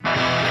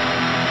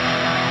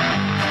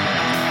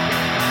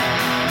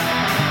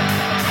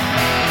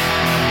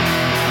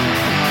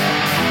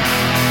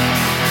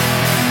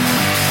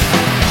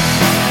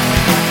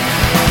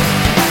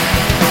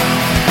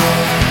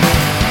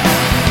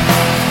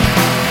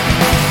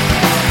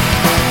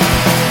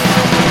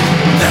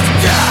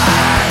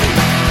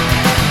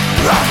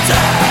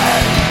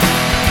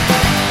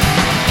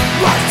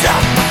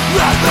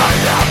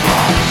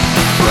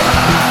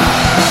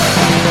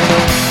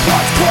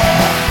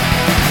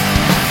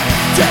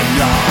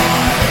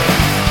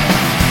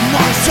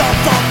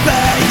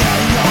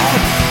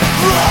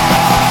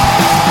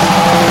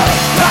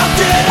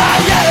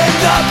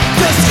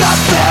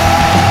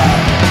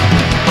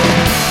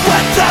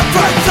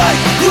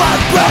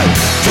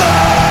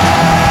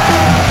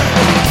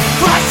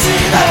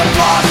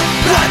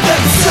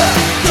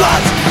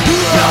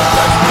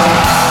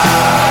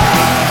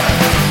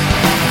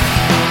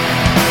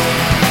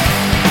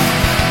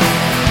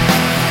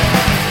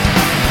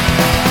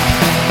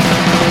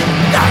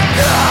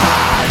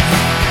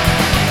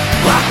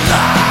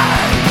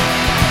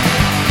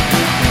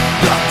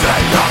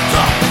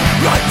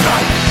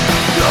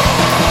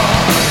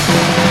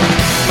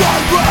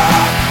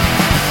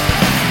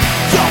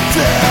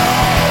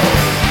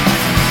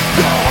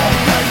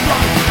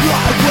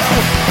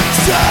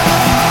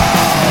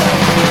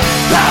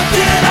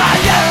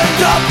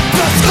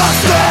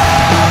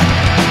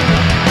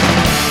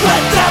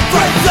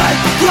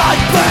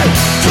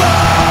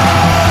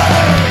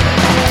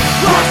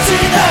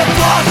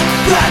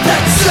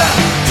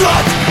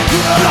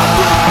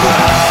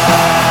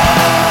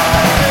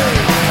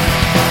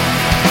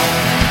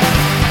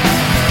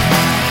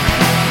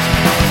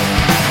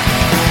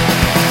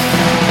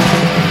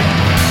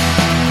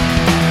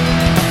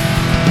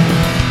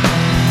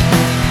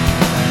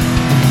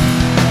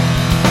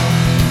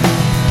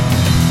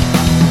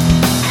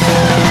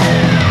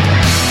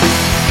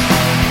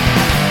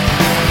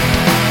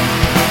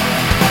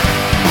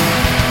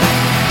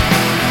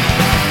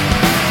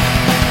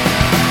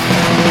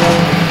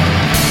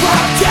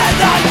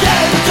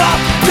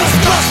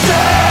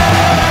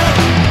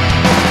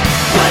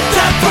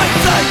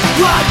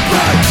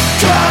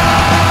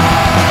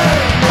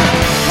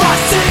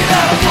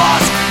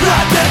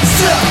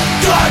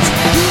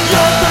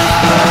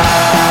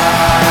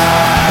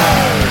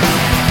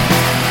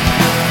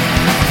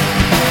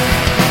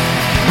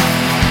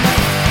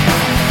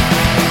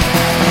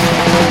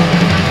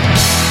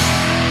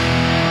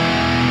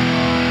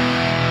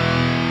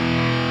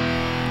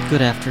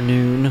Good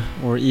afternoon,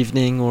 or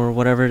evening, or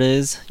whatever it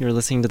is. You're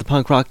listening to the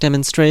punk rock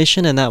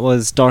demonstration, and that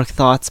was Dark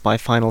Thoughts by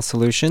Final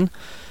Solution.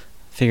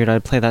 Figured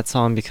I'd play that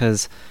song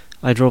because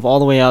I drove all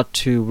the way out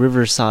to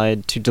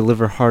Riverside to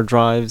deliver hard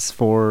drives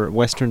for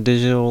Western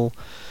Digital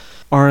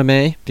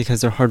RMA because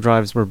their hard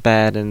drives were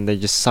bad and they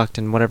just sucked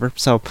and whatever.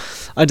 So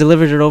I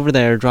delivered it over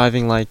there,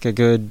 driving like a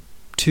good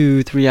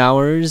 2-3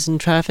 hours in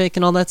traffic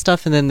and all that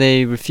stuff, and then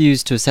they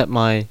refused to accept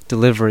my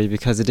delivery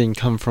because it didn't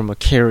come from a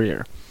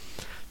carrier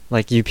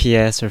like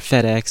UPS or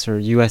FedEx or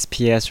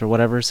USPS or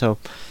whatever. So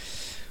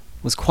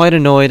was quite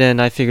annoyed, and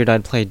I figured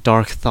I'd play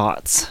Dark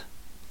Thoughts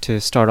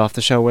to start off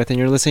the show with. And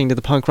you're listening to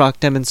the punk rock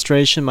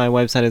demonstration. My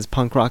website is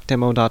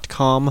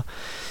punkrockdemo.com,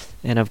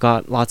 and I've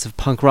got lots of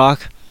punk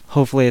rock.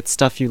 Hopefully it's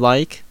stuff you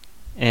like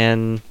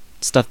and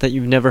stuff that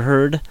you've never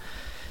heard,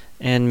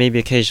 and maybe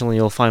occasionally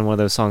you'll find one of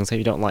those songs that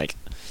you don't like.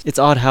 It's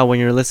odd how when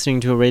you're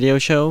listening to a radio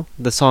show,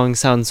 the song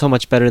sounds so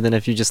much better than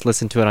if you just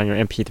listen to it on your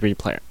MP3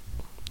 player.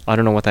 I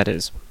don't know what that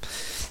is.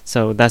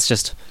 So that's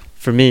just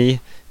for me.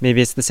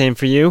 Maybe it's the same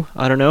for you.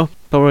 I don't know.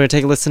 But we're going to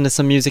take a listen to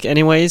some music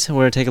anyways.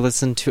 We're going to take a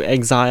listen to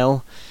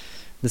Exile.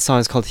 The song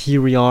is called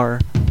Here We Are.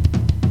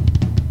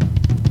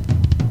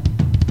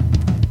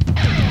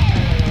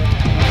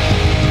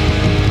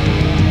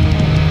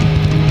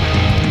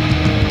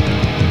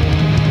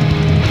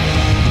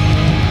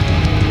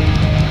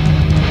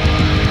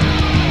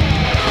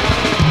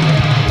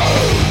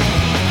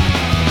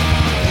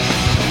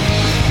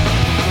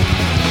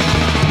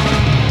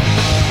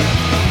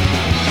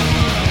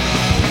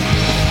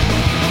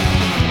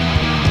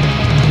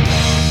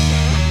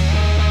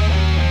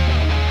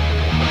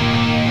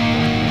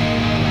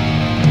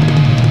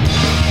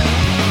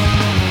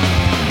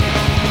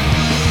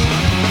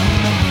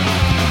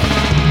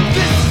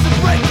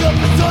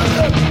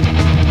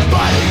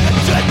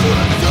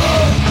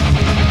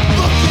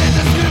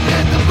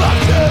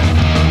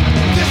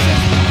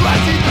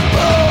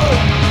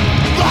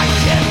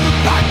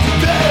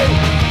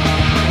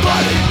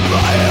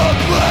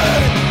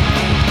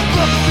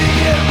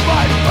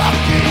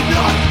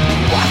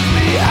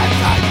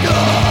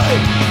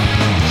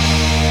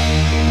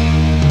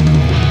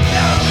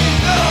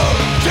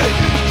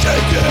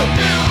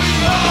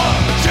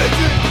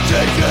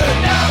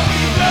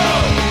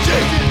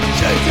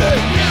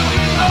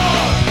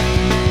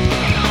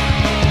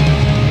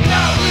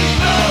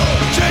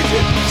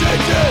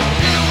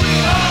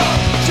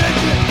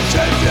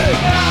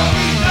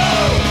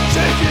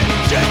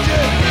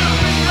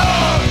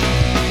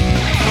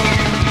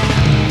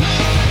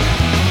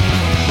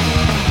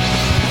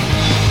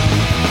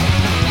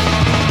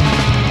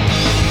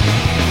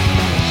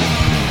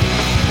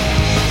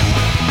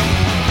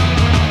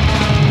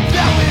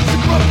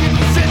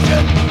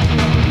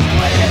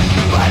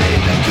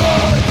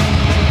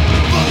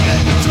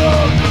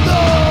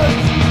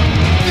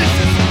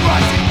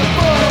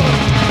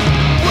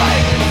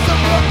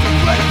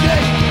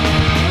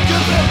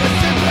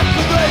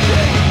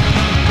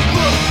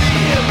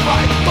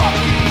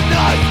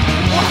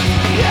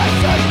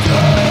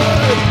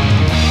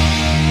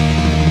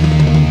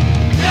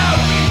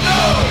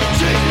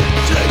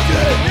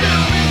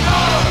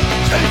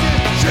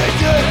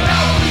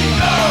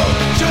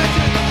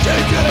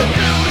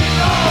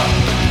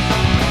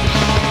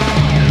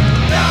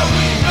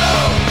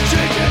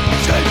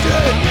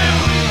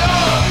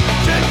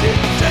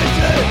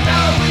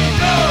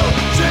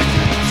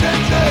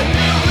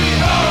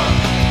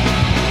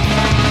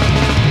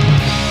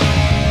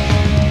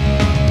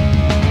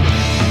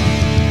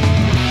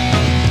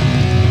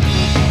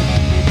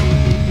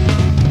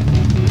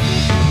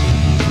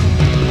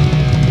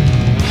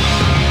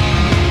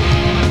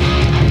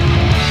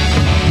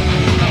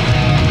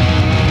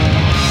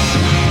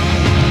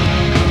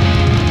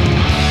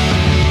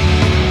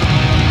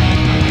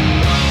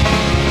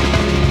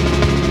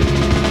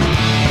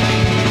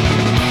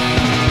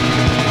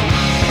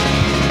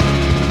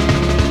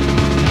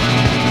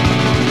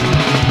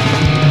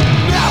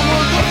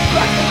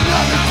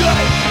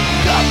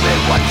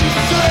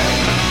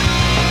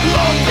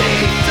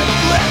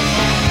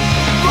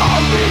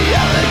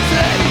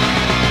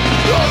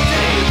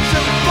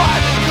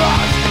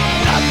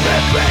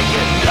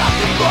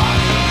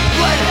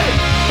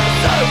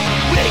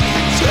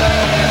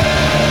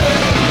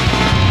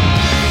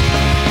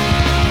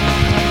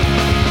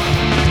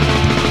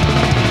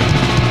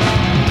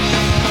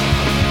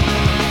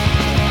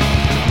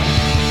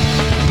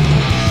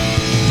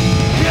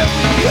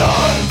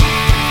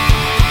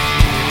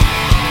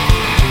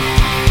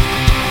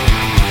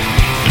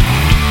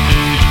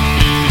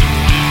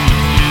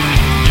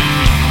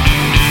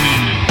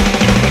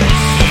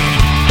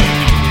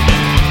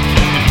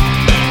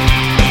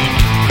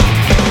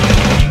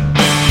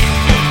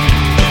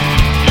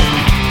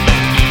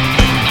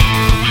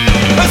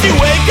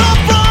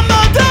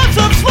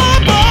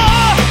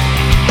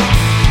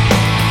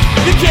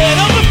 can't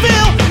help but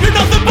feel you're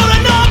nothing but a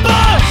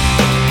number.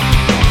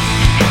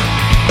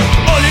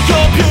 On your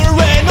computer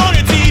and on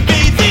your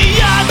TV, the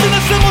odds and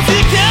the symbols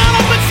you can't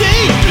help but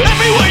see.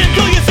 Everywhere you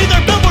go you see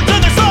their billboards and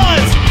their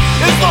signs.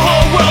 Is the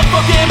whole world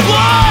fucking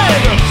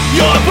blind?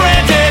 You're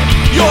branded,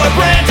 you're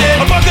branded.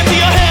 A mark to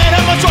your head,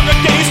 how much longer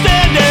can you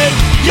stand it?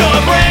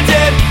 You're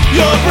branded,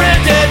 you're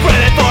branded.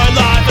 Branded for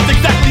life, that's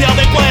exactly how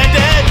they planned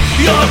it.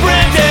 You're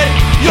branded,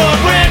 you're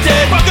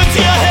branded. Mark to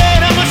your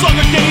head, how much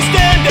longer can you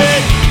stand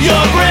it?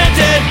 You're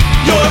branded,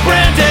 you're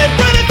branded.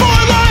 Branded for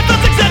life,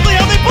 that's exactly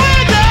how they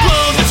planned it.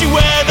 Clothes that you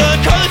wear, the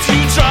car that you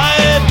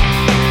drive.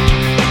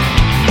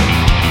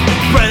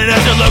 Branded as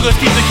your logos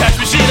keep the cash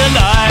machine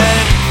alive.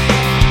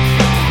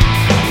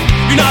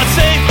 You're not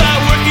safe at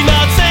work, you're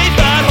not safe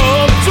at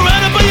home.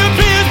 Surrounded by your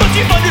peers,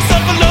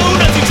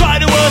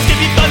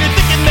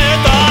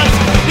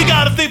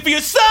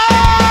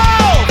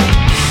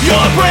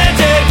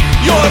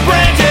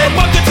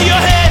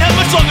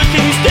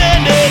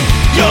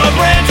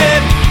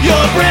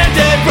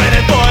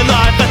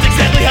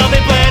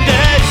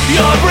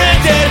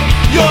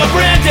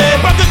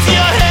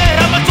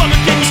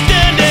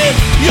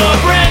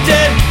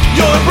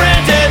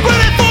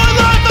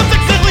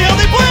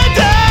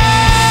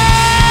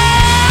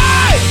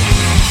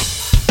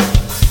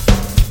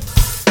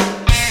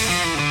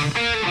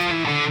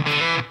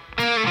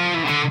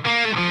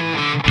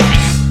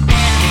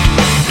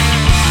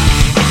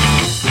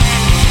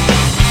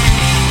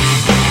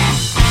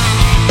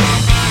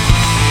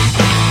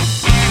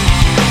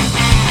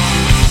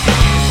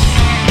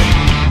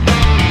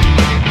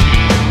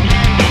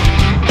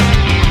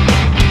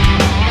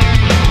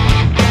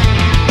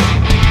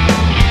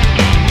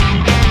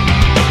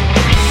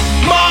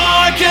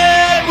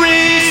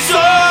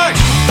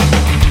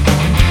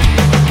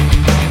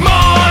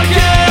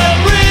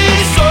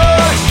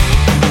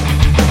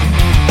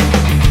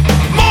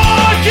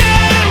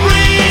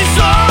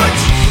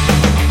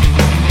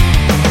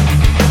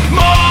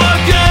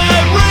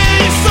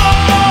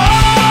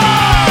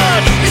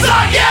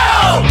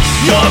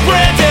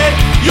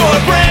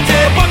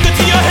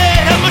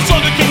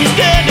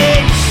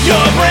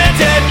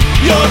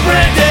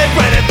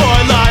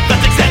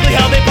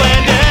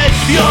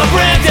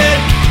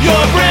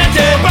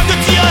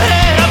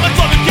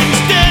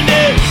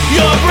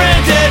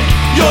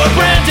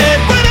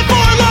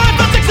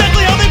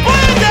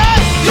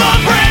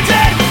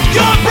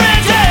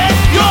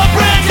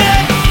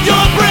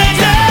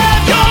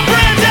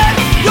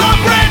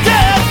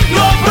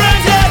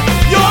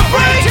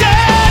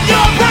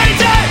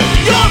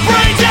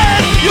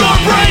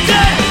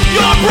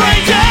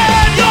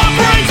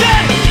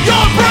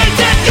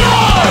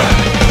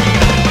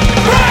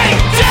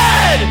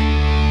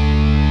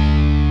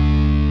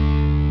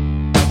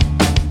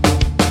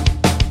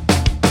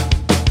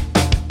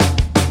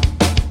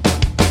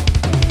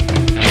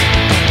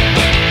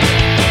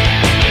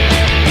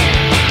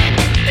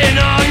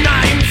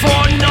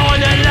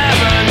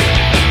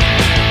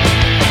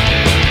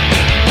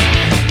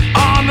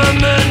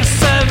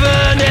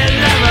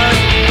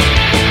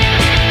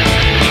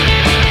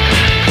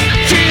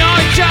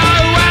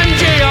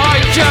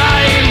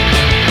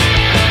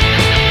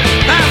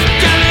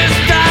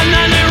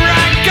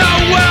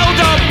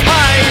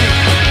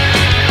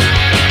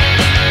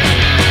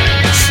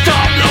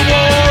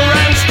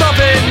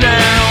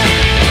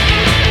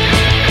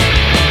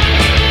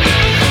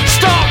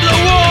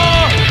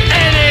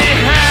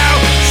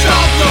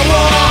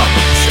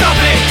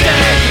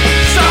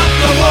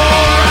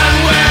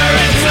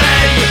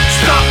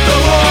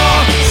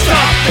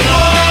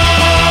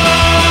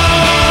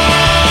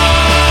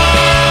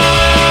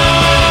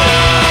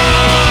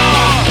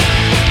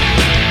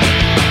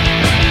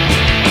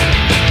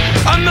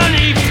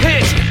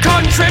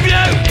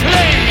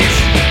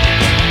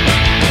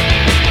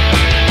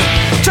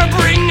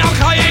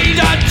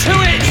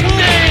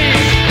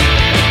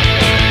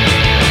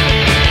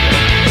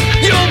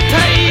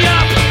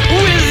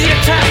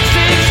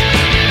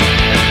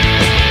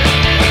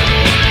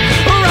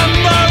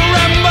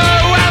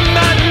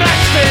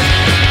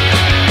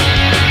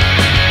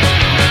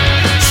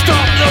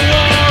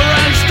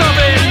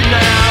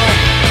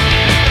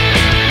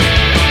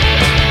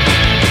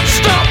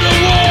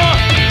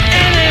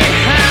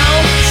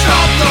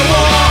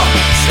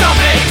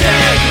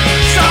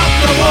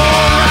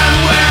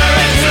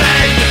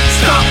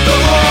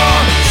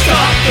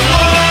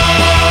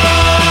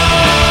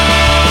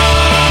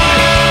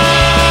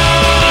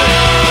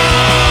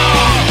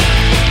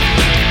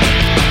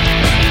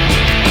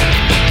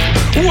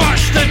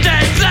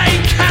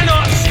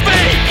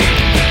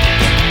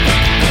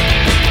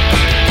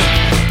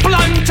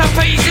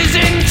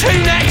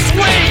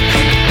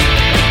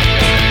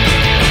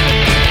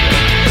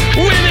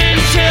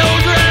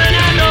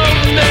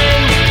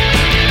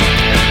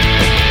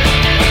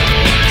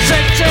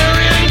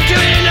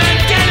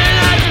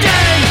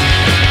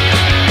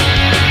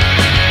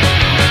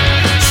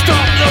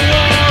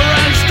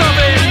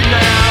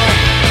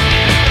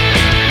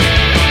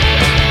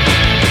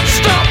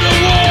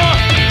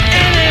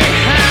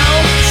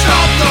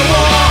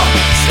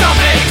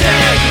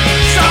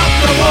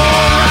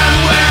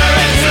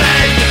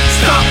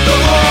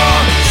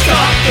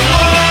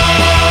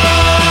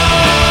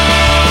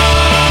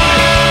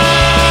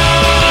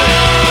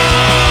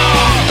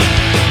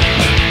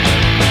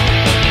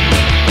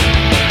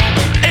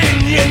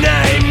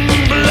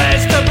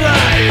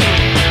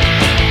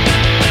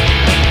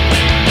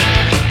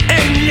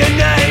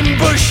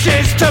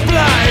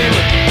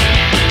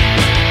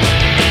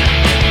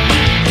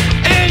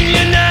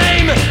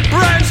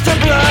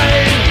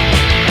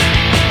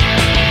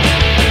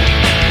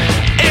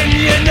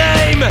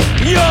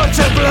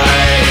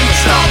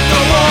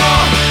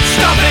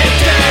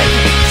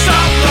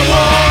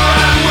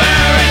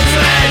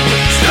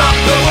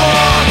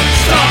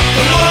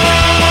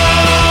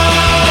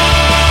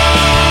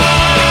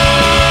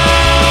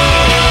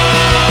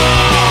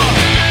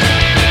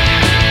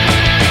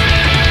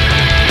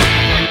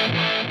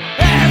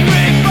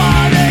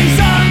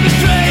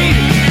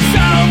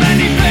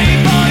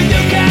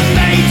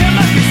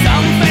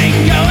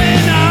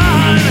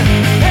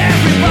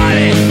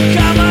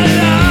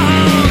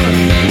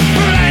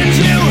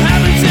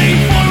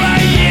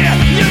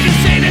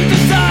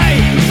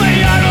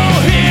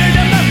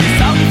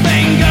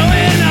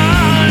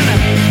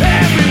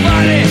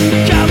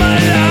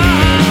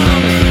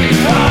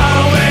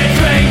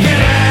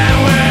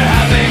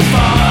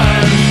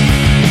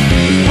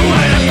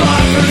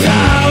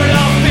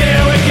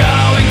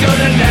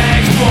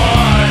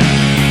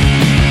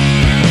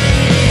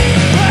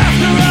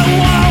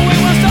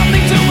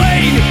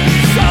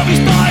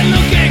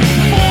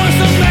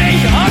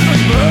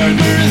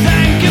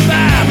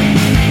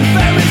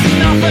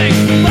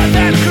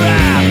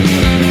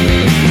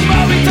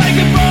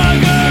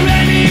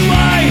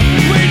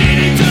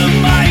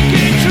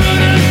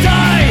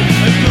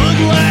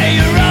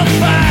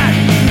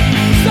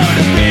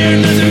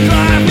 beer doesn't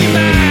drive me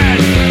mad.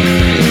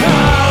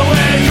 Oh,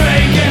 we're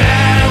drinking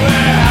and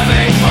we're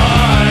having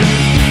fun.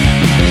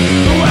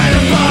 When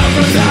the bar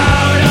runs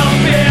out of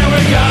beer,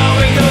 we're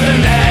going to the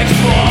next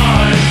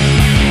one.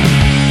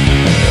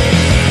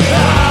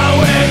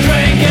 Oh, we're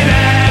drinking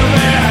and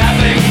we're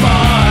having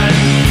fun.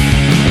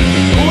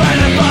 When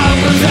the bar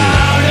runs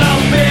out of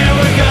beer,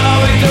 we're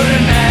going to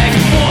the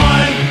next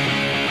one.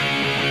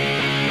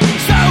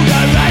 So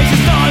the race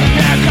is on,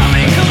 they're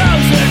coming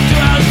closer to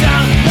our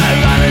town. They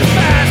run as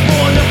fast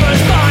for the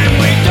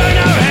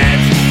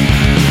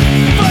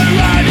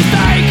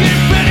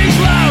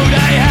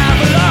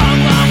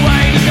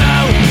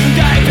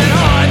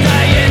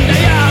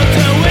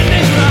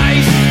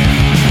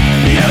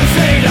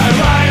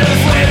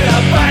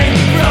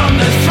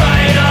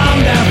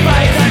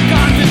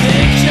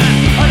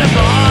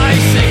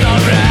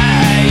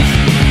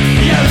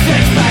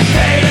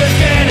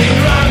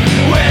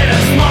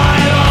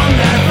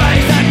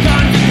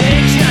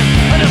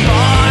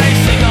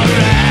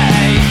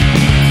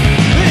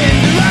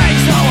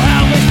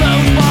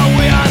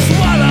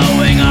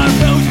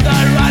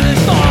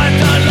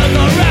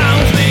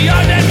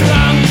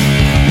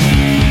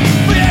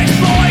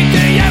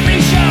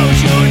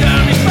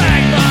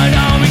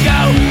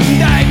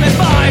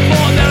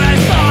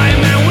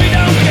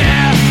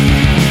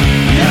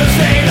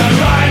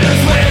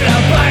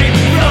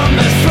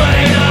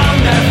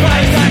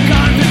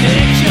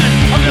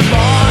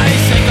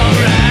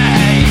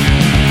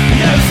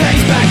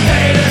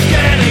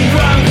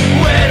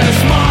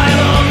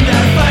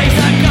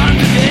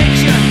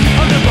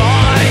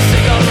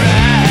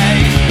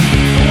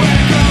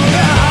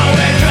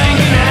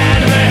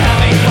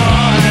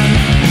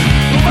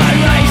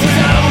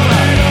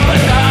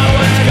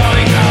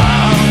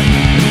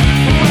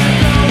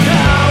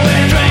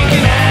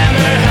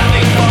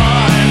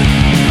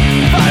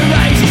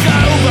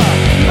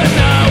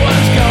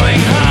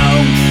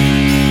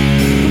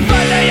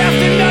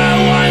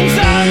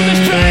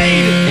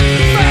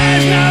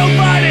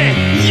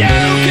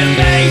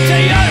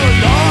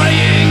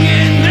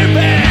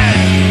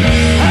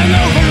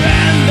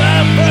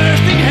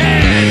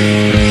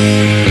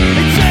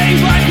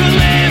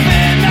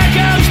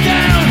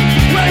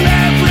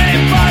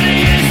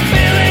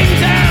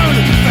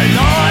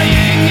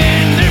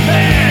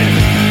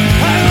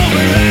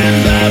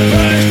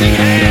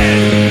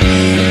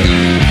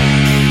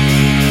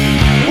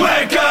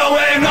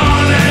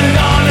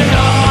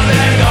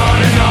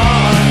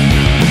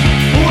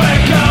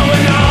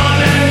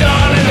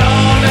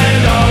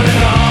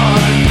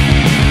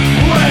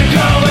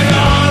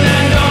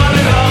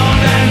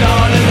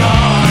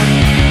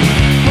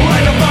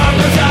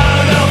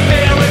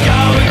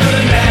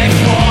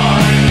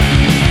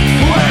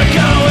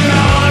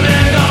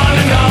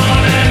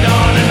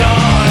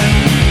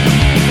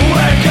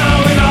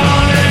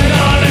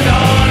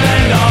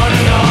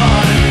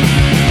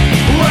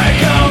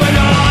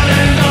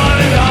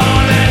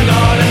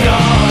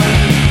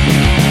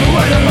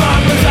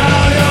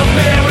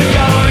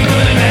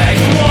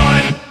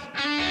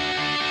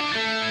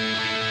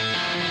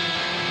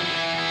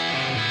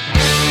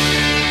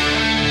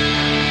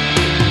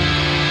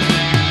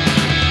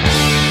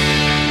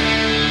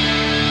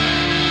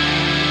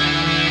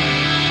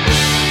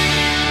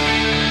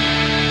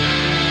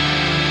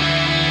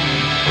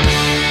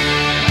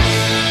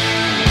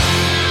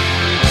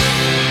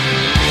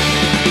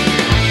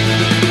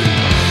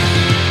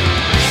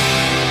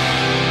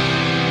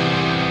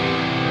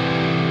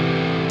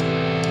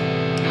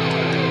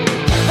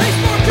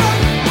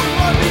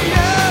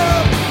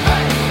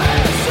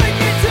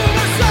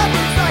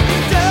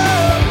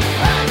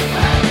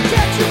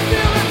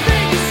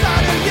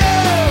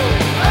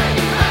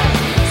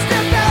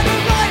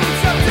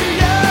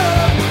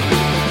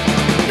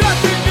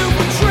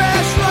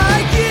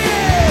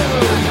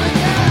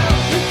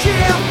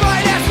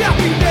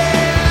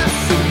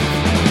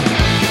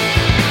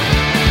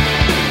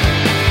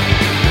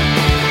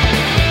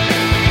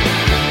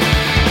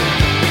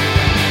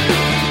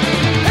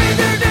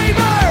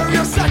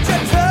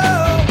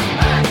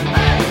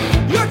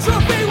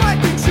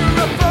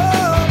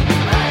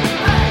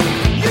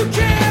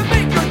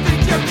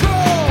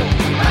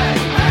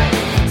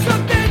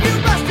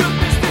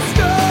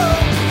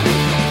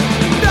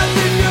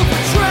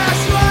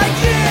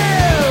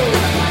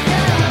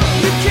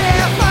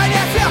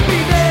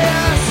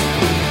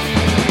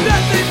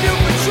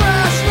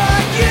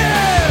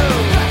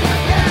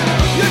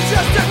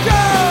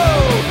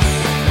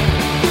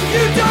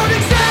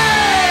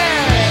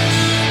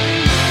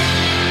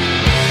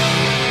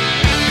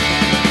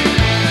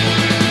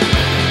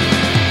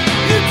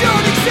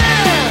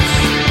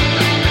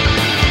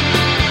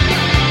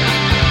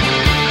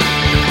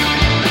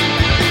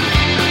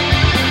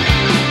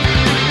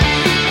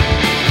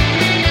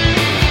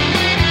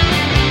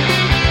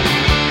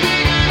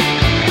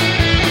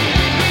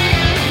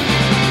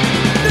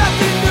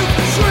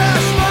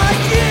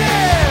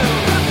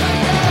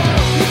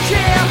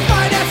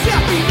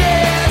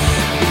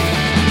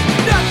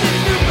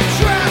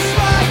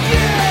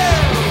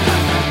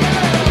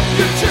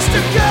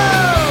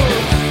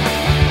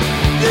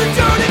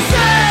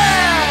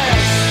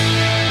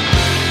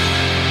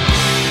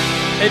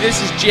this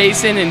is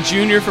Jason and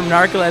Junior from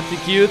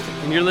Narcoleptic Youth,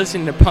 and you're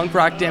listening to Punk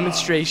Rock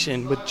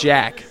Demonstration with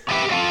Jack.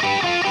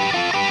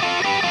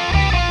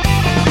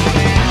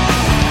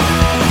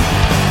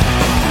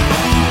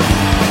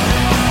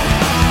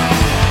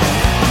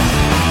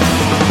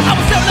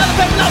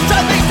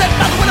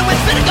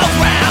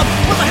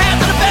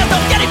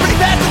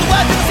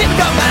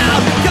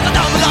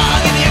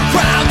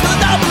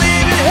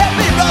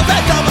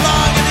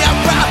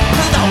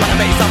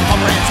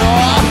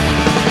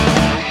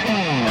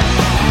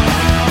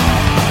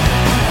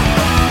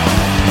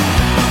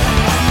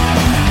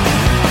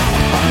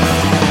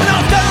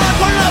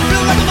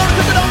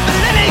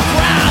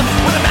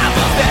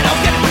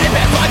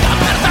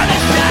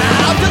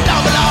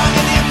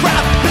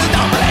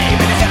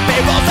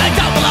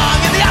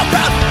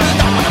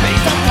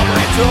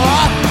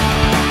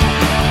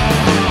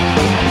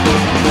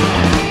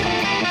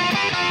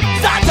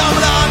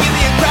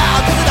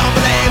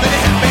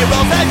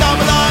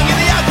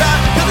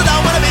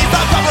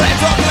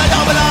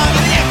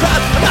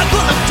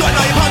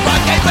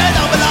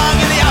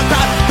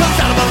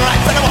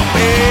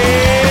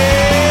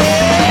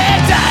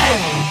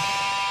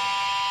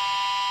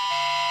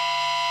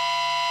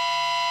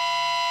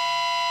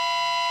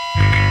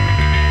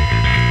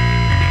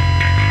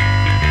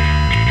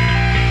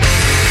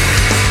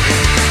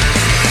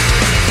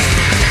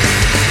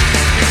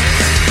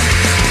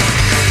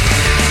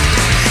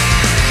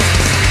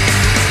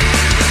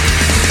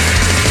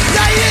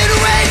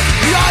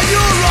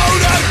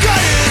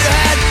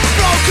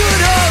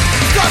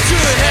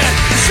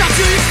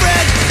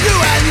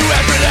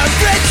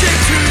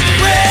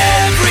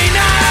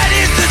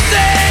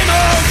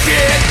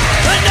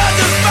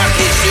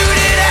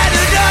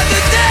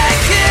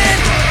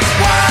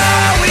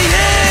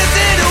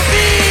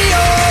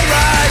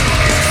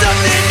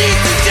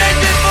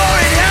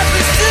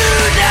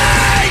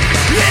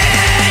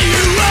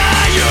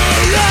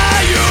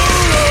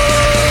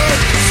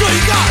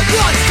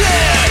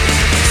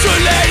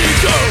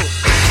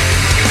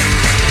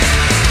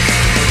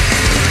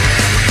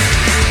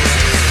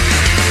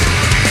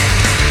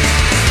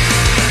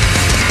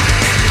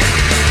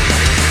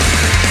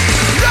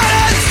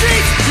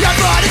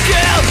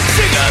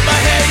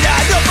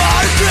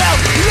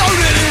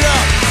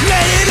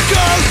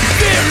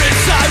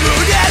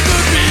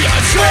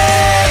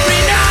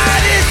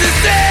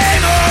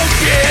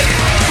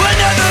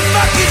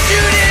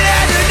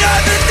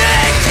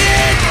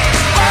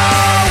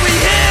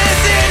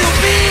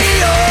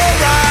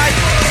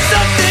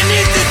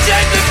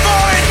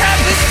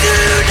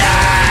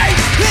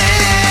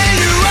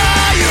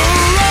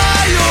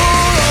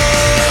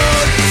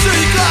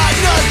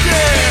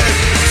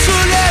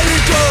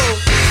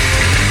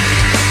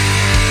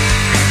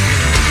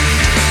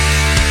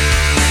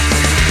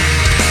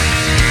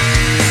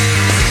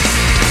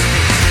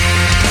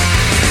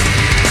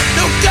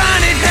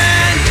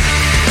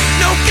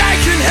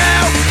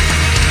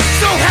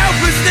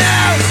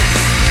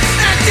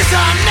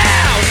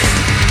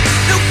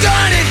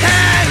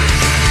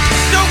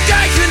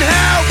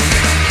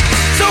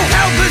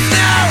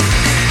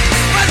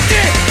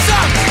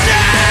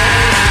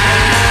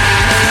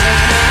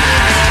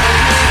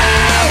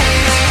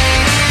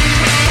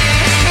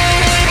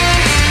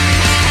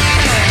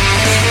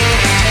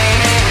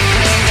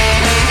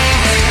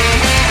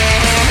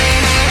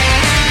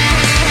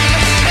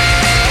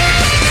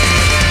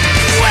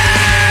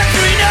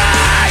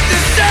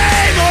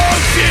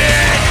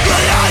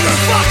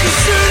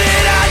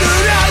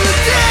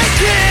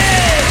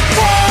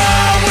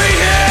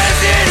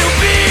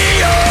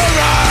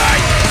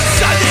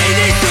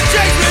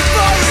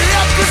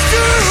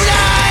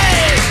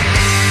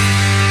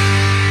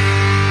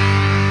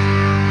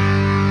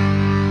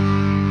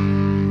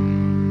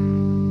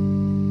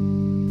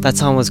 That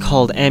song was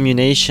called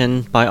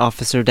Ammunition by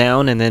Officer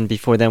Down, and then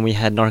before then we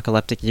had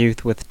Narcoleptic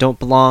Youth with Don't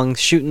Belong,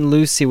 Shootin'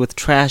 Lucy with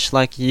Trash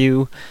Like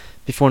You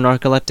before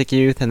Narcoleptic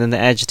Youth, and then the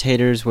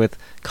Agitators with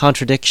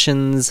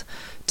Contradictions,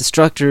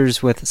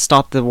 Destructors with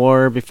Stop the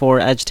War before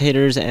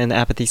Agitators, and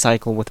Apathy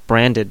Cycle with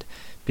Branded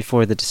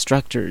before the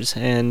Destructors.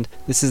 And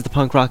this is the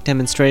punk rock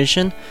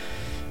demonstration.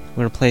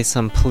 We're going to play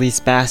some Police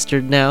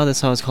Bastard now. This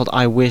song is called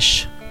I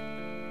Wish.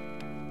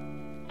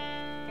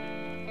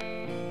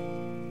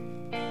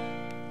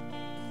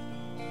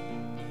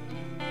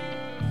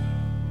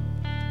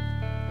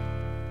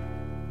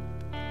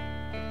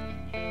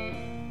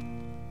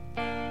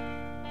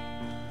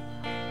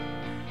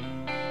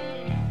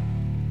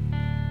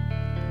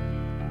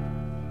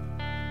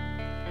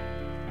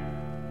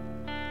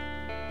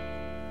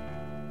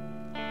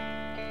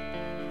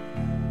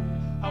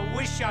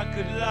 I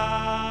could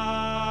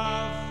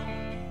love.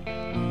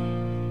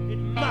 It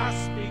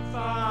must be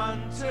fun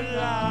to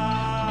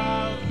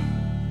love,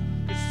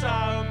 'cause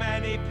so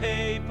many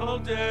people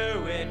do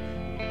it.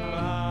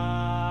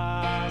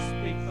 Must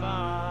be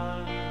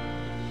fun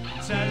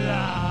to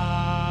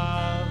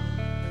love.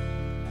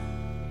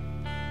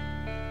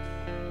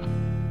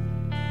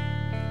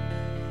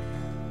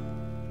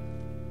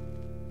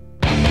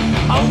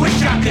 I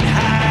wish I could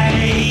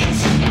hate.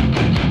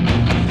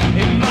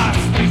 It must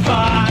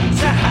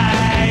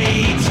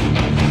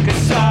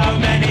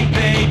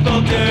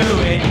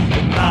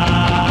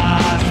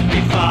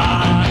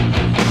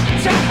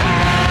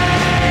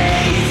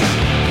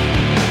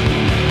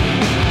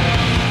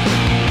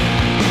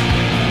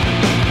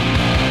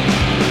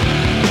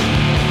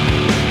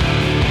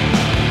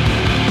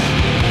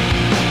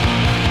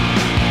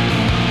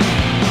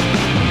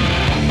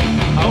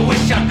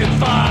wish I could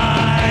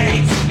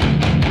fight.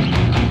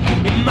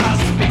 It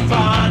must be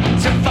fun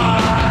to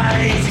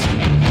fight,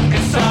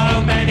 'cause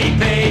so many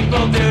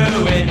people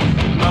do it.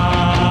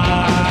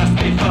 Must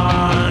be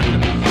fun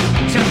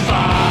to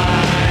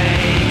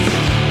fight.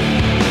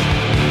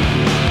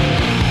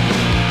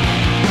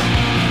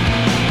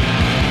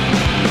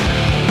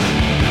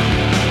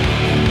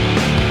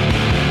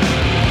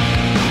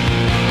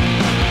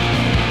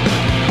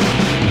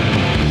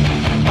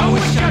 I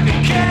wish I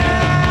could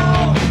kill.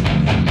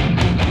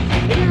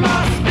 It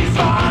must be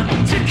fun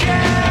to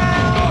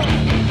kill,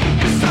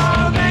 'cause so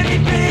many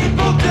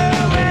people do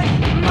it.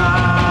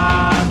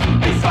 Must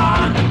be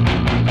fun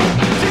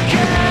to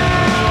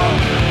kill.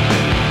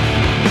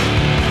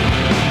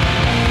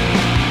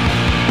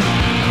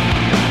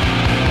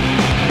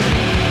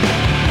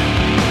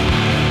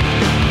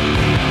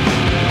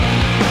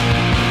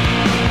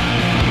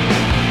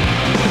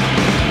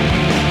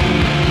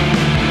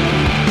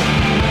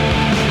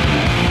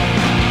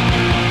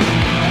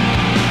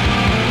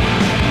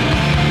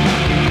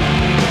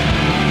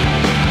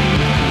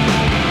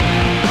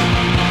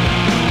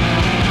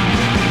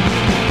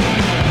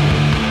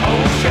 I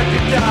wish I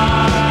could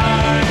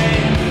die.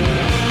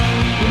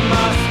 It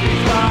must be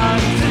fun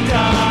to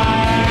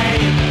die,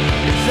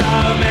 'cause so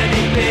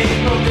many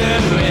people do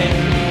it.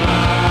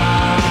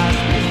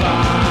 Must be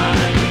fun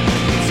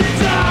to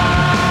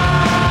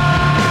die.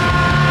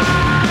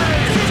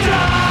 To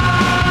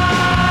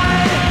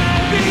die.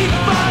 Be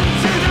fun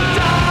to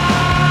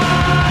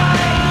die.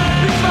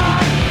 Be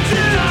fun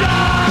to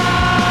die.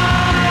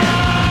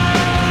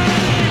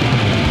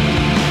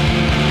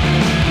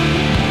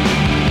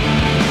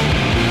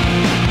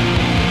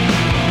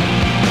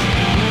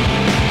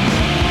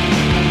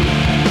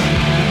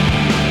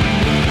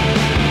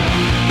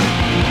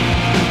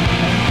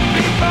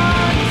 Be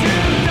fun to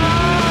die.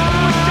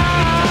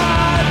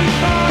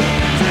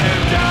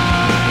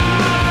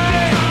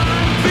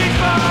 Be fun to die. Be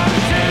fun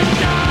to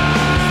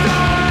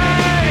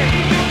die.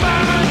 Be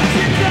fun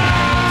to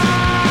die.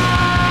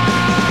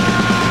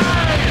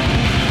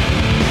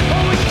 I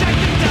wish I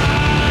could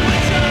die. Be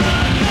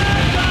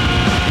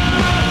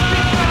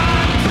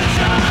fun to die. So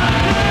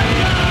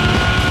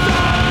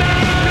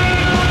many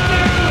people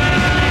do it.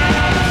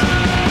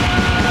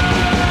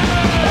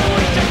 I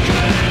wish I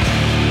could.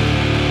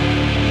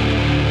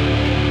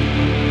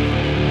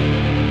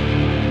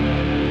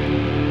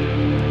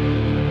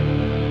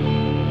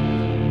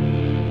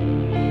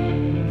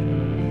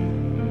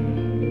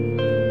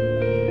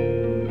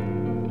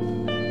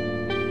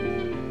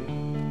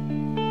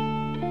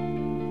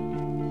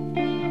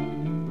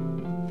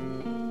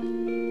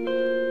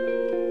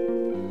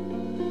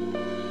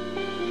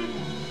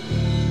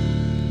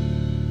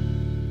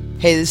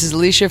 Hey, this is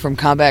Alicia from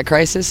Combat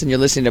Crisis, and you're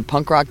listening to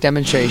Punk Rock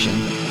Demonstration.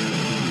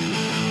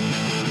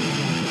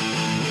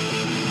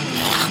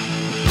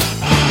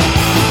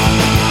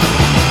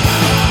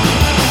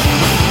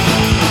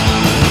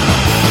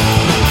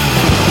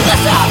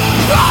 Listen,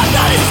 wrong,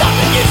 that is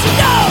something you should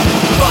know.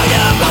 Before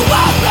you grow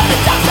up, and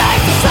it does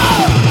take the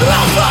soul. Or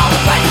else for all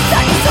the brains and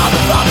seconds of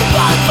the flow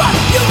before the fun,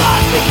 you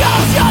must be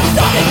conscious,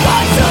 don't get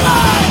caught to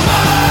lie.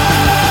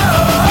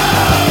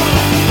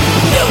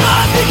 You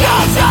must be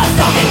conscious,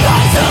 don't get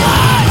caught to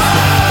lie.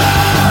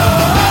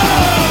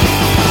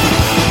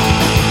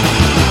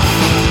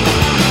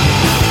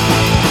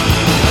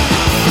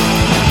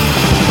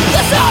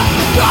 Listen,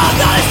 wrong,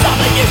 that is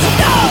something you should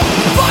know.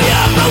 Before you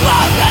grow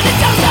up, and it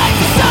does take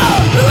the soul.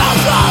 Or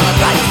else for all the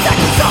brains and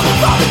seconds of the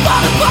flow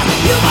before the fun,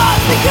 you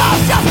must be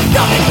conscious,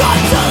 don't get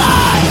caught to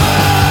lie.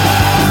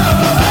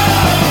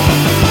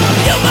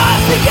 You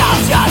must be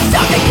conscious,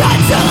 don't get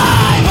caught to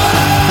lie.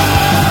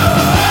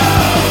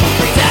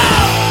 Bring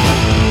down.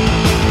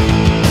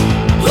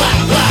 Blah,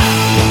 blah.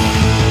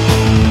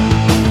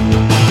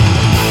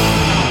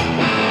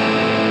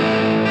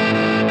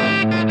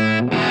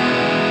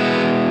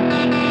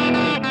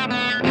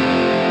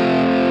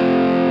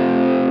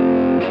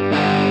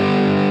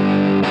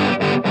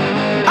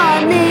 I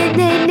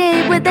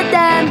need with the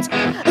damned.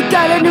 I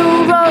got a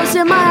new rose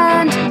in my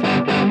hand.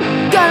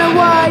 Got a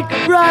white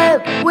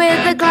riot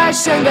with a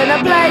clash. I'm gonna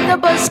play the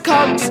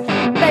Buzzcocks.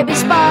 Baby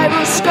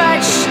Spiral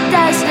Scratch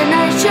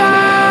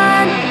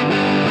Destination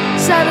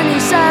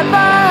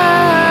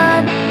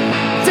 77.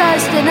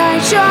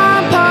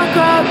 Destination Punk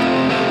Rock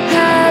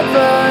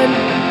Heaven.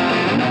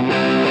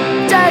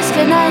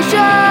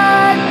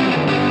 Destination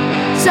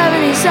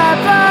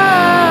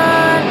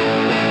 77.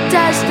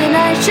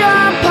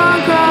 Destination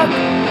Punk Rock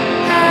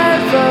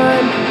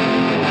Heaven.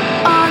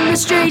 On the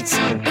streets,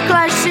 the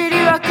Clash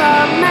City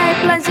Rocker. Made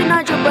plans in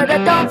Nigel, but I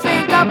don't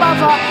think I'll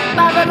bother.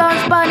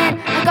 Babylon's burning,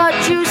 I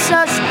got you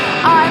sus.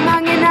 I'm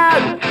hanging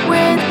out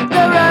with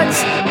the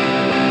Ruts.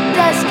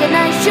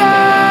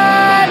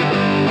 Destination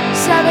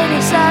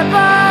 77.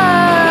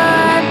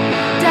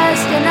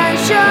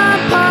 Destination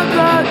Punk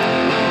Rock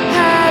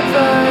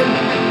Heaven.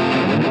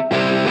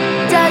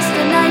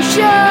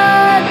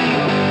 Destination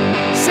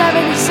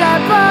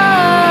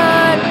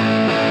 77.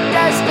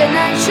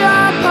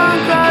 Destination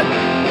Punk Rock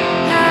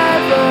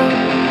Heaven.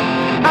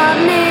 I'm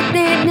need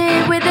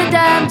with the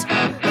damned.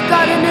 I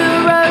got a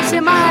new rose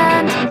in my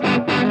hand.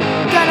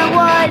 Gonna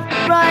white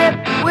riot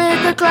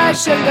with the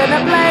Clash. I'm gonna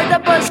play the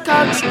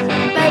Buzzcocks.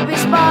 Baby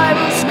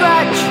Spiral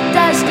Scratch.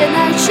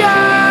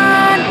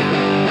 Destination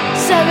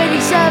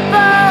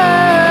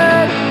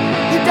 77.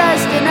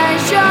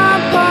 Destination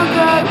punk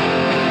rock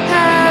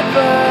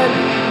heaven.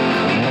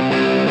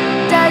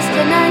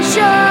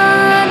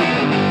 Destination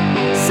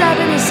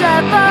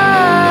 77.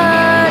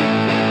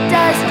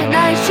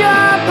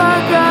 Destination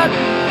punk rock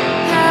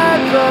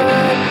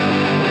heaven.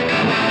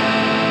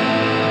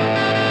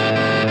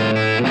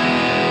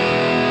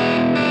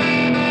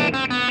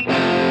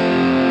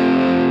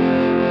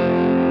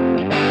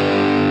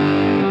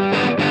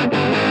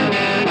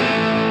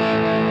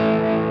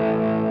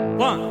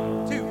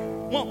 One,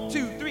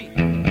 two, three.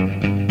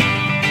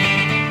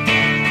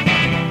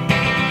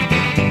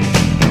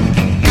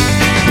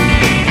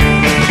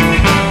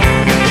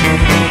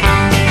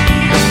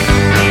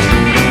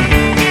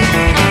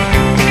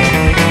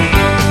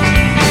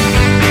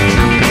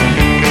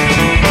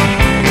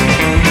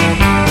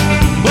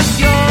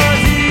 What's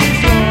yours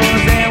is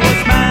yours, and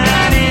what's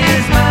mine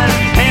is mine,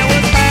 and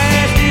what's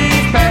past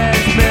is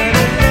past,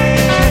 better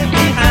left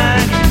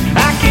behind.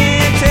 I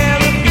can't tell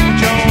the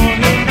future,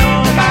 only know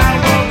about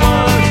what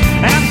was.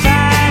 I'm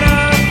tired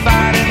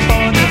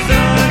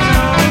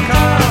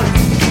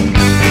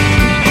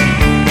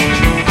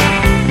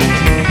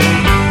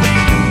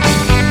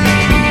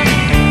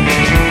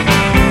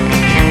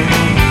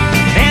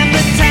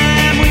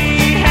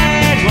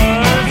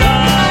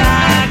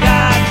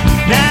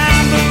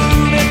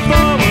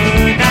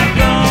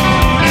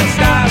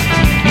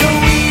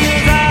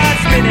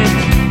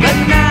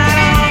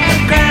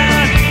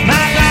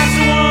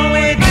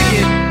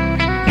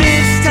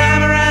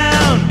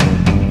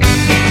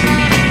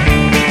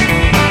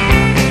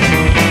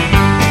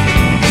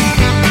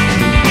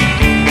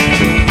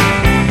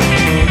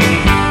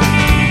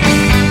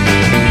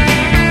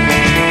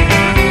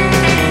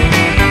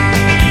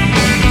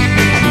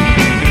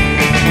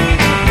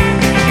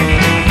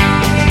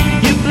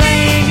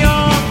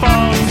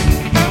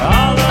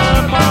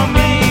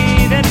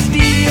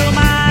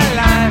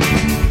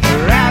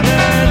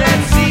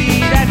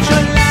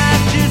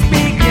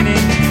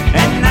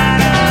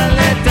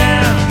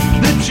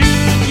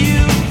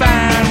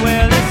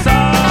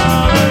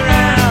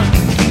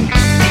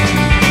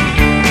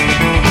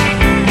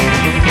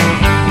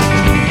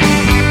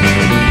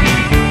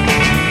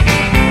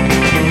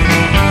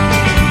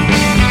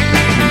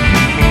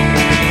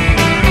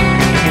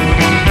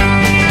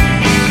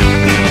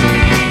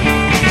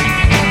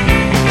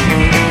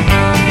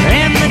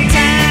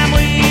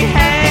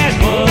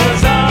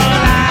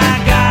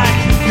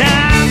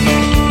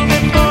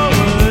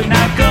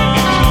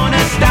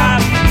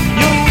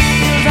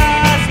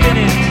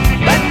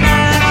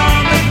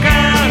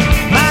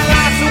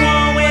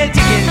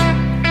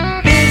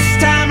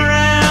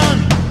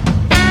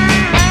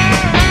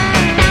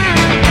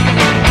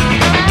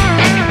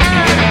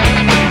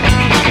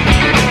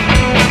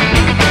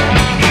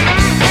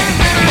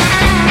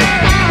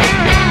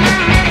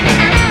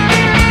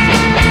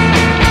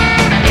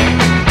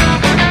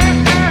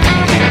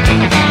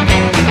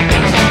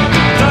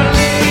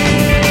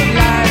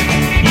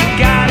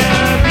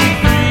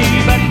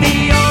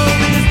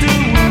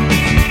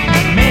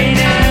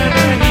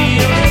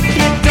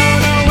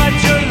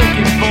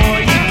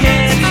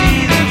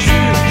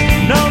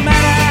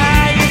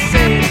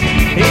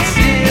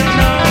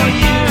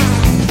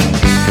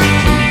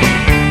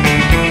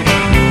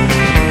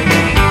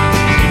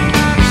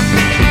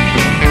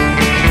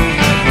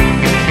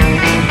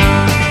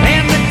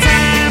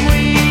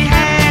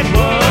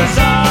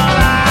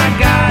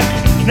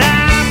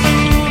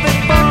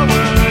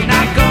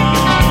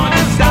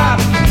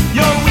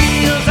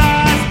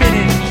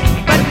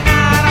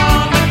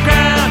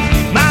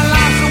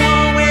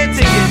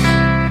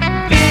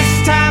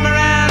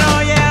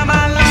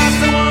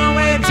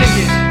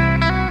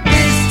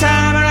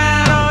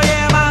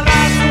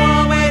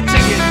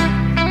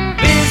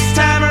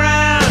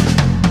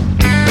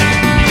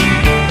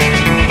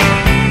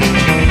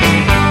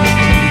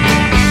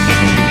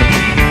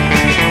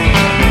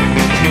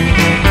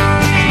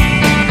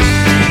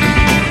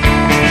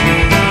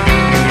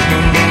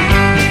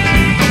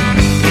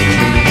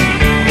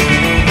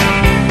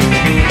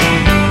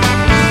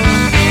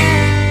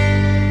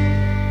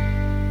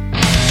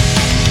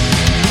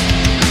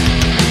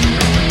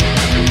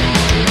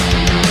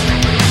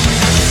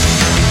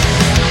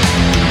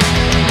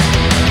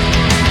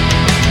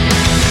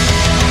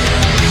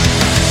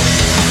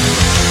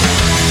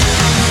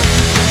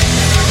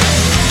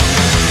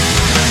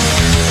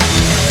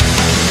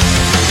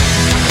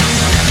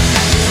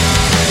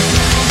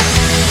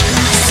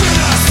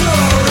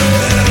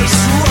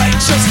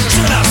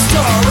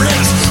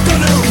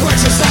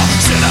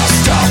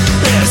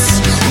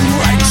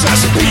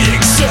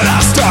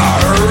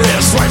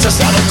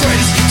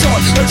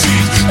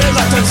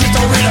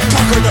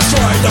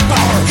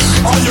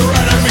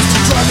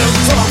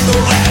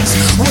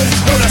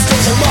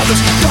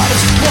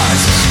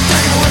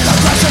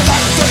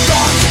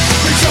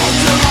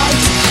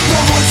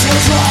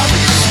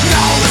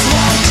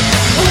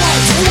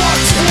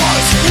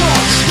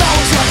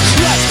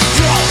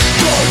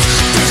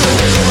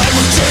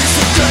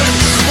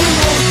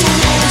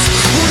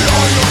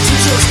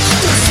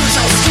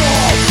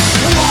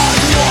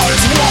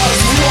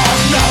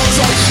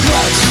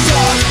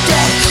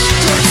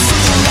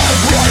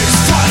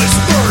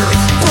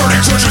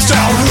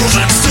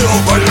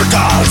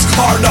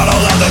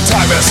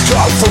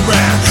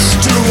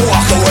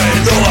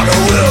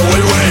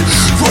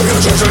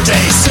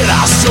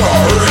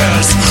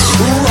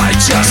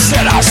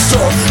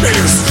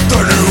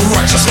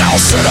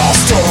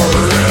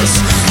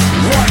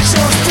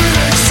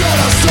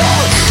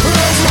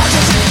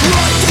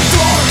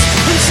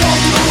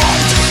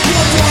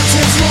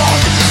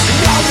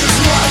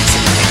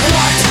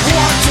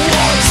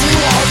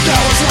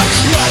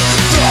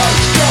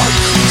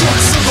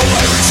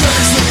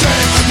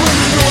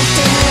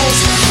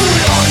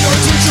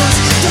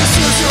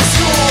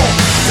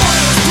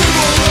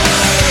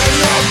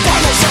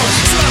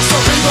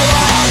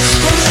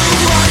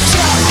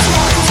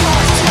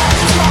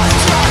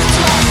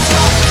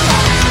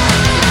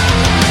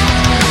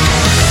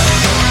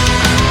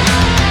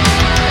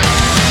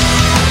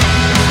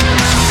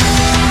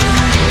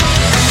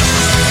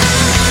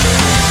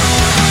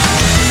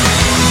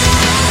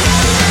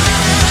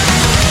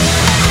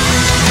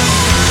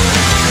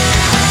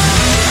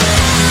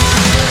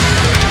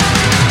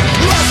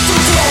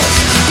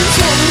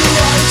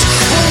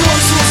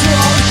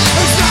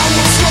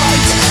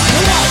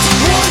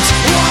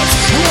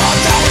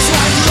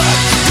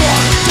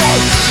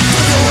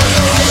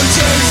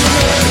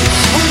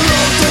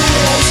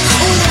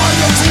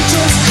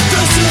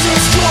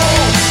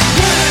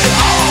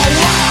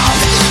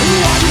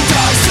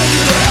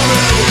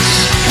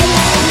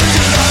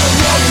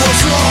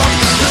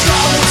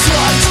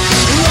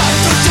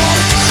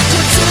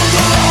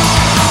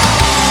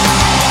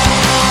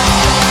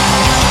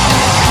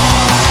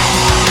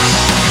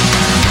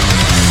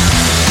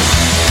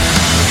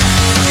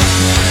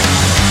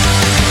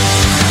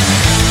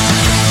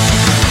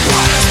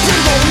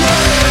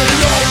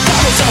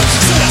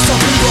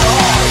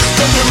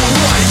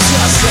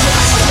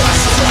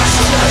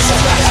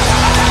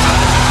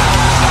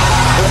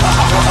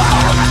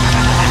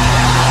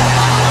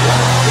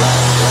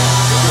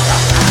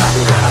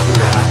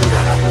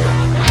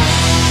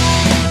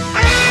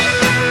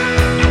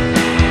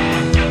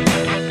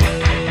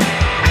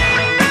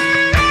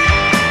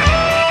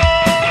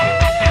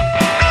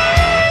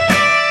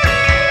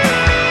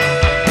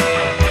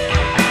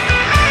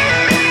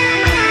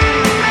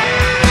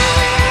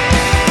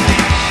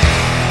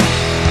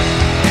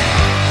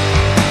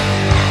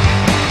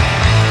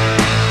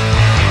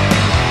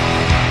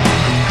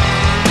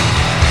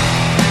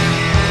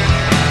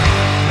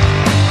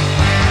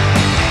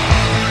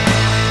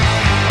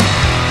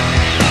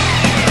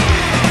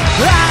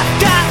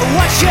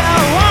you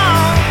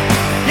want.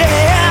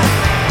 Yeah,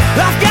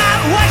 I've got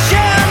what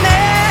you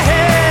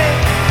need.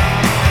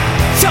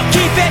 So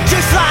keep it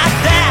just like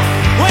that.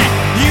 When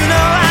you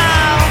know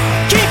I'll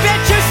keep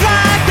it just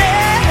like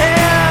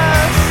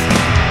this.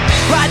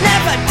 I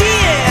never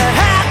did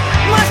have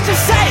much to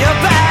say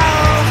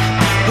about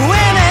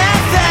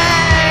anything.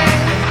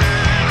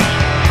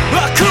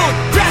 A cool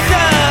breath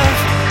of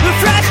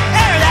fresh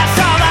air, that's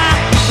all I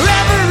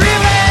ever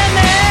really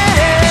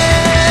need.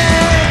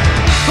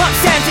 I'm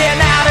sending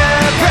out a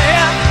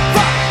prayer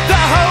for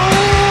the whole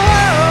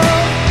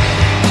world.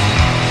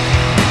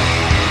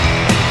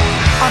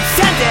 I'm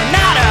sending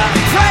out a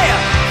prayer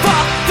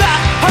for the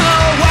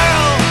whole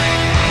world.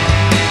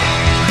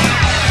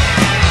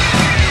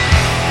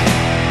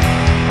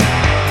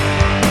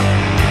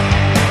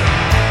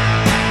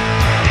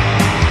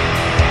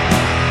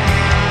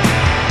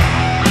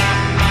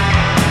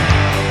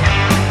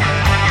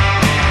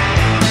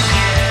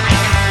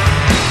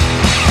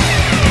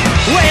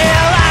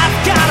 Well, I've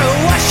got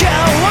what you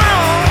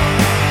want.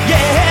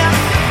 Yeah,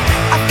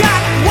 I've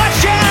got what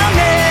you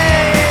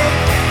need.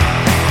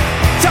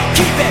 So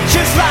keep it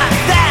just like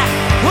that.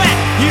 When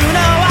you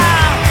know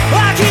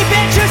I'll keep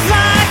it just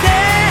like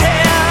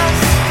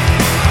this.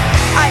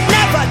 I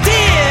never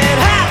did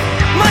have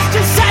much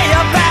to say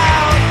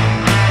about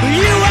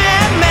you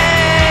and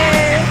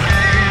me.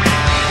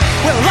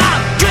 Well,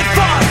 I'm good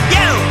for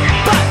you,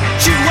 but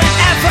you ain't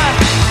ever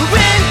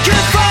been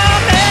good for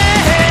me.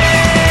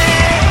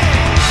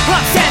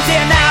 I'm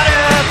sending out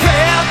a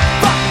prayer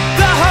for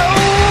the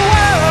whole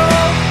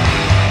world.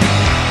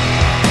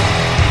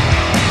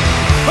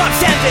 I'm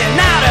sending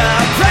out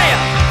a prayer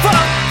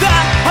for the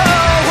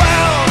whole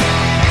world.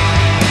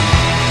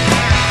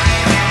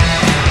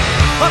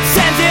 I'm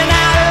sending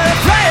out a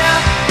prayer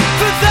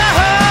for the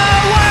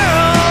whole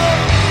world.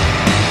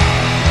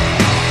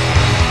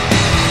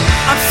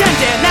 I'm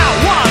sending out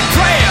one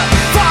prayer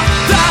for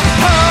the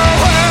whole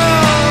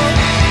world.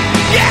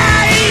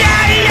 Yeah,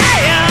 yeah,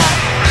 yeah.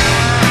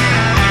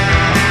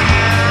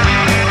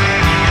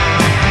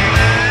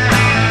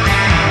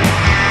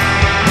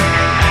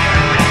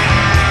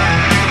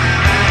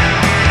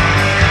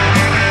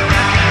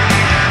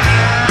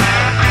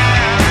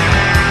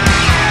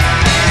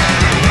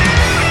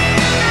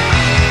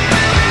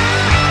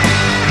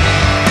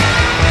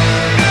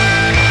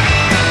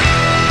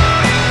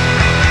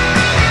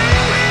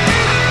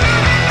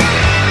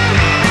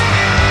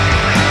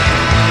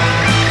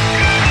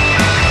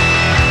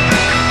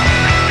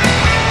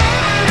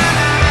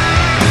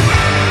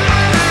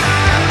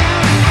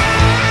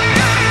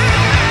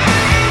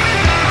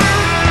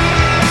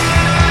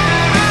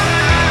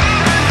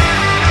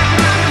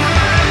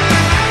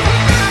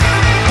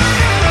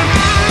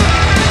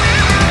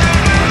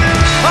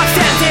 I'm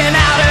sending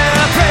out a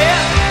prayer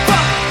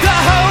for the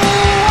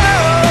whole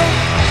world.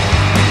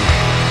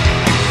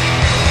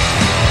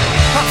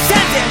 I'm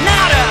sending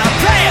out a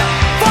prayer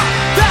for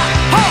the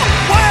whole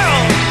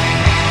world.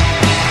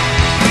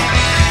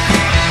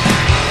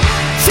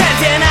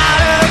 Sending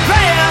out a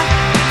prayer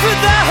for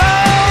the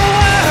whole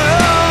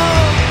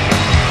world.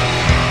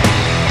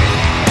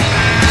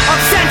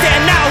 I'm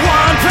sending out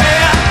one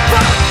prayer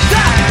for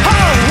the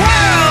whole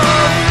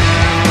world.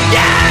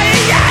 Yeah,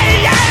 yeah,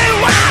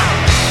 yeah, wow.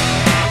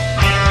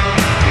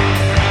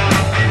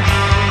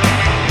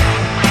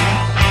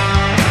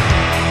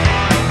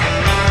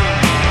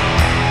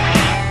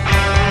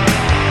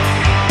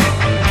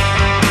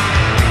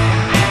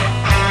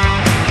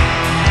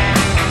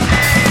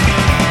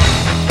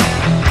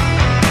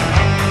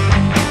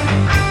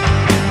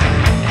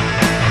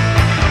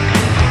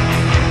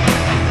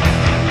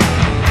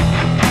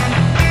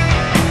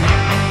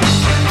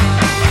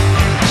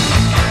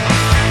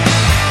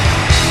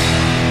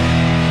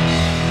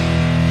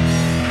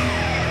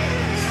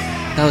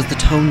 That was the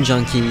Tone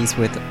Junkies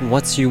with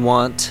What's You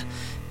Want.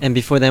 And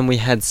before them we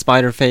had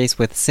Spiderface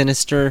with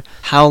Sinister,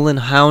 Howlin'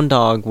 Hound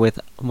Dog with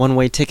One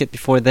Way Ticket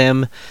before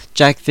them,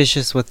 Jack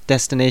Vicious with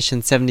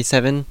Destination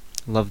 77.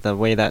 Love the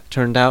way that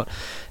turned out.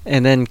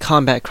 And then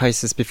Combat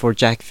Crisis before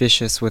Jack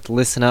Vicious with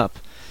Listen Up.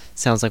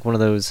 Sounds like one of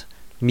those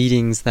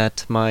meetings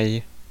that at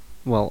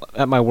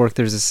my work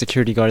there's a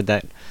security guard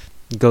that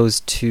goes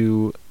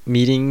to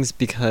meetings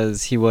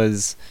because he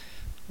was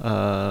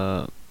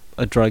a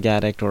drug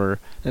addict or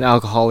an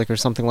alcoholic or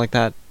something like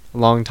that a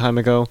long time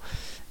ago,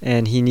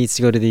 and he needs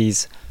to go to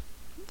these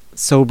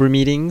sober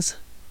meetings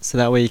so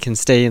that way he can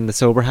stay in the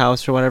sober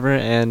house or whatever,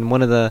 and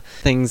one of the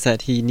things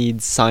that he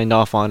needs signed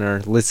off on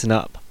are Listen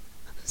Up.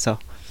 So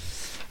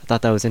I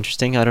thought that was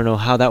interesting. I don't know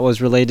how that was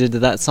related to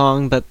that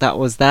song, but that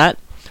was that.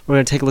 We're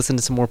going to take a listen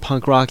to some more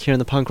punk rock here in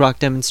the punk rock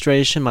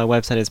demonstration. My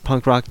website is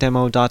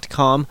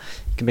punkrockdemo.com.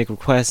 You can make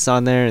requests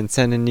on there and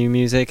send in new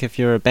music if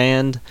you're a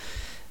band,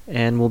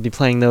 and we'll be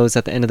playing those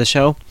at the end of the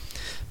show.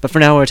 But for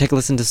now, we're going to take a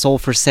listen to Soul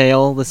for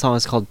Sale. The song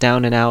is called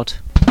Down and Out.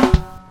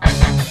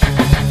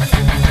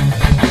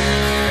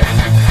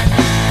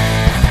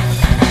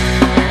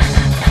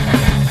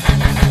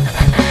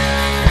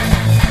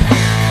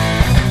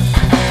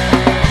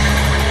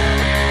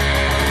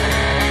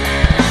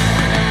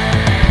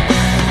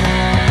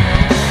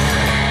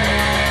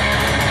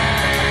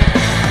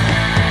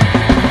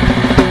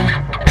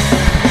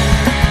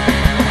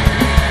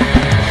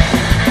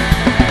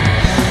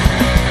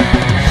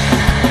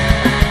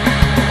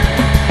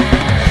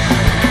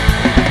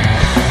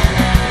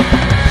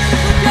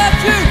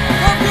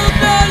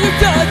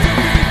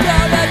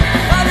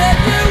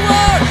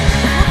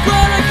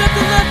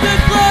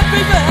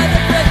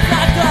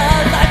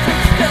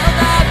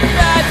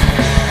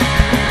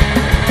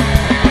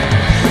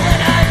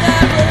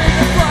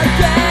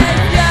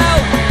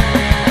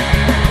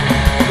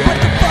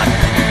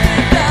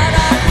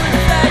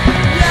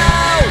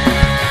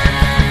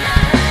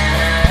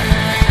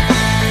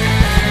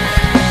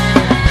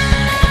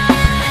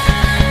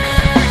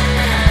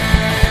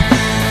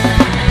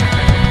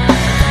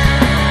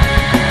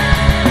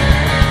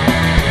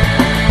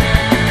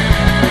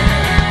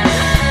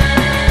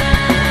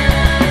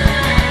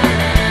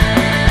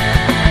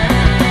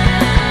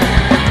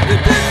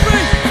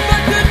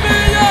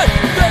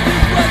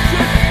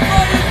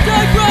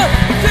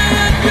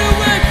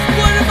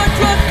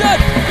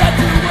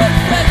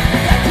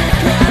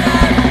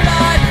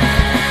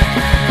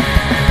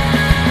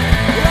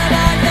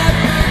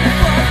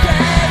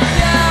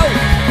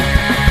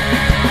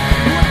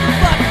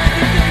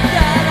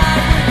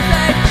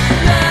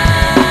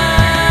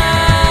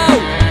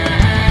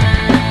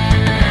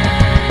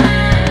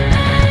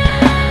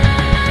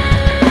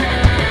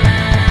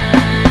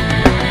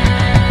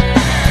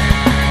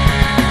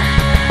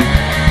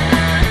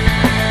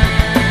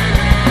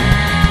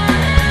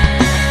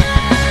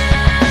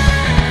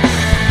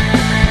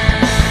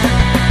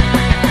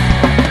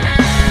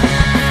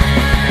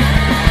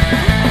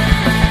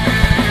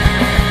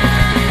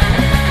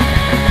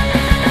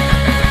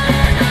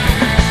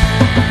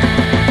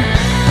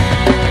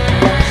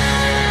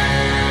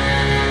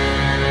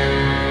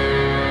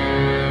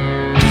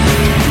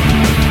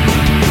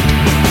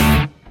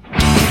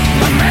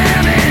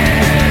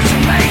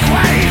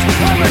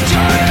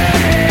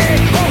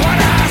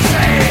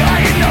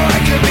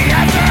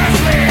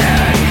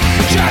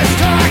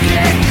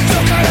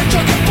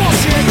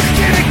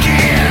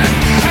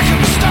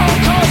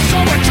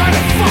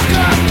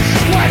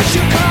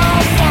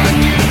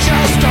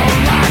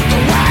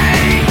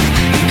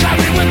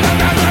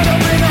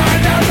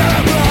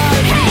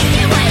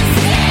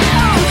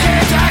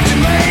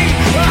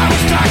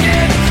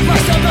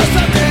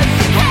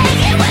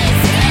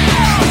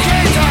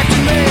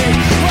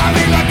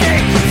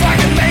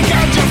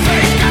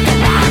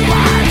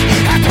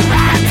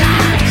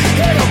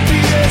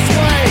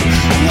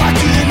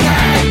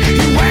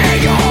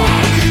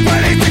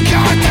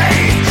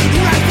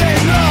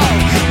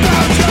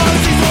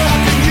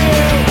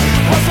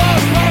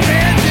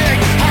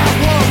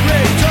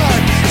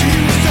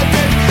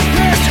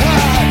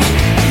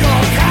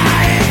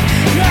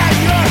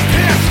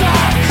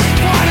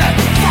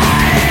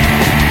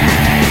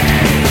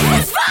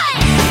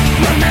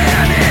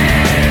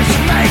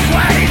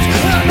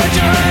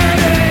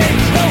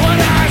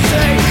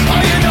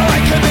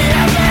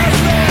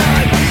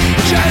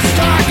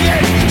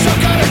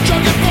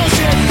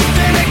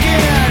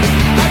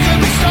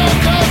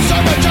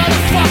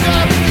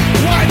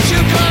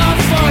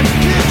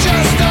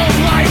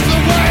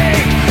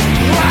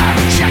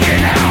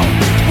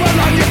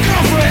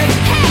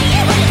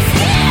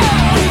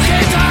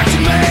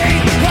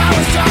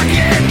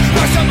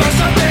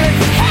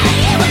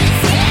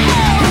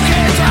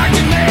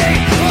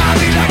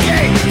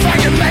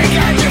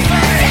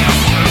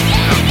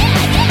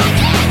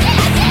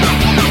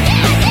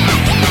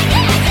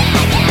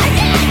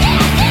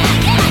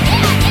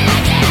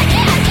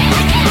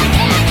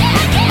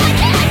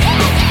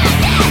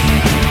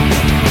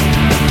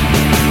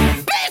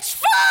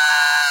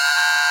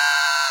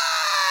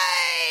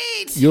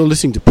 streets. You're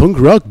listening to Punk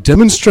Rock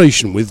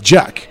Demonstration with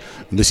Jack,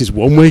 and this is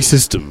One Way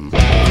System.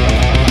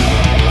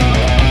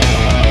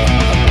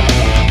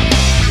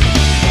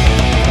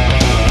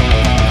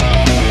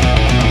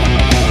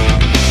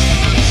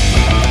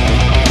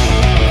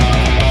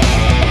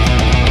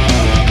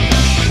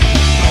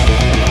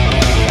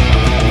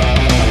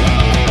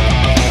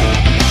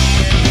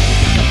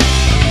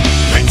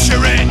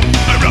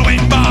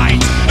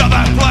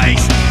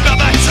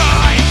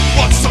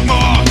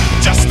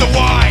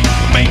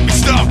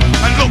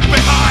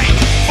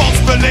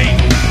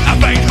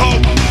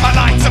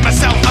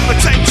 Myself, I'm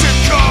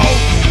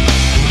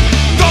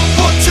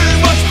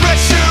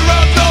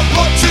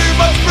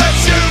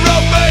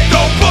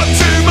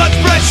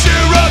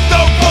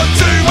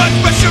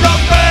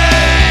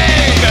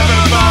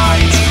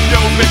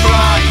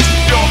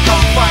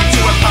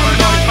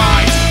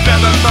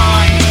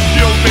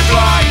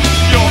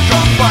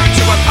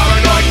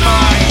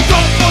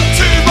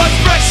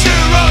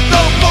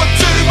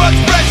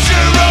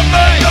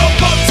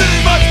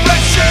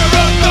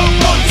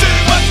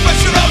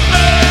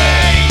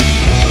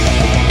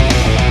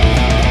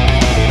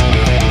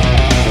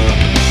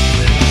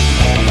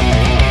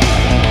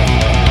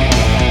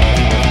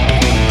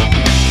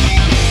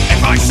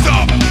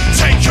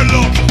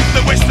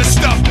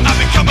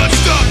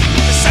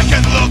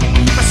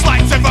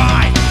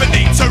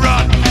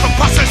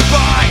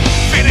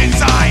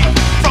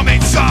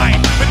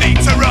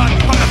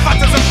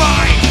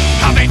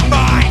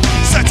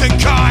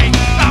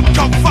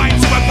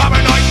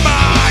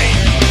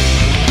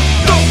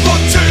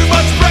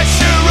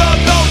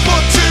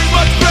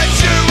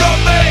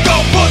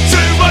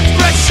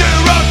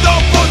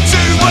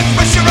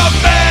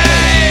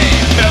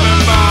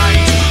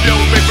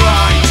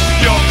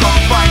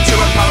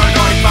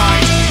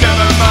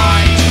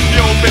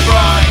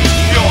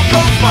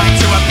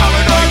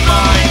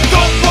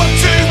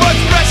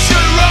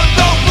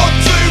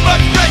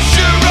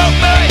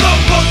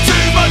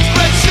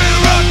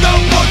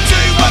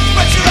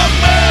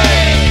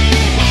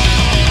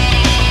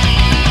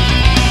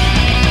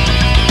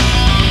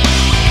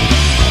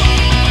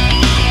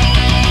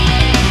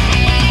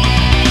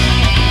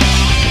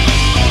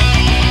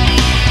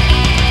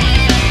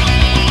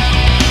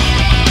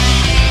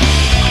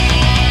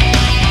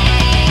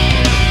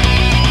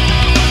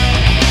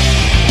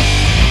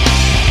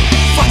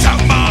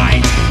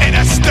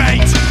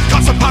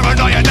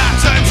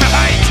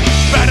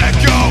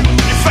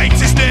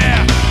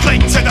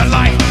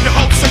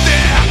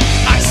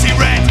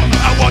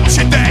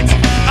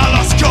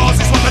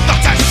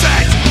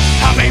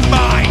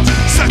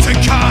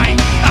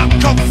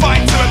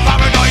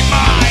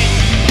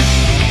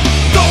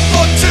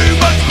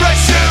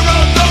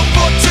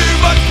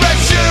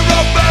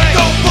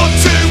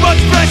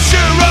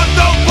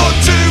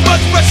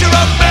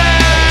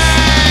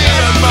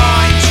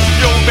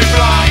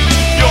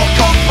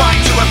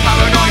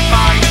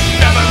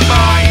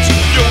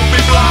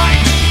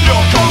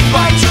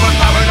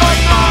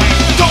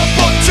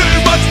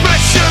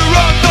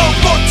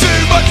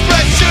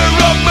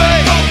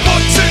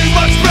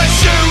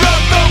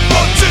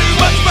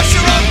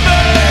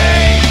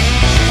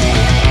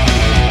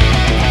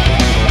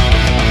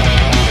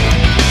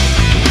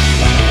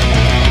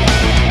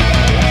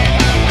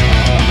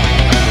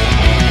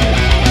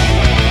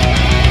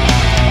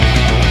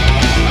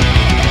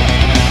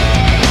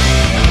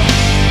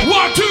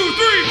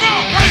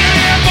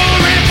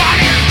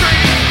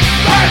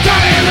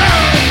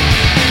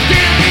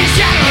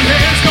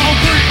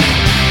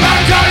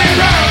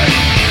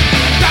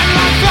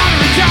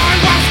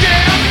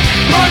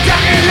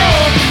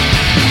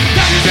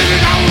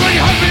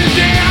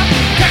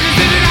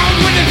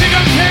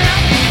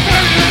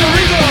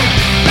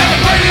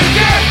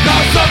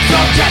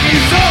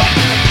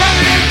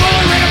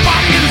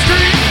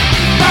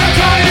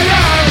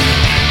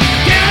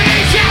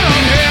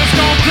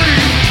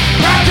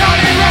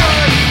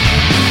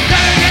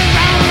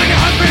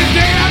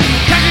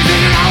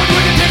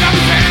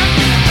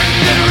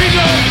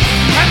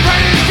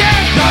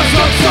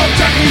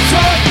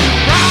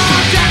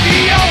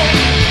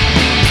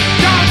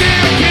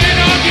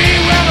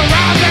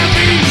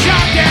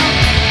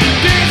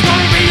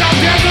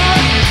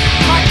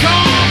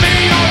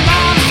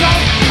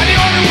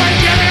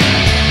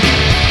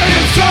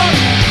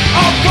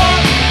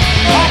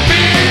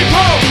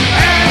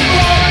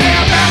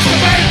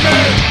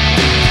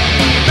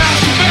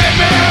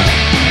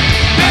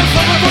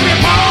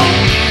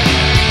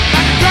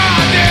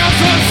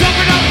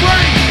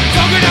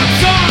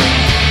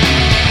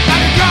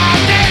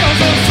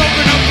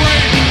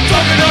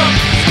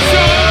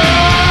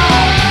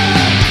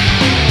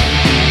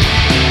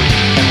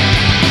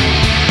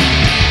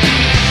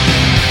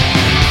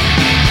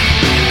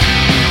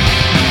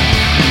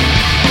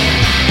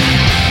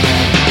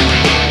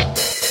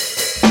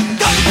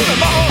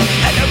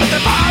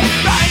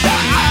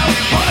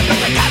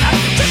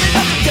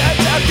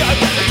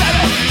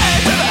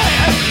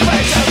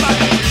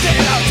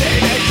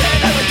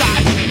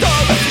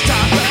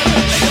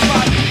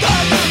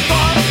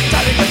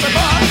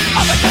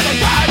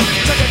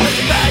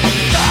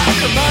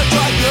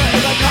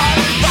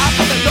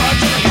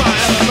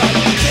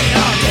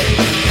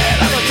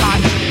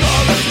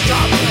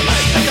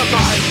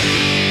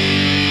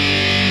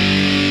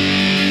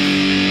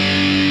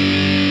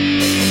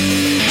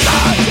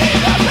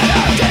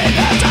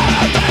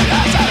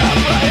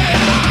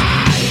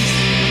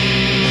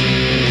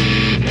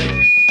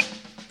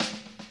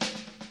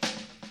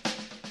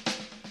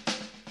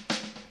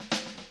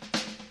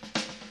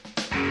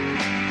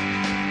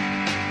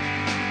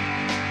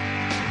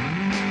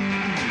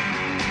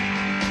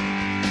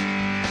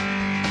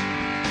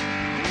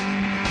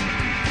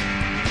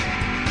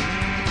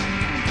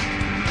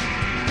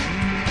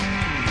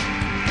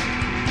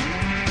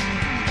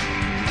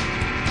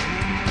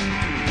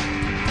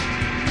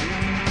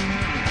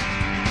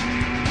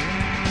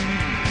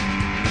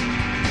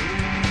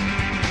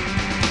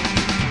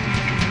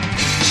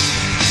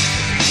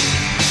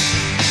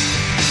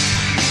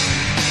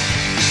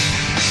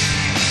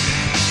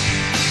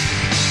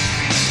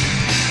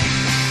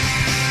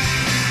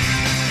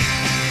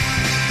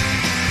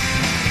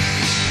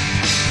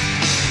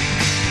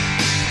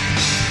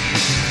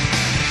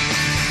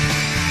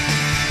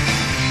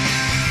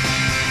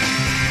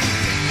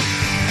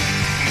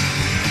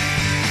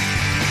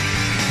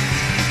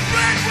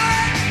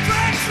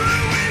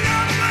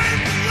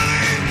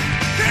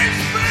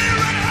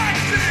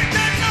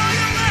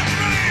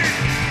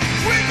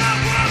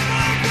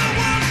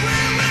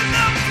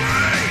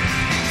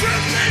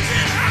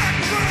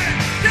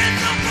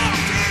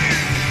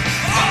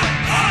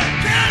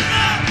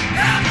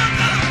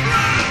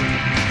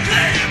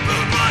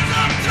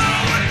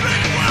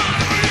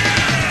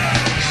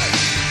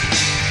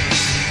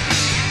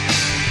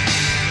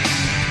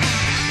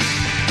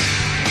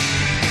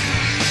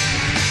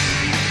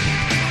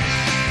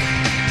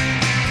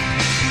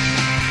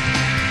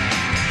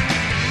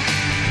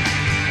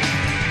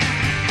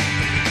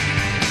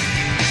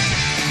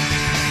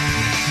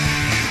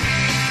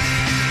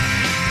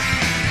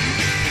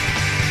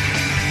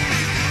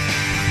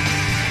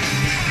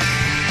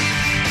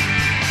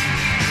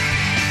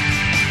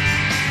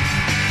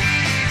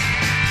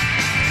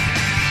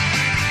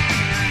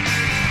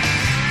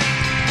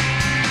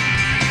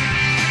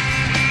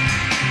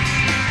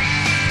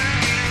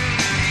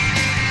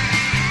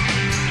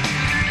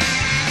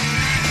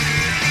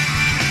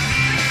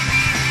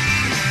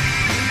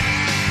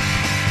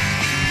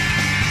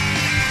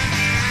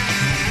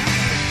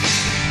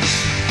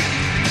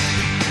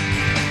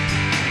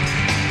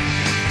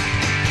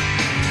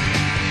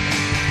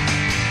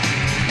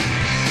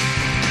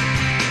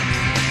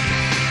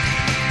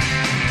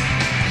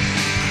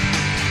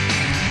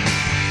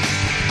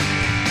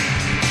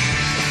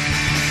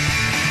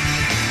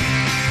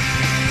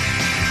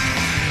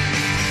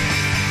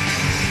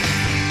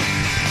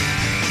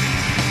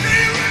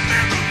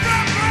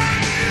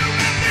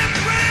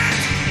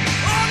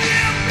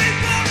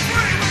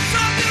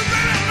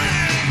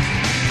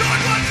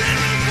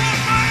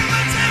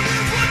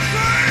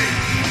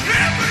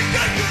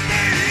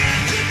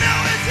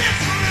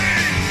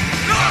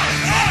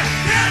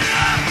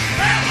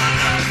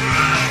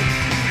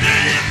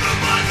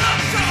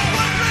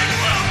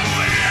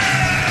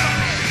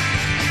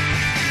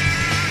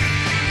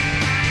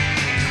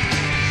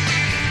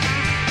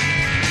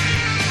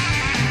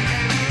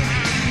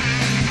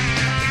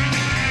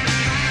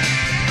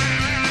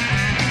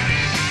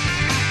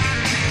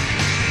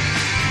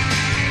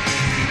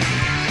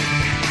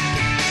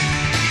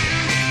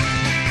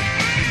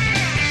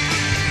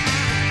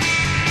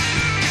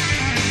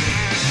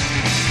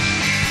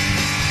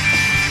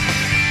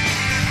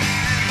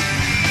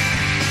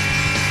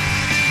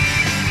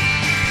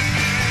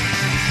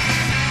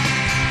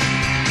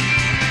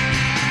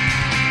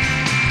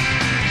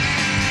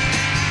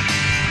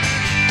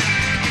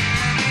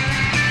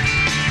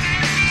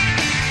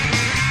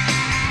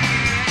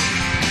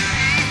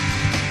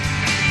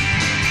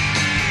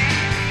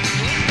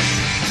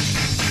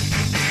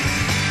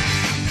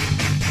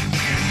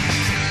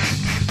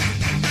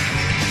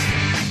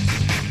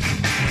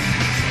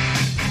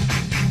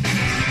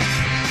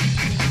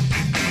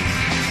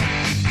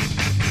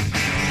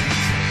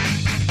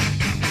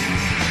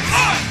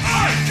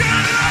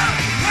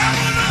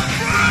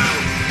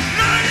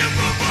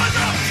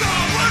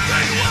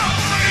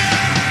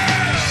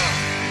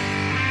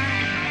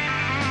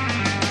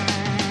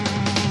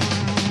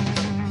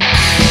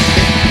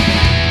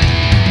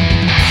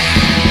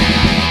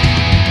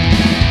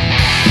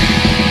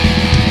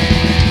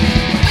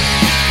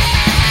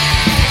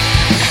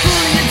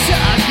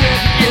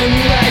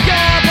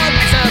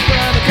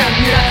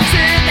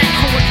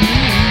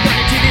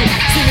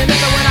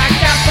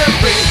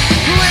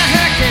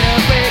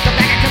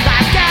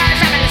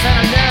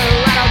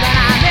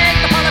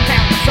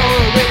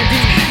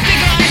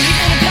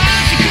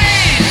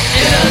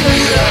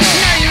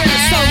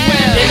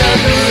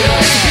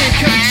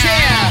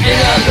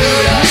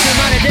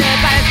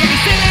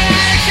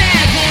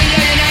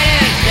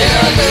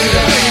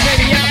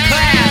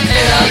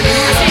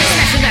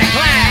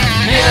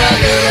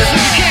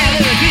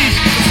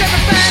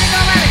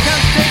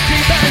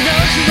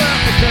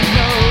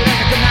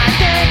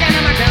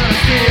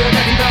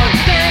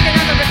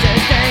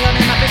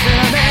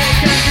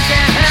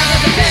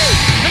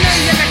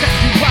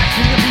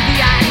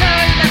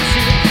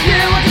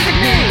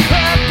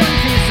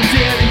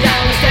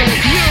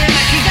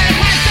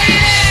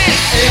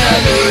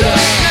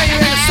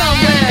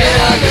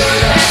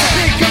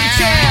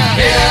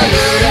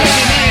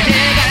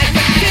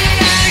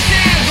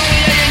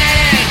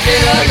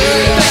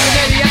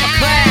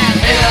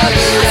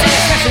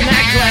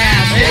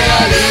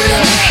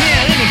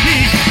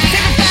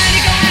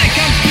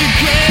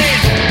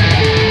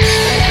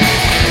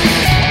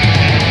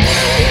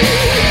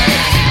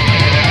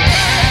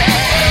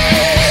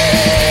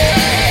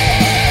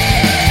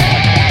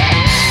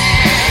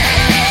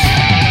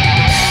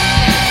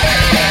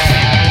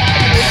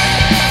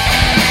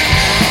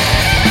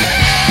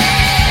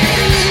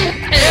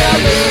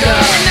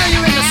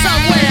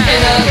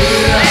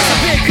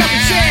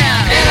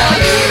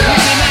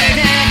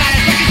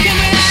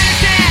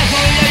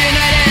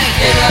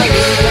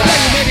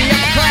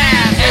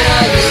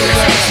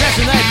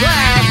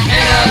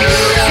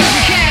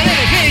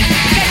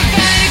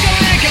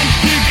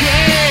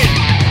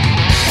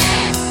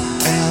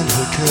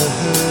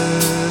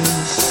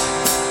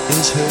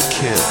lose her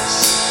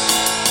kiss.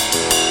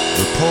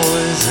 The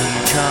poison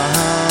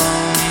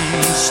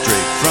comes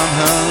straight from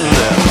her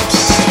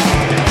lips.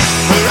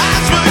 Her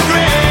eyes were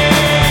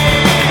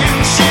green,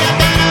 she had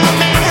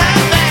venom in her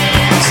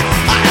veins.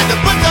 I had to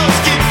put those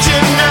kitchen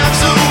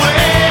knives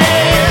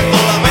away before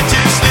I went to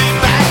sleep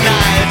at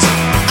night.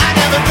 I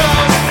never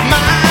closed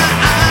my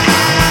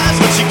eyes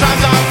when she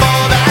climbs on for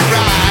that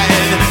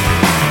ride.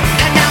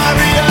 And now I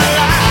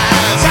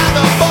realize how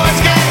the boys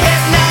get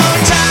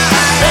hypnotized.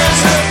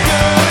 Is a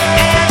good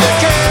and a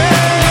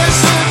kiss,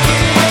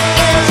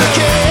 is a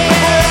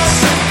kiss,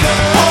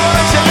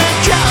 poison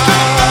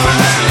comes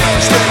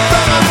straight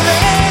from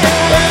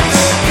her lips.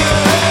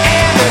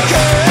 And a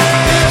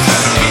kiss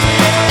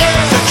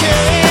is a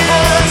kiss, poison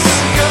comes.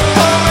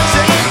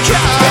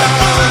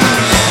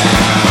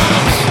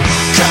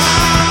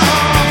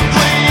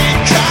 Complete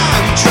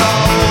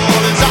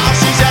control is all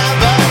she's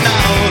ever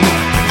known.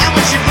 And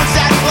when she puts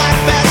that black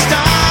vest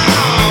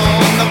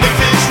on, the big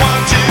fish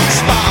want to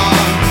spawn.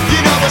 You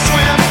know the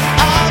swim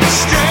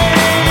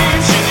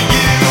upstream, she's a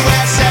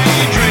USA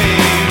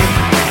dream.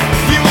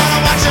 You wanna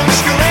watch them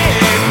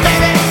scream,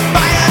 baby,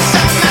 buy us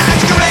some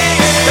ice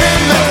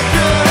cream.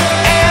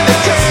 And the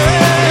kiss is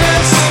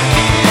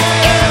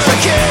a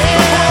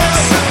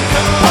kiss,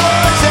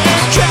 poison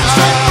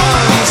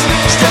comes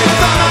straight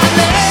from our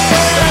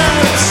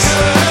lips.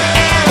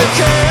 And the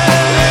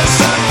kiss is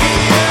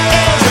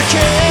a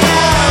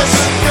kiss,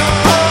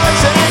 poison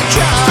comes.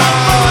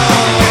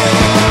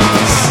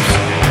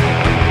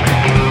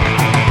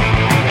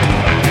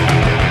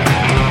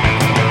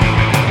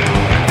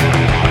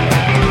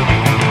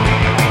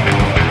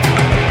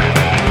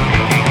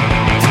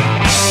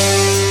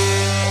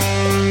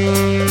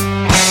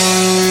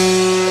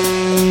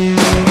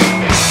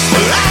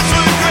 Her eyes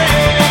were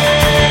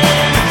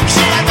green,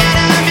 she had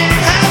venom in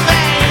her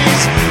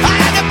veins. I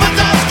had to put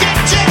those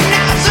kitchen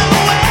knives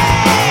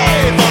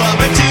away before I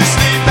went to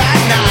sleep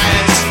at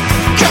night.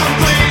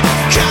 Complete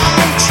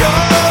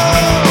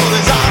control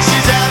is all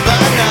she's ever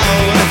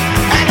known.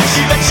 And if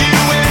she lets you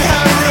in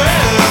her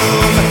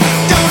room,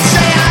 don't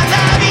say I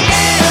love you.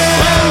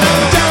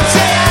 Don't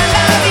say I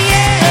love you.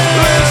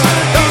 Don't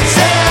say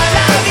I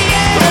love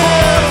you.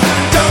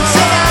 Don't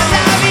say I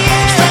love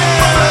you.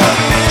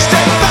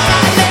 Straight from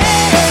my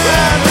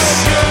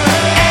lips.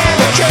 And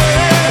the kiss is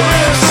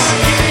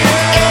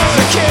a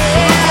kiss, poison comes straight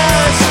from my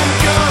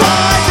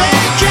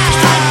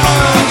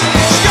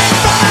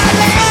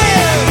lips.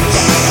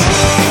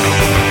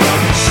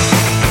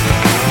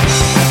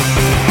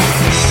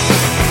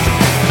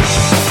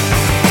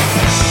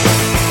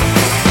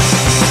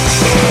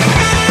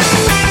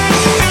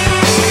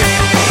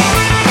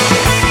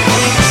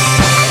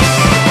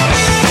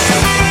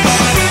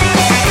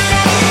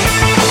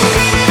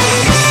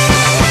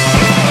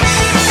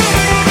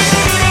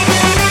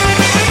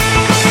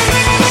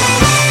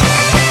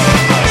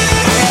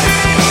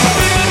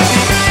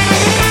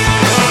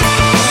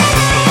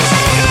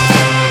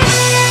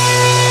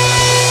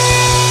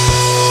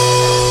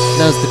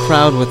 That was The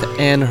Crowd with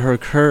And Her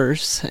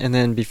Curse, and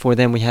then before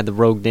them we had the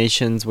Rogue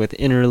Nations with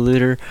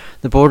Interluder,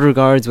 the Border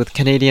Guards with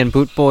Canadian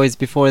Boot Boys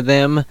before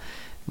them.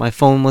 My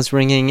phone was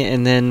ringing,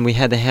 and then we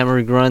had the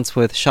Hammer Grunts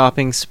with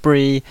Shopping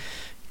Spree,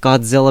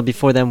 Godzilla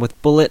before them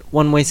with Bullet,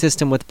 One Way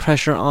System with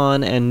Pressure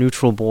On, and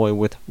Neutral Boy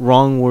with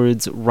Wrong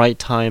Words, Right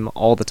Time,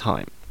 All the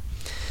Time.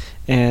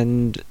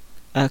 And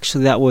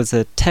actually that was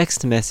a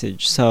text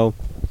message, so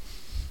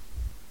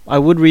I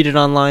would read it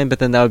online, but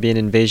then that would be an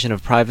invasion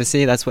of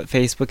privacy. That's what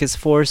Facebook is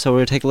for, so we're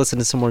going to take a listen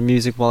to some more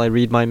music while I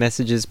read my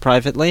messages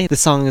privately. The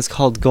song is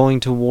called Going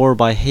to War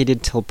by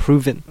Hated Till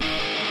Proven.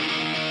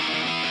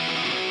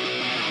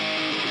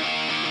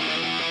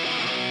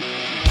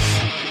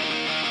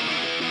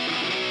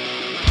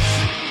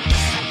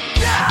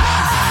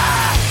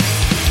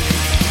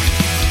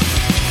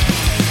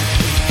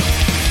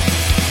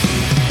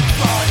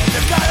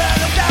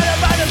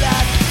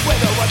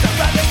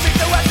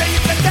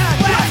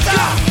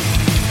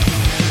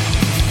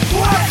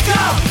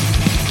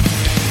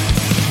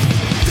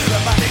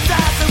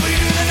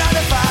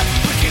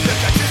 We keep the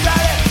country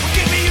running, we'll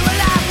keep you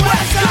alive.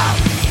 What's up?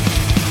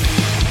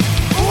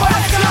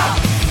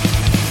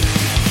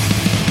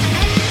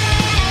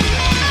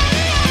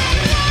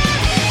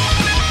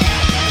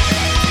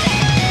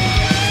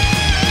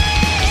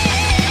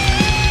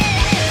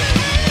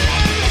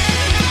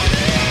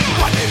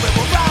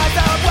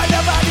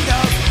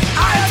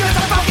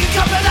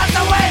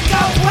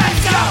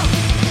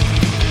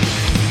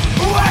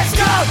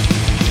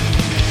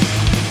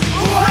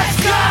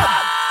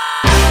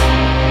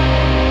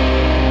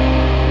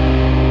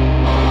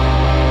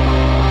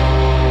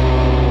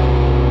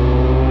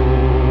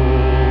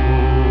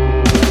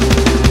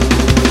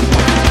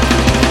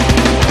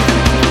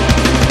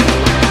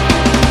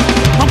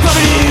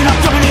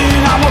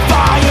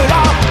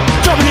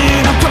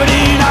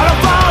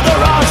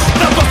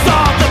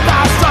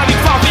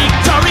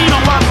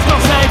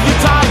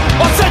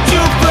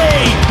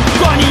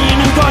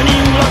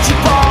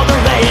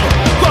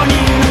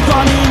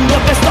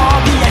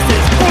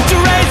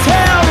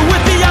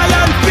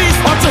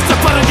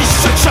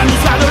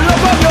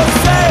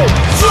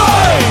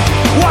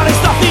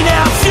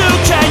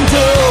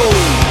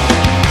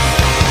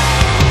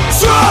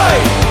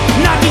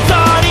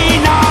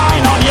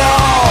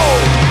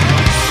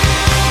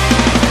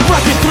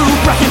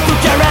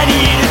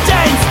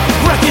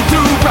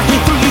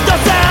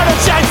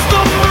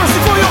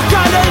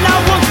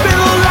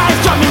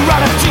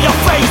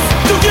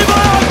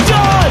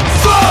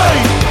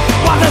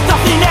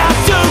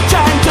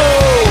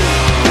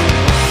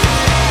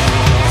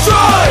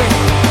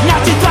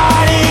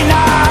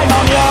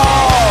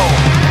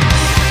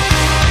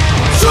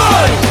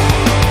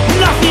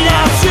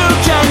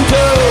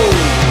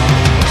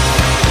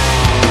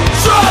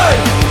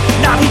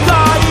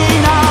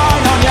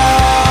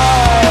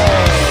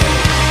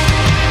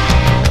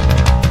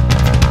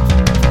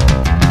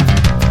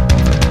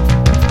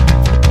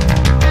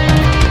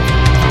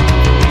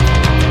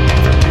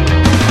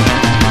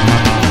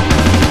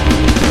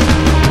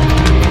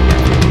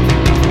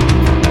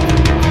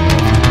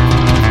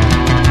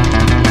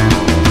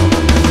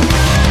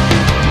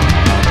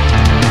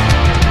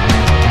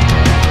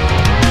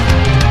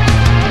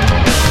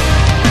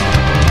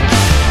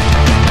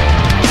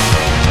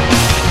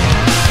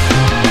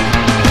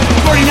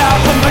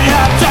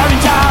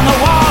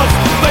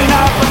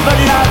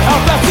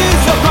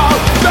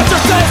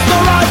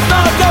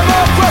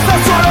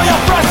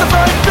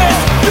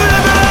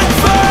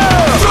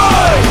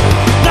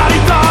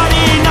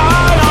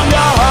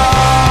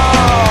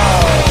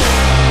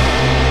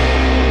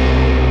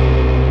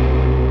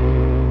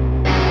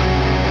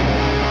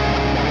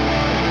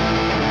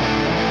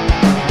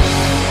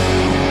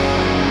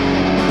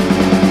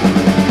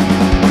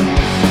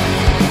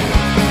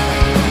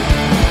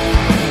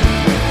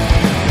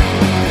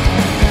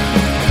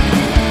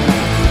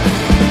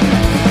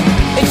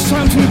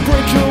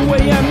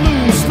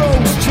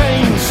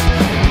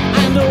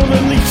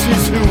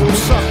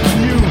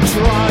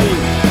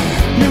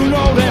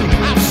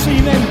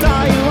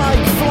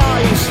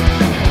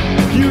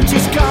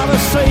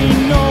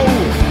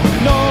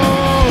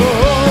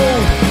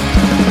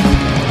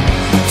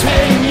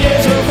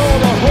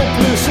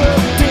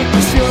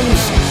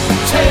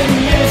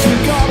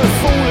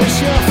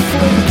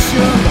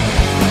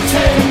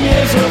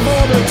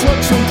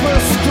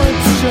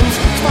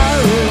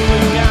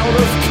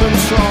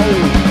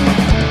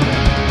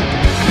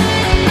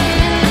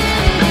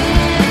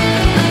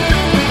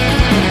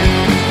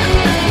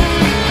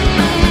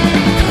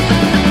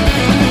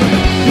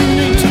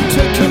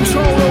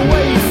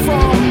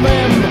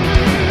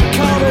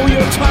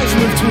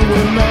 to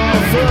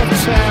another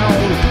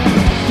town.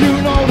 You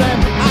know them,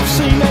 I've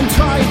seen them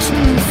try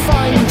to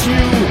find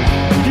you.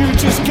 You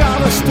just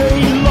gotta stay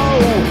low,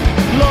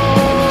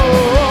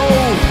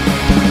 low.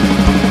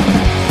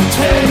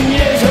 10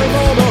 years of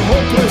all the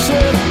hopeless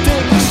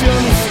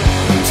addictions.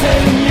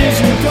 10 years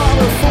you got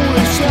a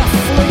foolish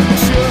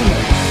affliction.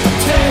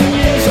 10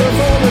 years of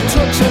all the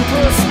drugs and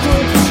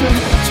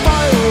prescriptions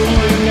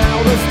spiraling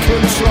out of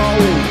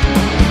control.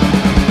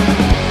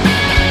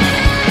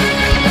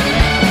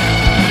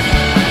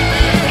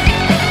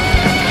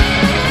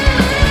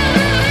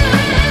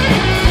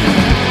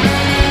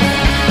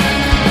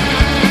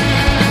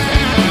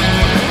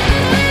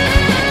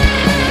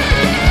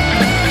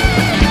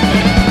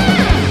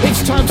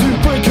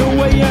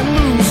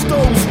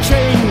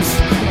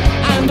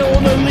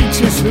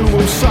 Who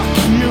will suck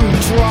you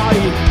dry.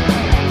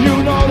 You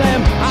know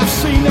them, I've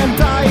seen them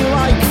die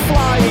like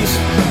flies.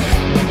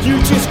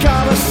 You just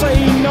gotta say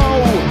no,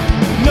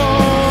 no.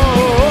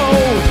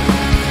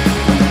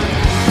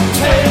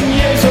 10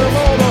 years of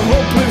all the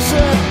hopeless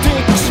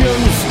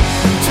addictions.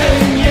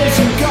 10 years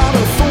you got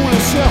a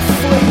foolish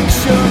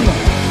affliction.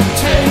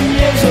 10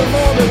 years of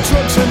all the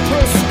drugs and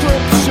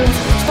prescriptions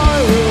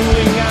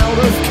spiraling out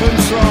of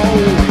control.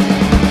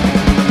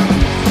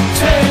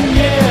 10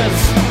 years,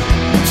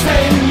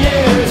 10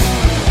 years,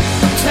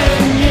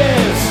 10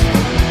 years,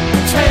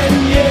 10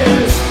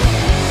 years,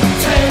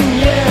 10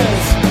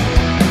 years,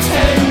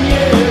 10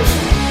 years,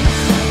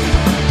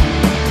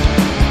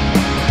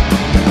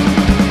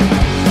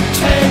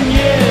 10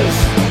 years,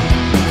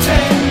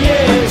 10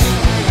 years,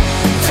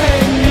 10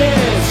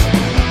 years,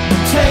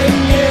 10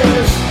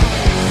 years,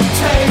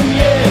 10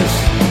 years,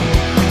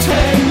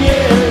 10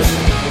 years.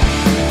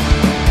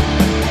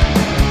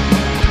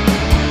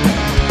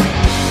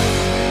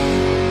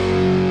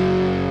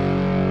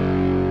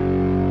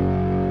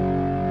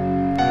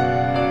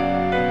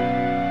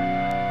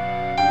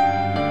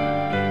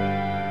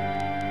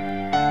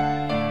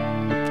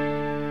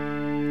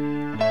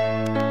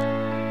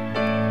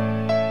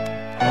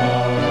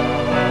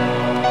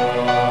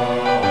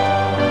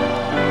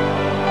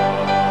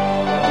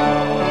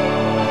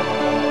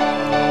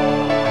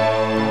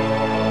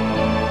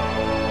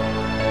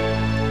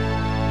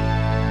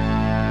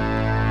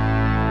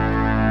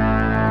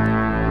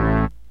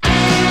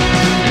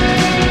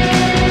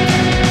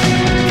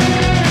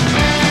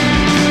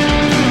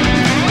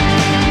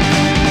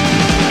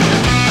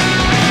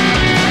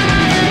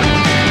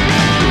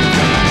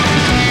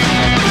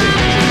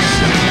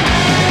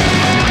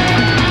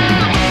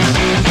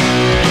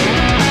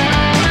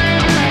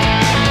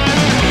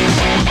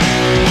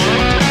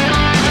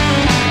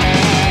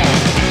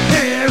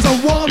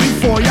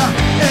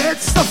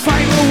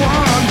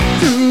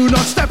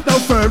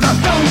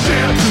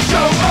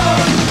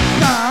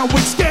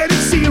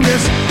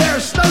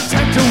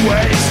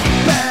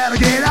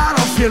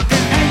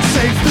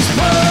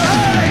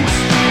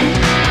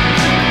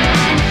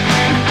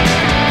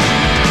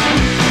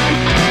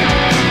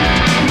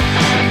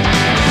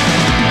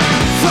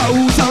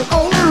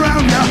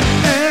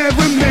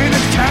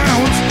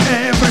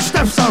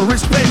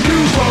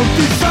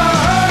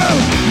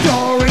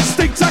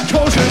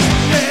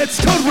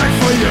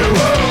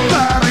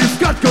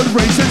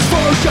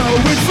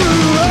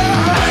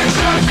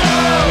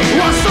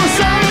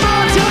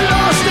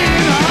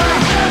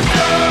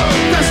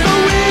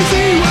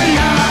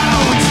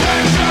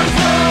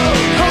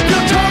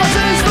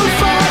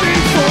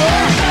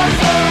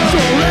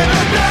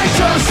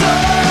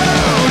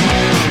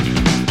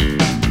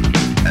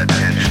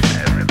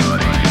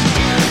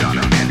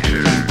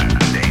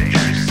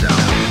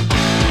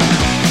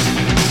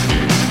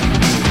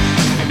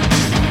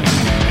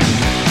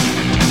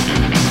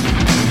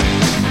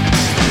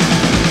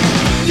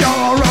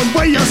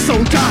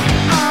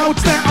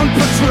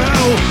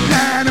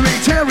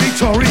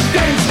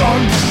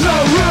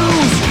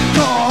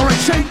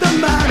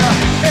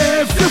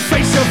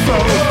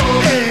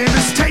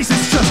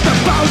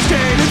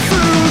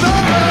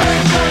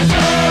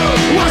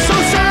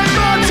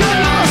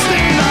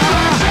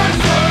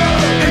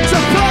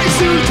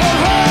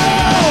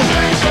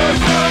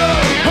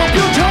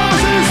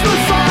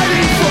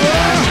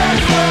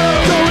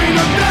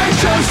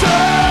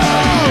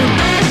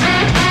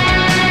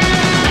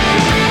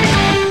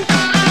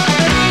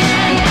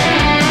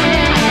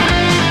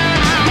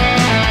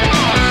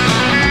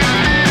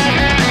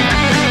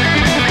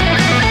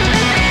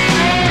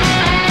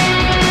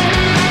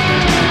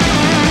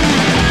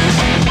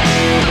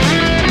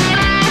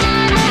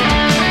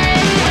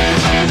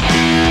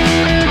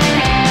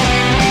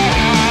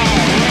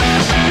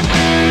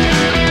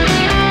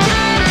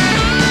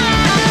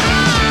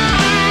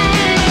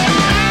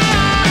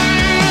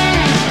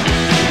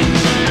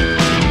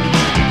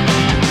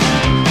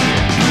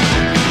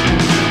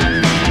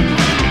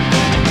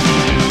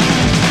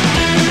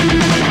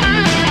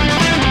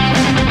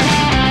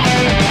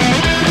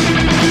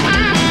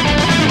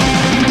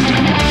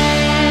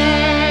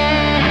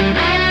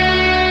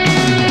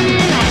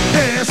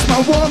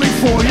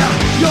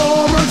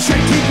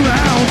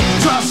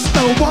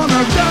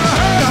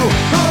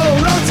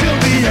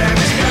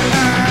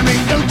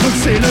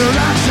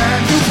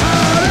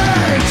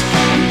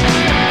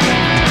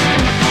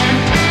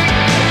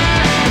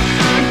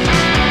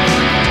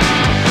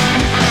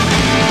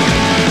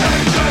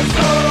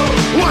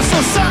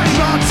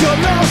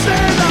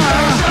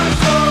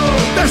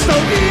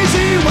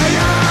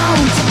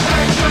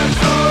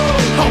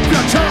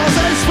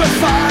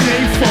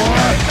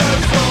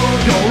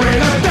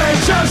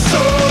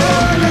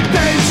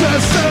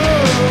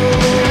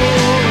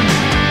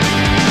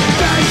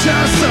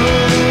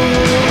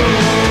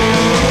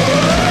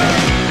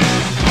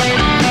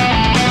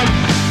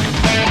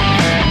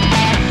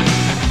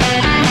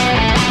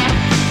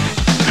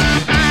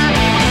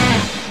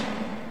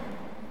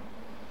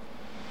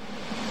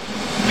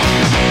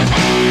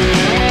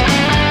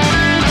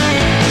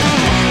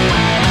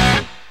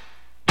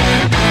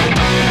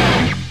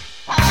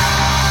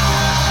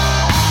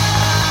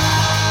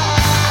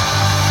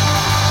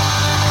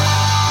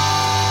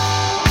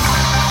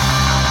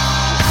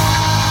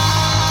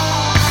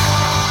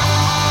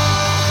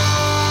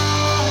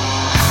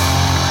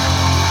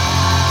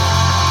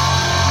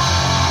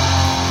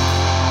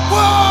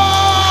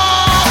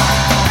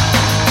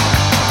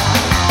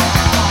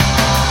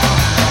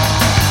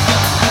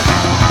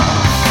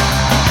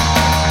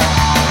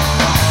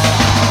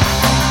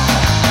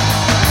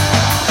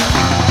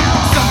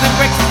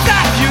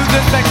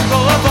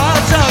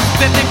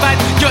 fight.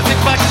 Your thick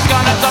fuck has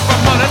gone up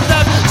from one of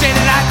them. Jane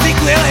and I see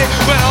clearly,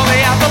 but only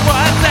half the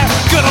ones there.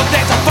 Good old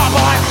days are far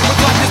behind.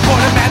 We're like this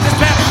boredom and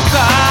despair.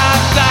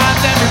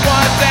 Sometimes every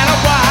once in a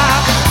while.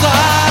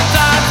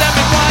 Sometimes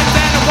every once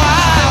in a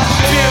while.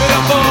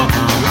 Beautiful.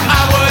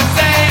 I would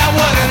say I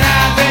wouldn't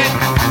have it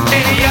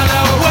any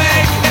other way.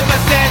 If I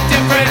said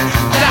different,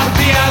 that would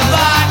be a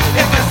lie.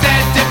 If I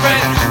said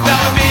different, that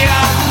would be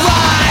a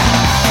lie.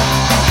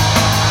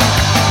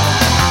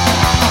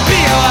 Be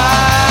a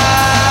lie.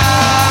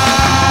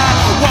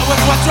 What was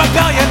once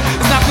rebellion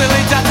is not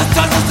clearly just a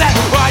social set.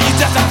 Or are you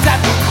just upset?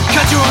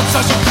 Cause your own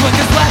social clique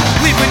is left.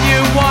 Leave when you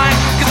want.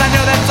 Cause I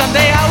know that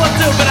someday I will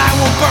do. But I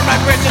won't burn my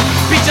bridges.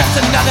 Be just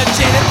another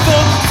jaded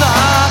fool.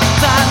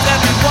 Sometimes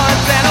every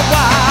once in a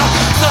while.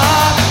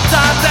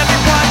 Sometimes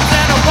every once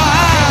in a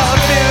while.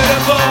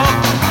 Beautiful.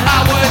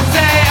 I would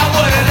say I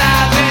wouldn't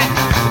have it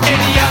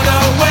any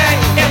other way.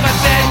 If I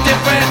said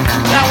different,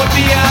 that would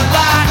be a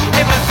lie.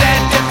 If I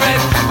said different,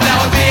 that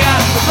would be a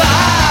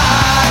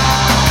lie.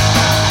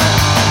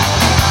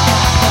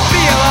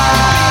 Be a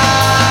lie.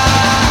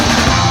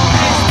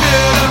 It's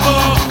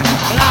beautiful.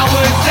 I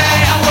would say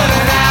I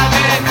wouldn't have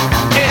it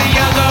any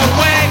other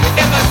way.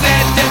 If I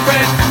said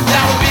different,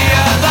 that would be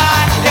a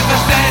lie. If I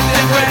said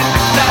different,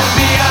 that would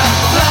be a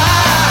lie.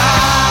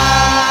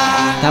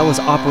 That was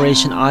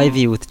Operation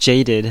Ivy with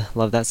Jaded.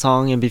 Love that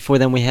song. And before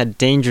then we had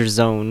Danger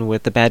Zone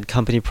with the Bad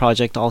Company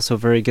Project, also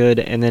very good.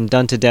 And then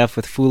Done to Death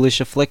with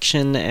Foolish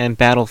Affliction, and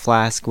Battle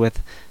Flask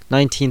with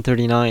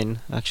 1939.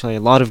 Actually,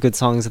 a lot of good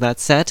songs in that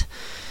set.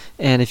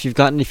 And if you've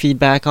got any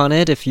feedback on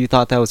it, if you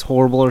thought that was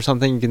horrible or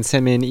something, you can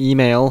send me an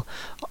email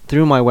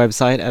through my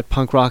website at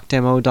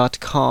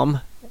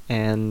punkrockdemo.com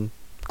and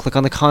click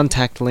on the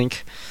contact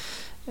link.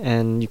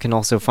 And you can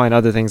also find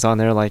other things on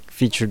there like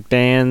featured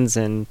bands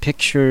and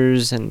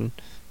pictures and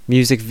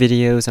music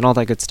videos and all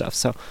that good stuff.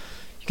 So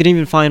you can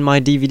even find my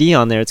DVD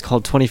on there. It's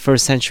called 21st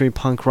Century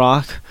Punk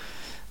Rock.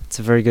 It's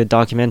a very good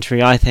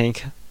documentary, I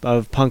think,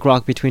 of punk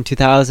rock between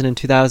 2000 and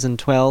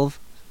 2012.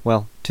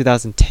 Well,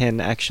 2010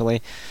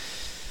 actually.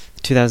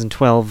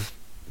 2012,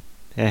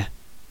 I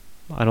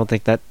don't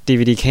think that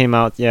DVD came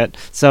out yet.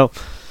 So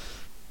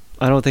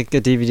I don't think a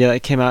DVD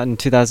that came out in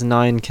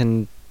 2009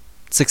 can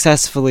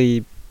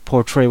successfully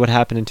portray what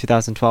happened in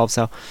 2012.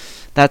 So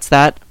that's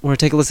that. We're going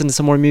to take a listen to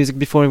some more music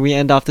before we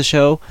end off the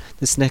show.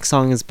 This next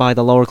song is by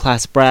the Lower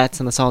Class Brats,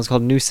 and the song is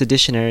called New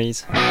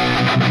Seditionaries.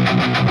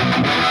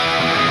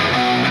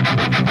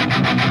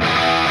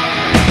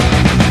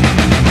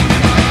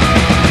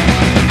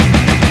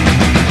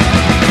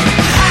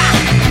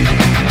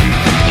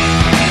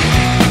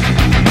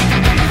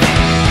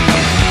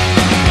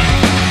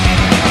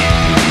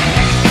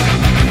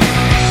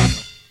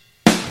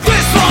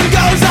 This one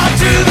goes out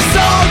to the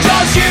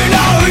soldiers, you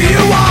know who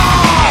you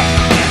are,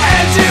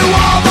 and to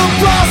all the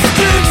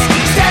prostitutes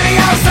standing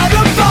outside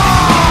the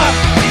bar.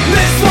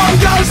 This one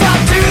goes out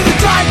to the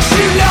dykes,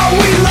 you know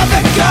we love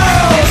the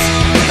girls,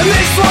 and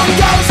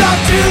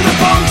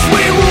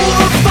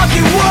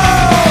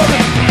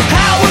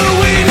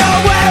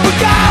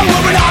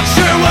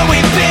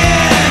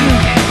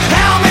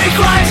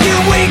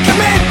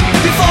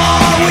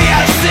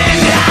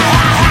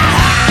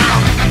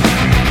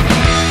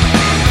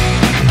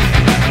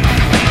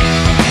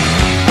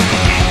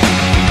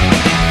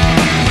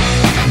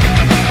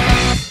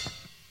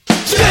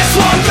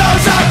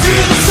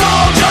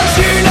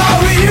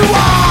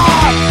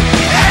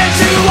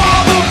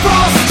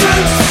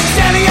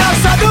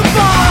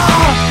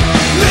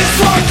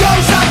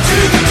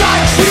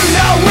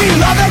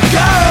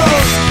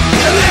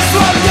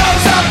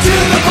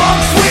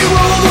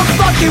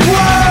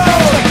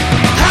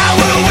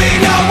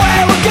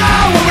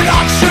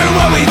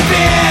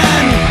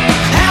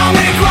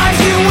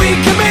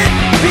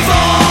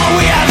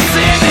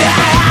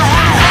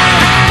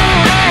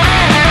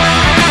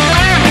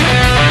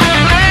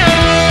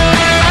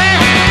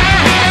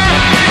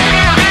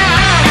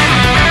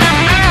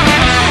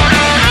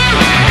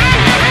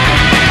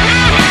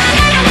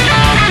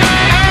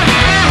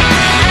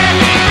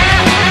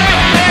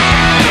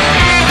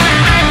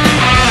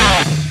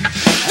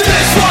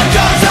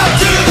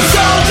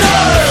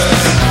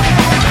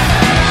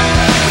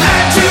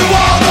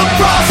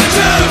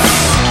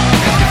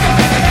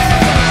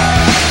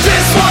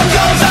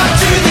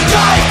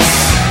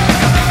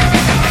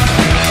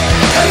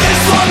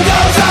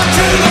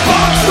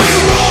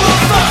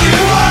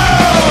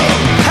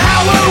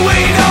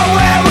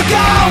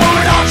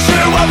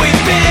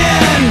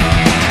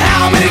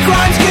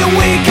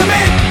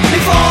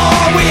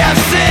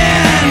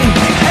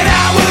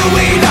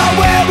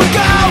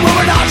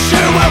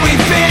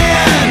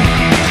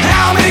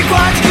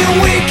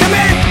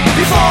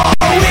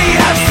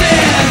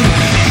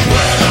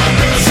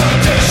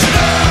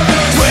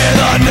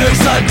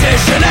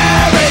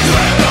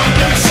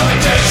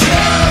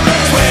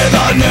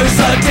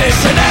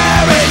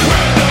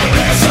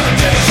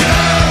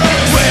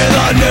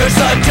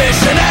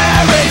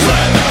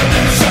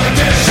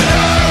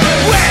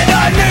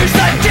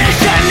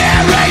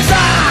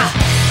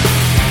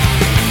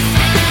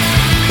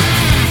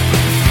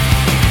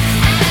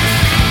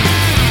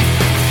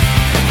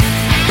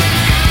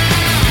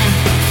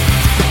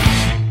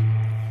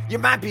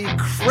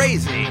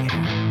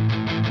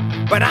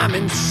but I'm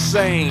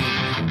insane.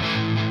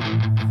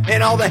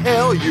 And all the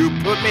hell you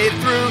put me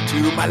through,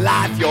 to my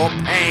life, your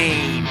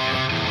pain.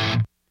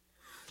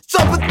 So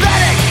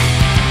pathetic,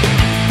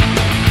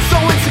 so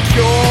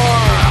insecure.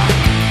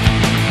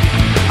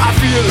 I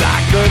feel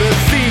like a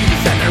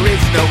disease and there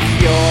is no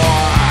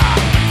cure.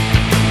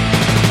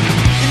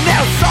 You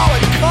never saw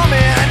it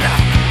coming,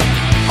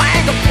 my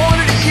anger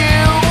pointed at you.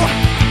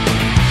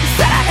 You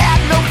said I had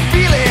no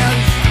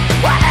feelings,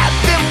 well, I had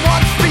them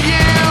once for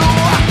you.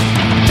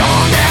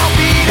 Torn down,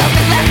 beat up,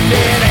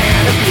 neglected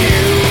and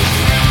abused.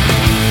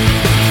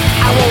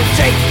 I won't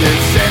take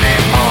this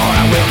anymore,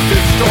 I will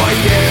destroy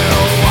you.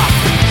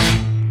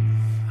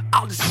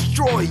 I'll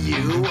destroy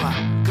you,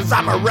 cause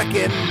I'm a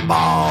wrecking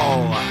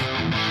ball.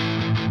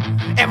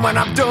 And when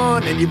I'm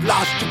done and you've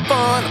lost your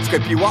fun, I'll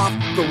scrape you off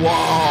the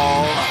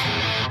wall.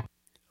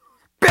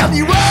 Build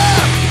you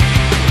up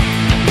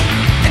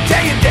and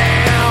tear you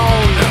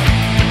down.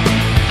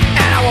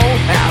 And I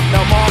won't have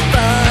no more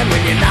fun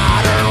when you're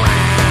not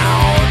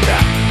around.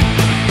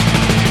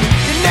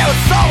 You never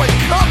saw it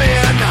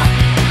coming,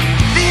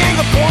 the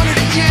anger pointed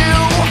at you.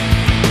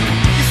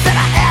 You said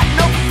I had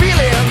no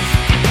feelings,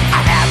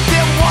 I had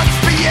them once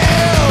for you.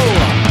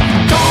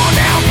 Torn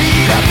down,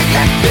 beat up,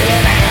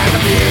 neglected and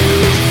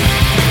abused.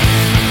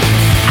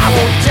 I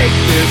won't take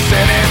this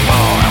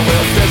anymore, I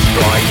will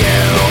destroy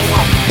you.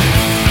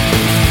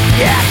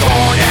 Yeah,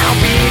 torn down,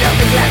 beat up,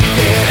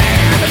 neglected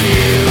and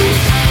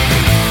abused.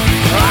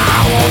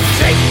 I won't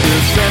take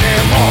this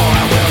anymore,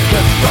 I will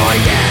destroy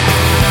you.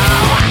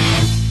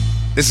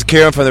 This is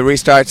Kieran from the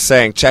Restart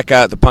saying check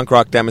out the punk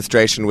rock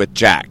demonstration with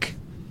Jack.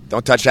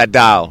 Don't touch that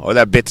dial or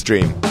that bit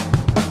stream.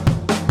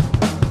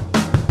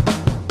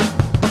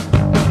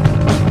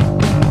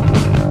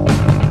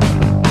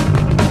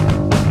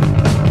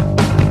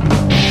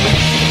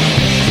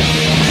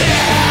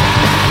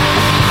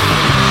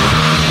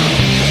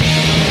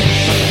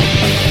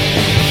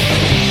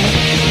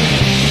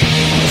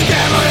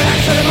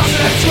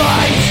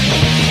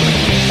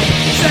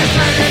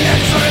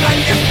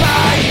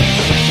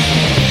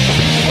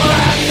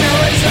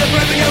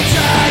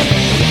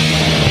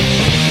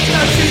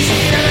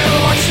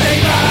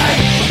 Stay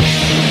by.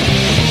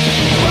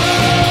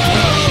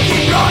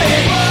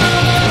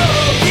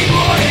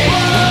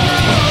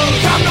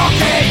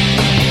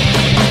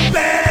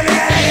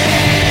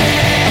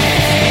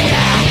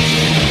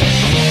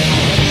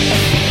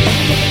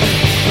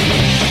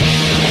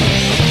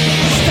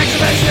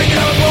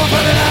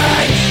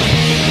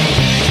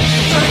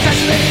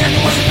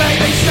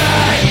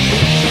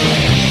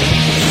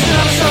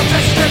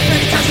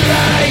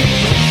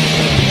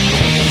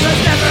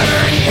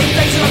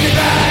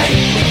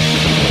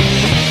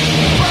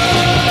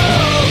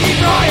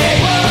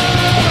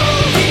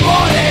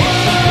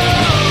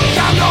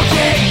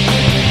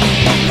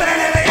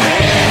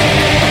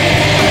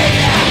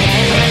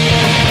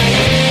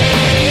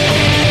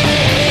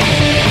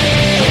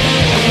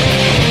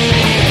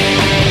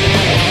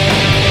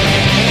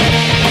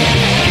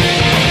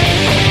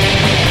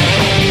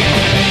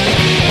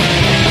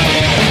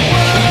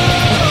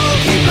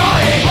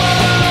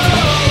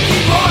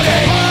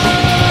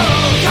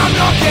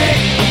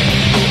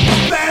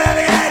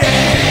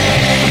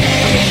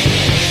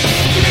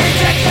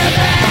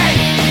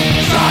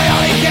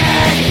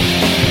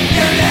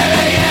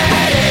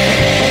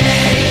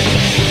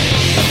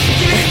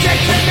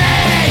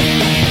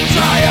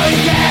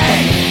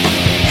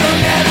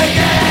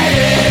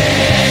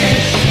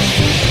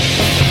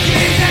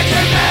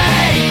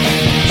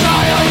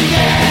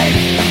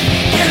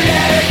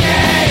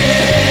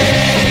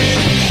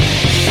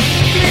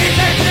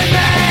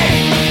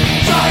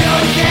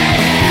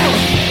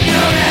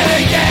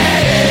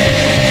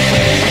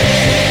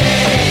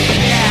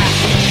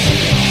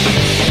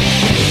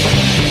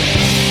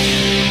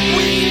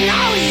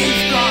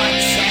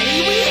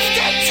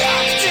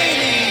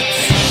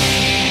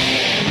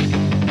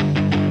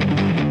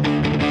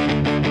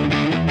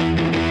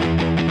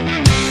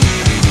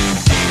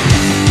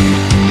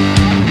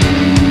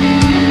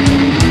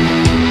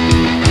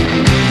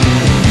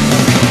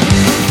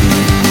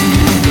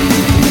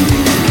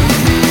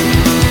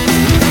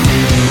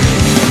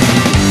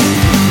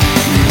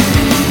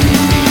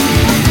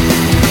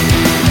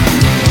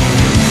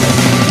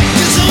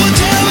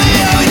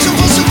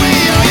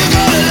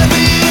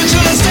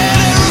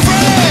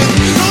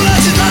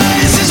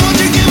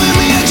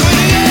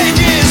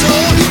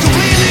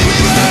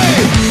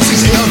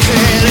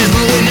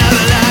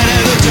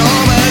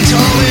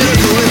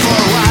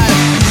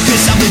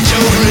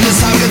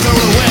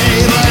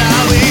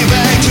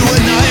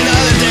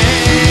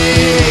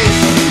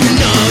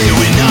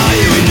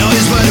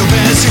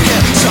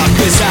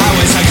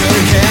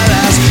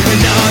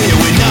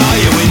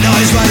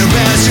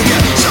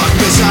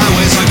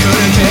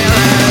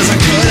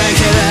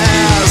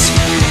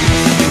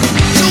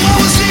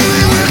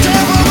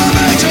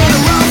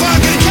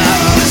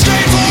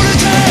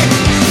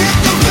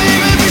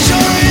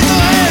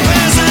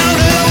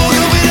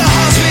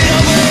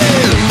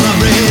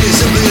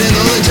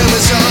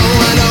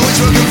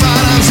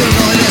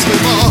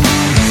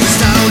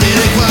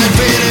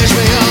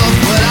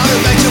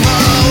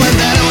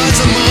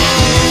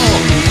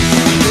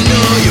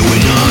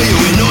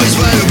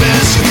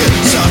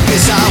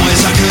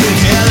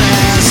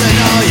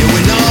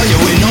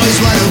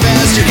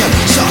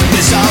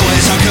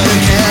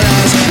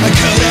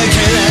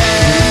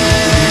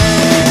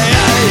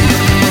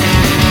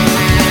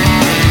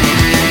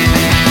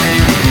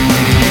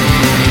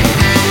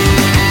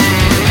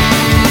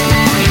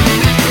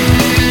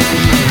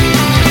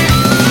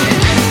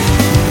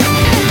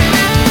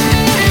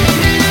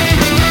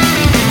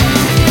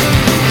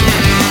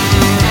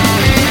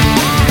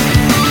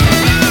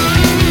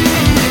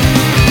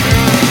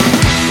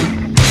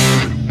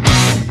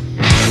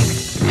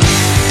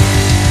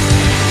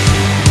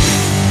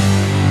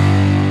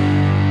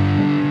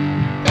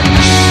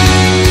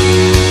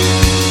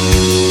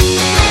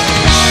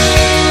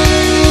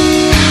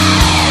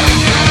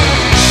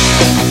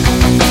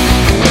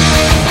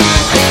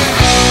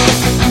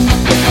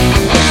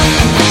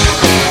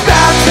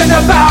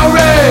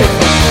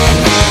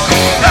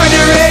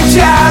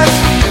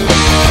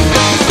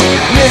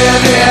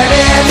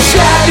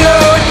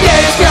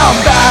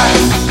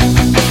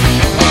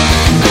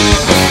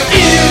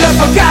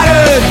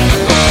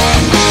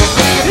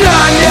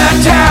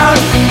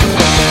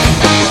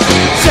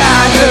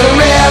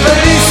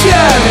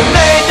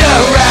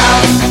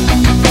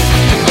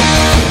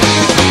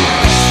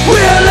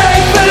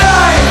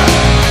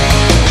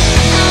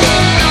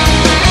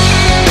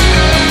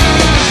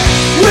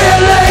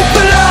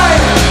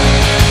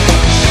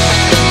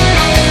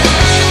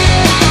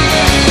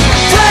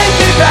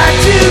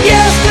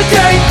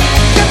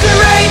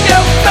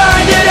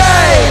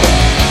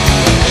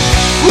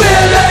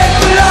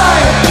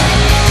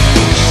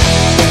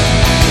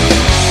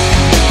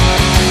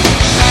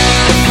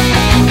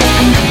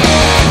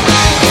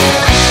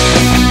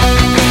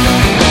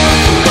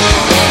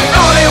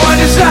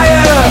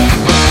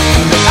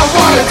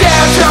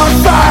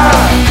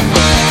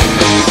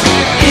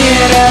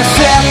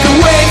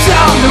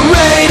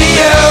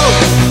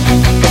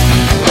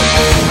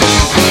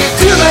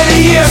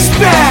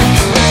 respect.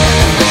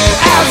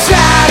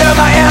 Outside of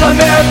my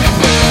element,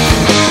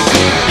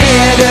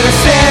 end of the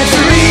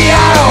century,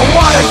 I don't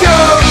wanna go.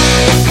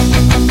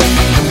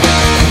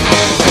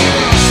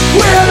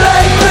 We're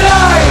late but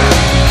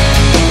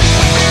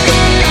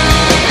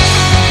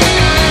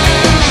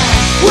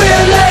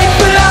we're late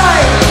but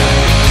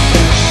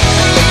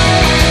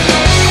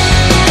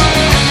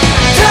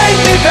take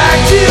me back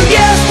to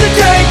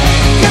yesterday,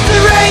 'cause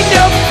there ain't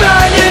no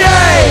fun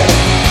today.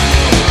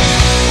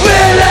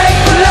 We're late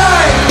but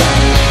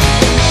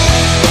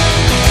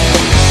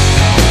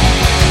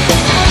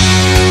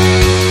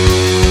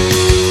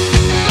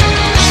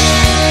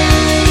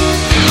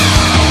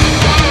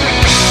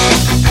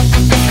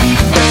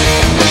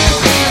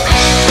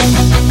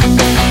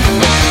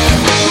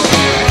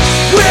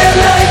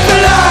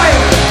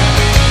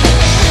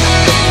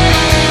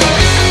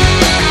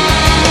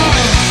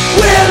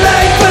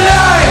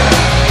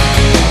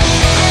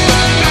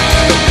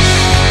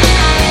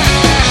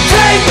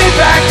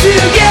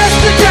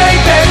yesterday,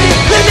 baby,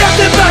 there's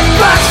nothing but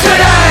fuss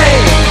today.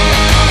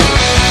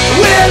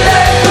 We're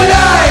late for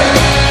life.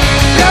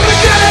 Now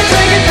we're gonna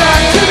take it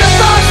back to the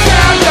first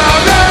sound,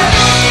 alright.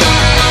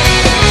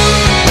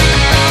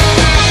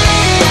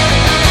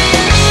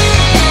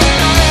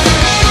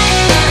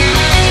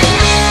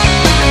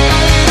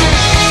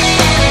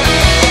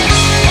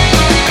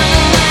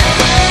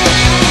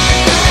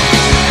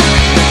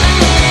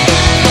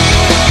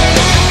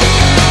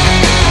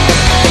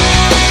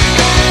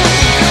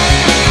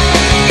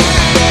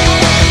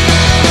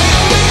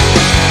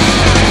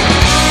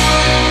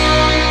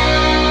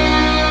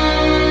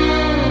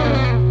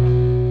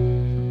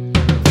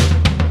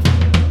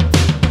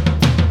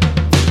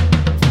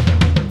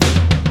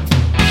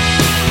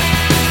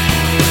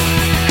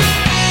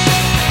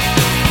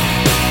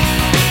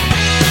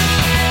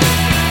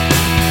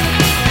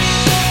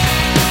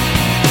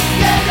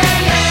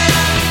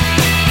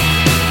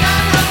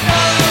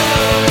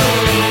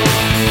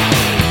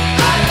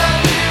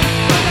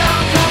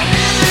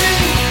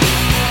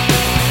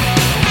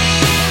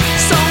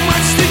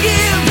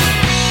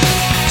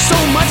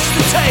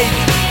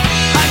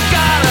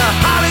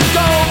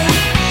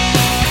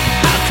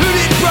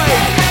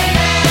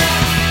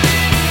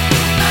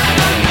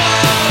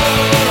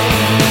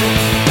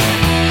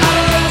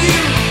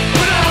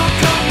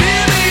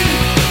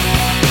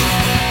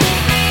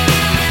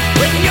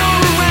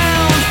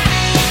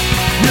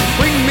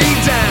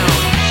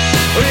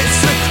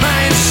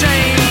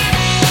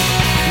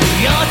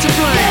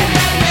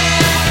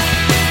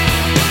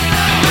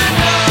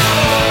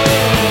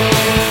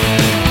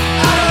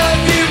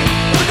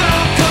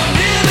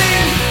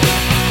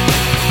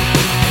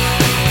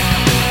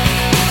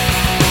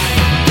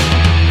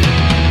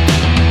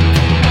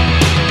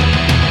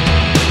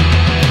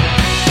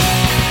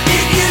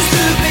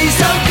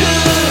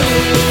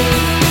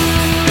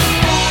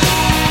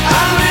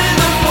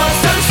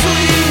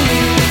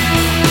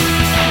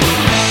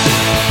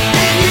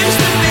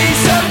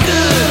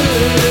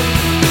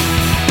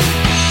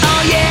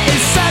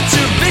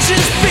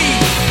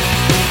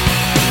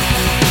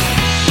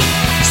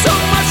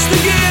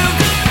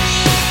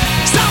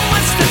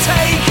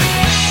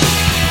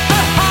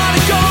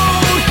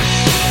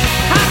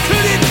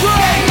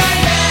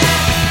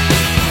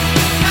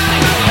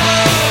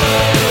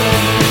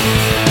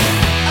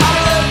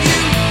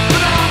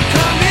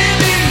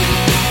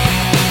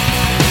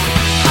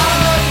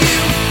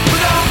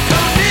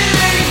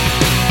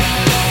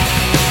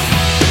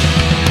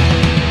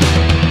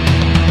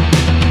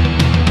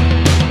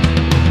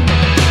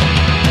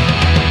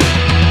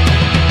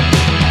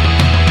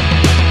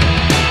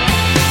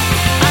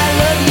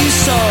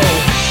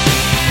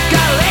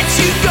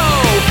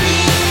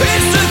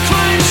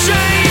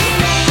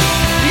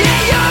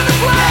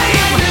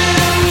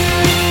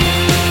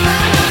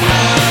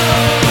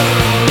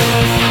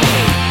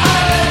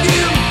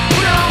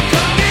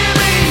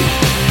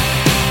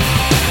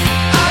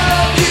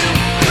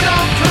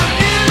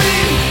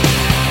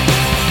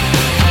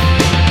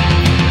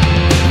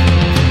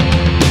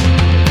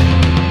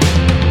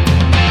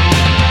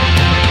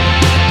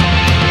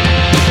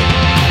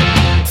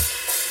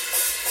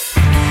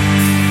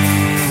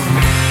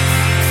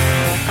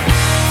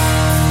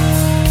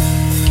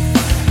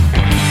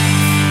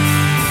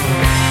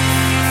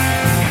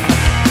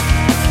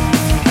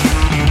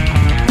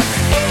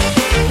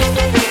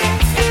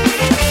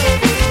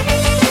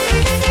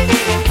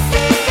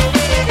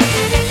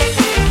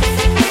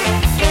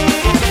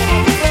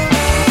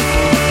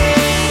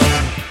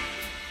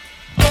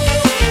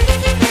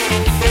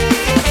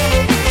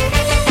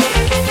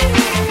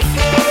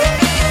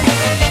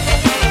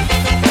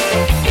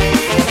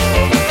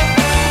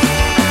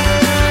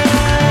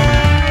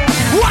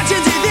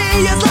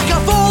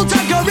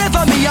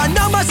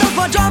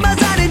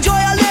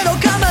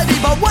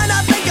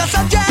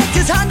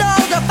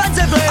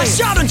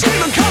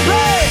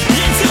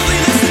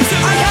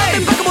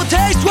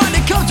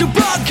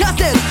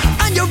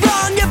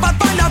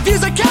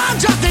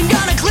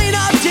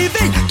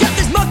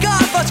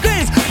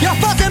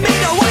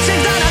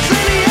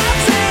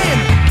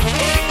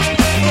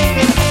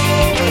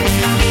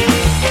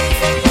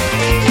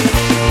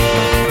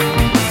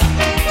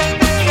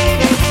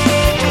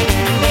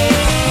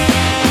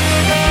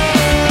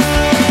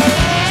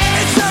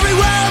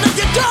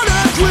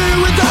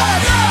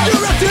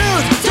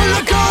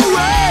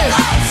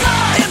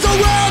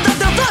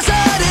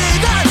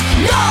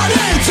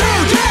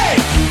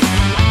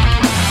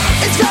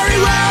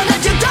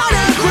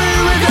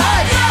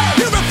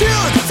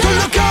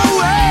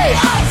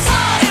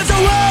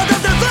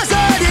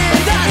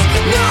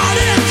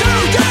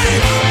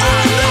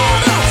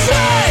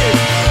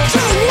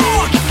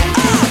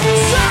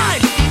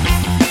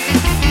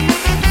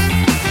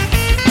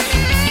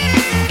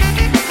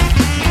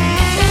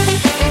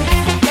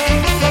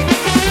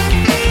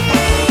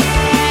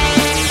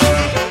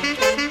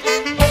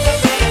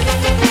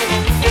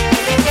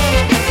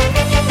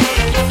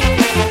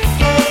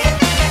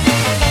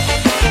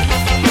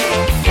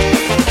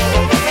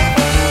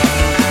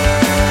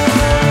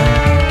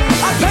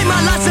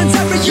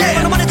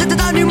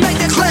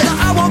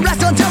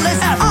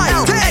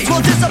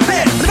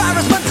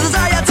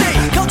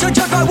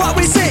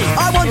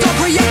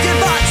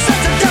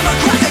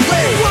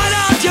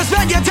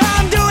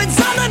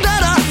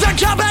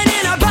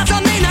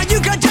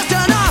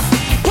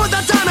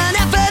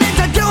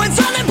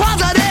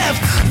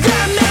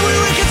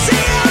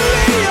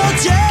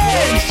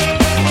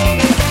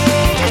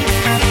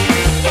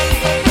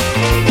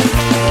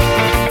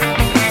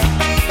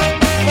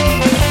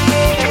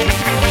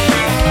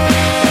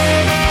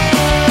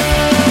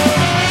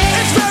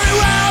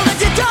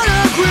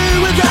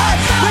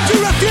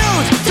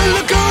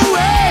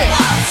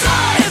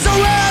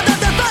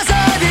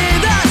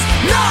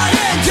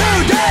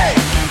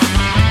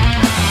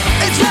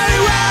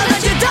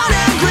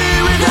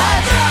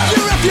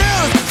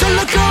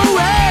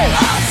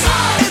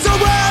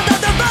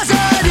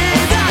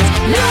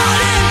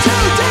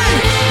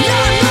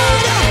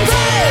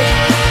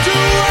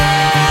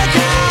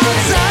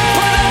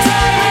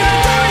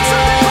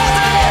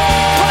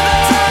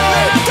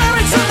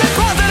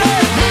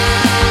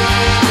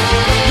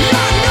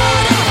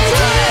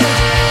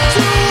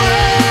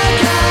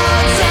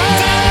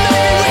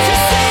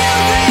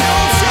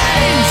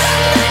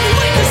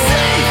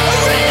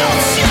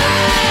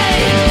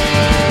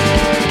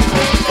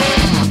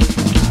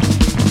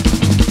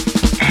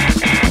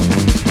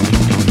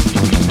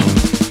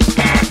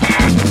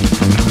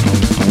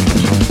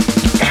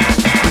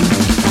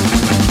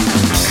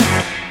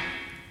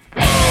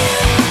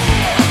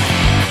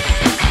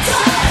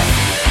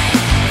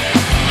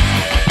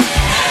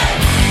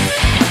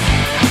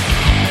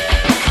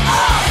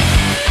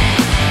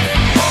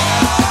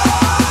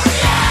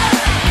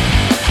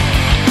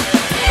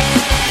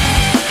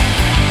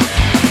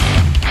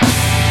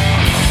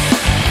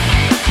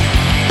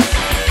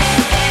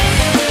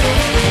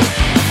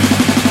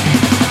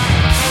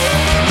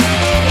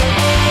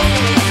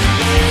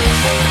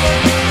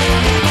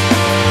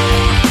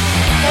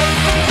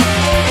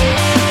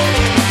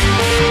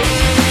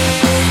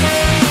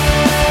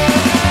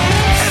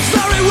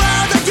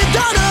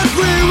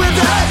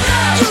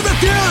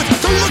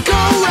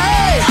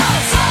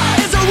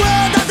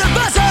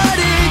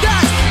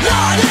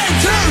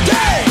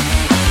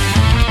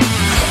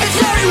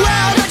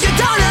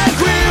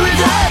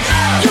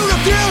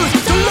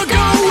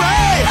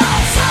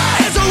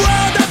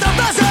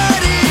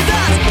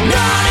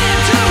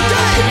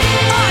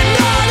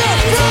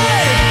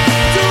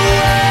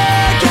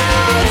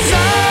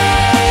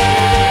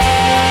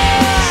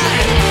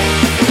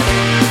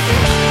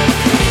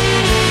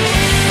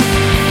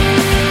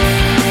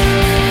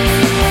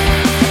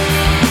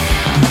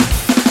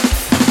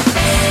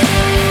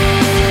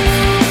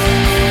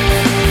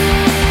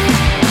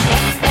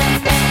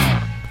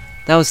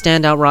 That was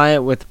Standout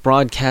Riot with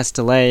Broadcast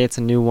Delay. It's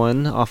a new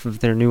one off of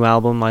their new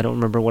album. I don't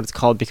remember what it's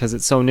called because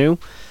it's so new.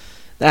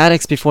 The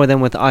Addicts before them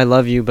with I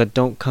Love You But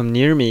Don't Come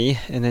Near Me.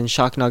 And then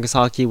Shock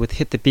Nagasaki with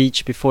Hit the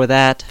Beach before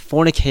that.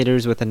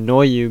 Fornicators with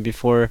Annoy You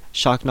before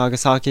Shock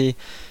Nagasaki.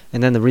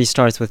 And then the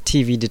Restarts with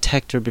TV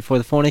Detector before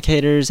the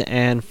Fornicators.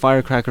 And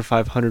Firecracker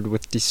 500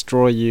 with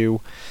Destroy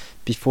You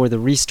before the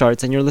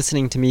Restarts. And you're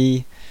listening to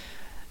me,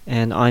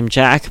 and I'm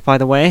Jack, by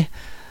the way.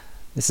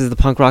 This is the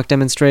punk rock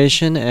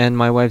demonstration, and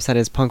my website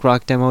is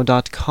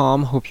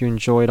punkrockdemo.com. Hope you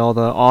enjoyed all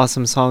the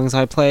awesome songs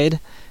I played,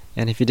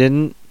 and if you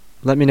didn't,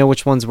 let me know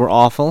which ones were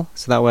awful,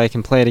 so that way I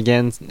can play it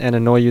again and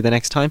annoy you the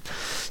next time.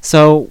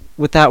 So,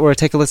 with that, we're going to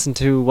take a listen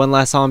to one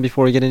last song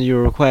before we get into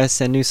your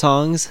requests and new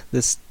songs.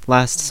 This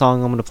last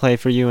song I'm going to play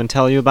for you and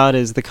tell you about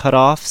is The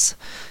Cutoffs.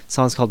 The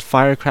song's called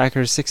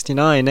Firecracker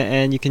 69,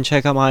 and you can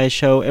check out my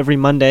show every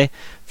Monday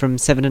from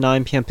 7 to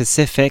 9 p.m.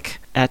 Pacific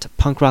at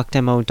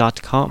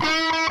punkrockdemo.com.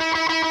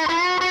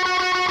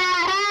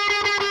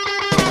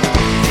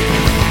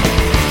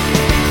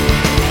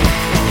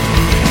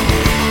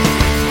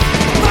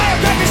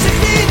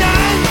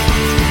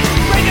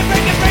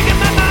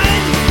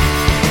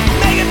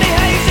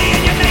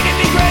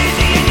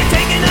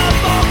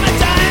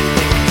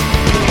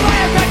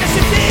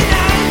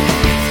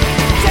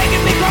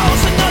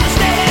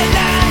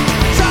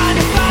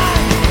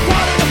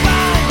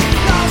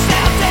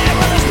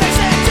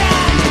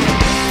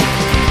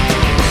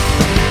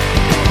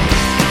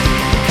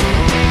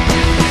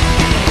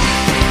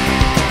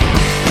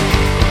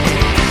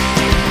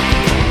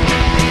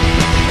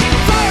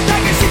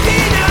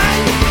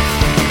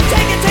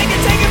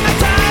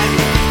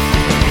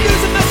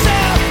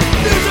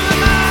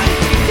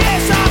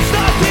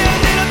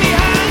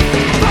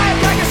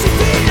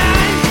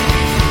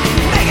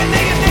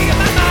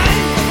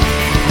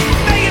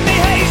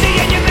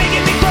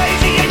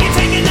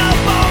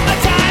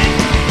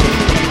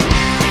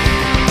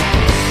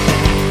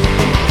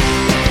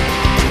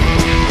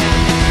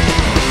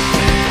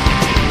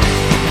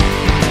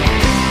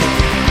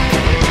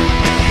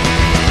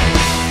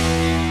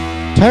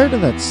 Tired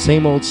of that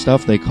same old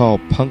stuff they call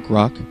punk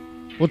rock?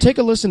 Well, take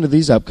a listen to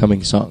these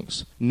upcoming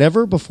songs.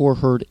 Never before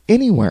heard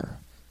anywhere.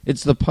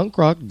 It's the Punk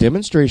Rock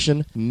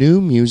Demonstration New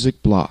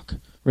Music Block.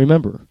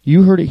 Remember,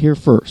 you heard it here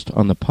first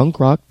on the Punk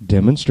Rock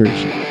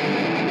Demonstration.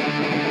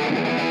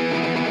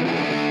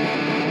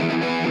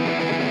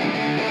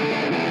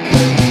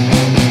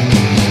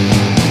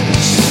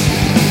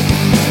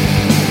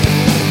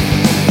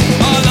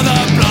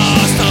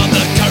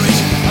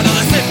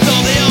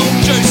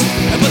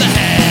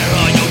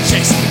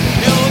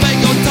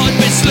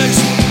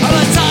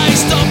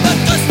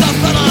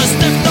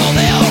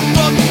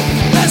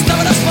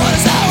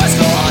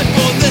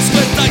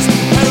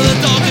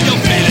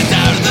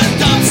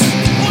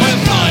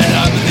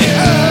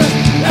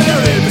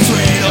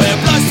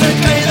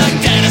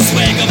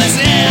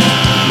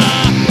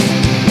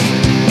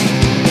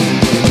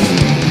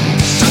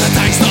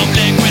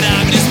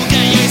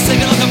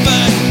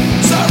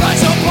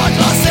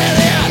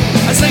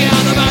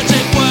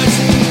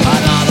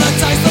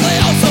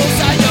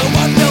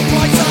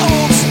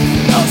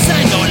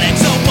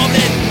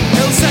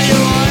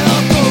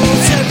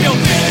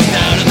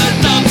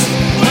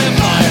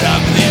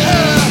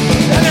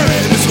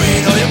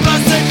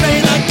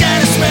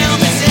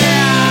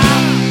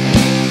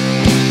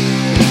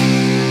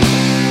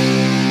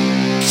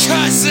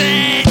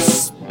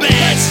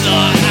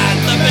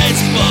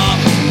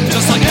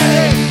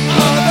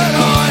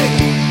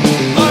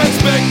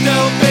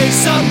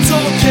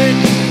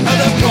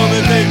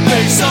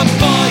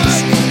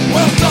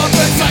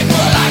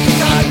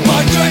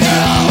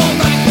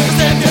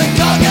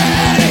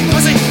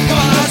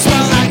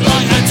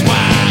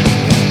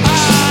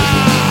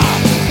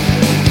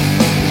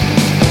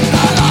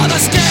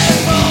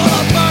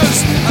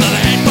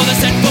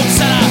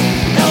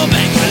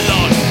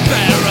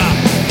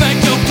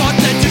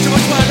 Too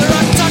much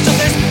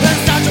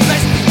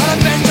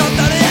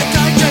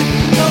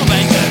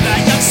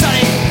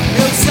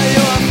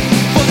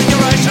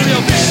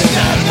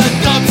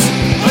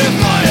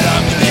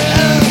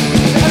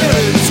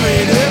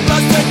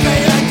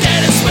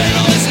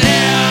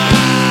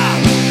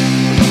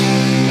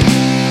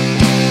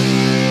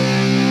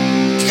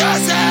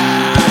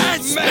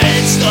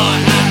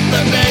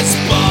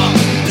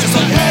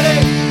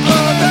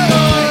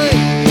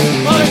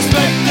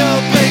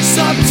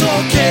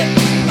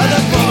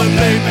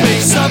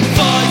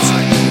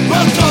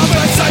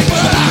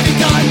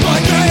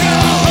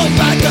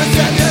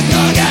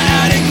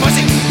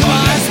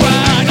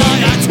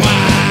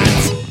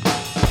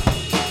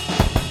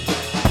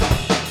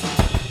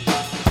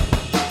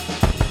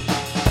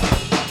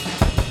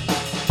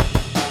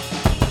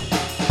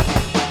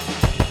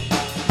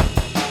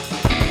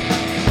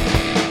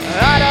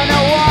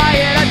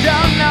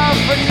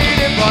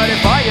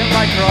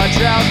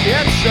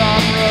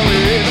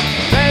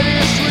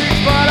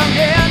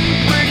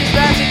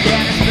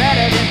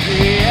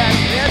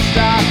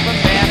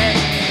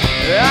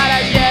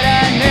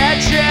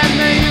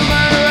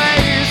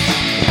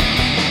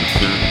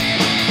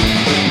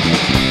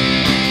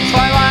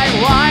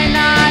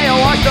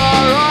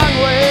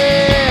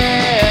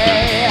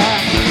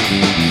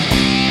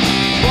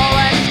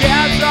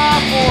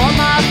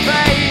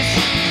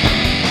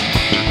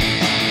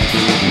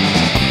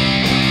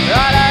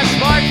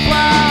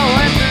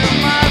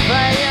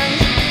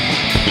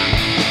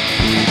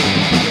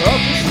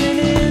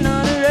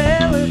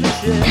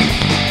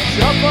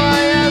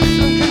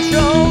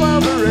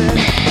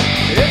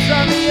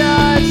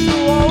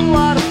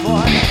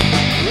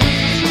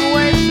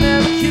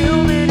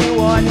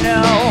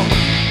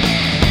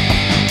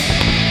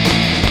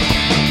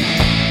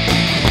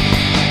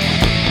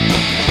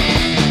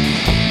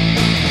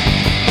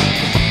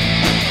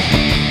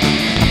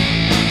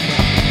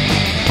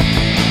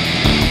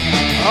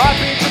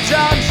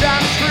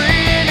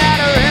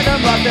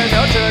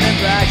turning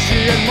back,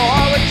 seeing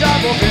more with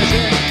double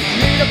vision.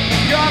 Need a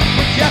pickup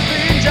with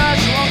caffeine,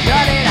 just won't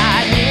cut it.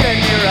 I need a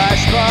new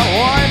rush, but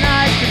one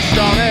I can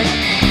stomach.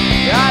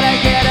 Gotta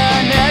get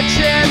an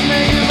itch in the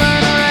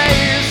human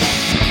race.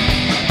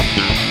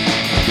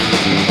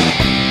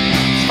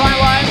 It's fine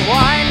white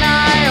wine,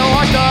 I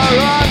walk the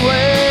wrong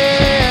way.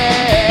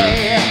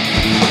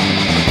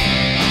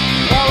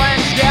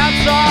 Blowing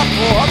scabs off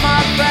of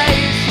my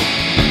face.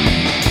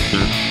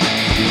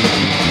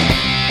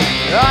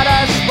 Got a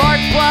spark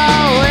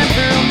flowing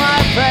through my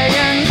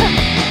veins.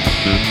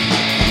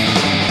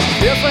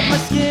 Feels like my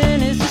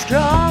skin is just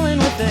crawling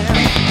within.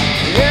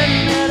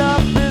 Hitting it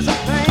up is a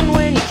pain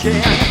when you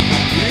can.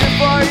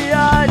 If our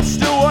yacht's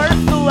still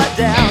worth the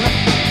letdown,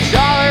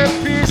 $1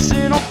 a piece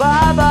and I'll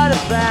buy by the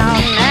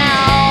pound now.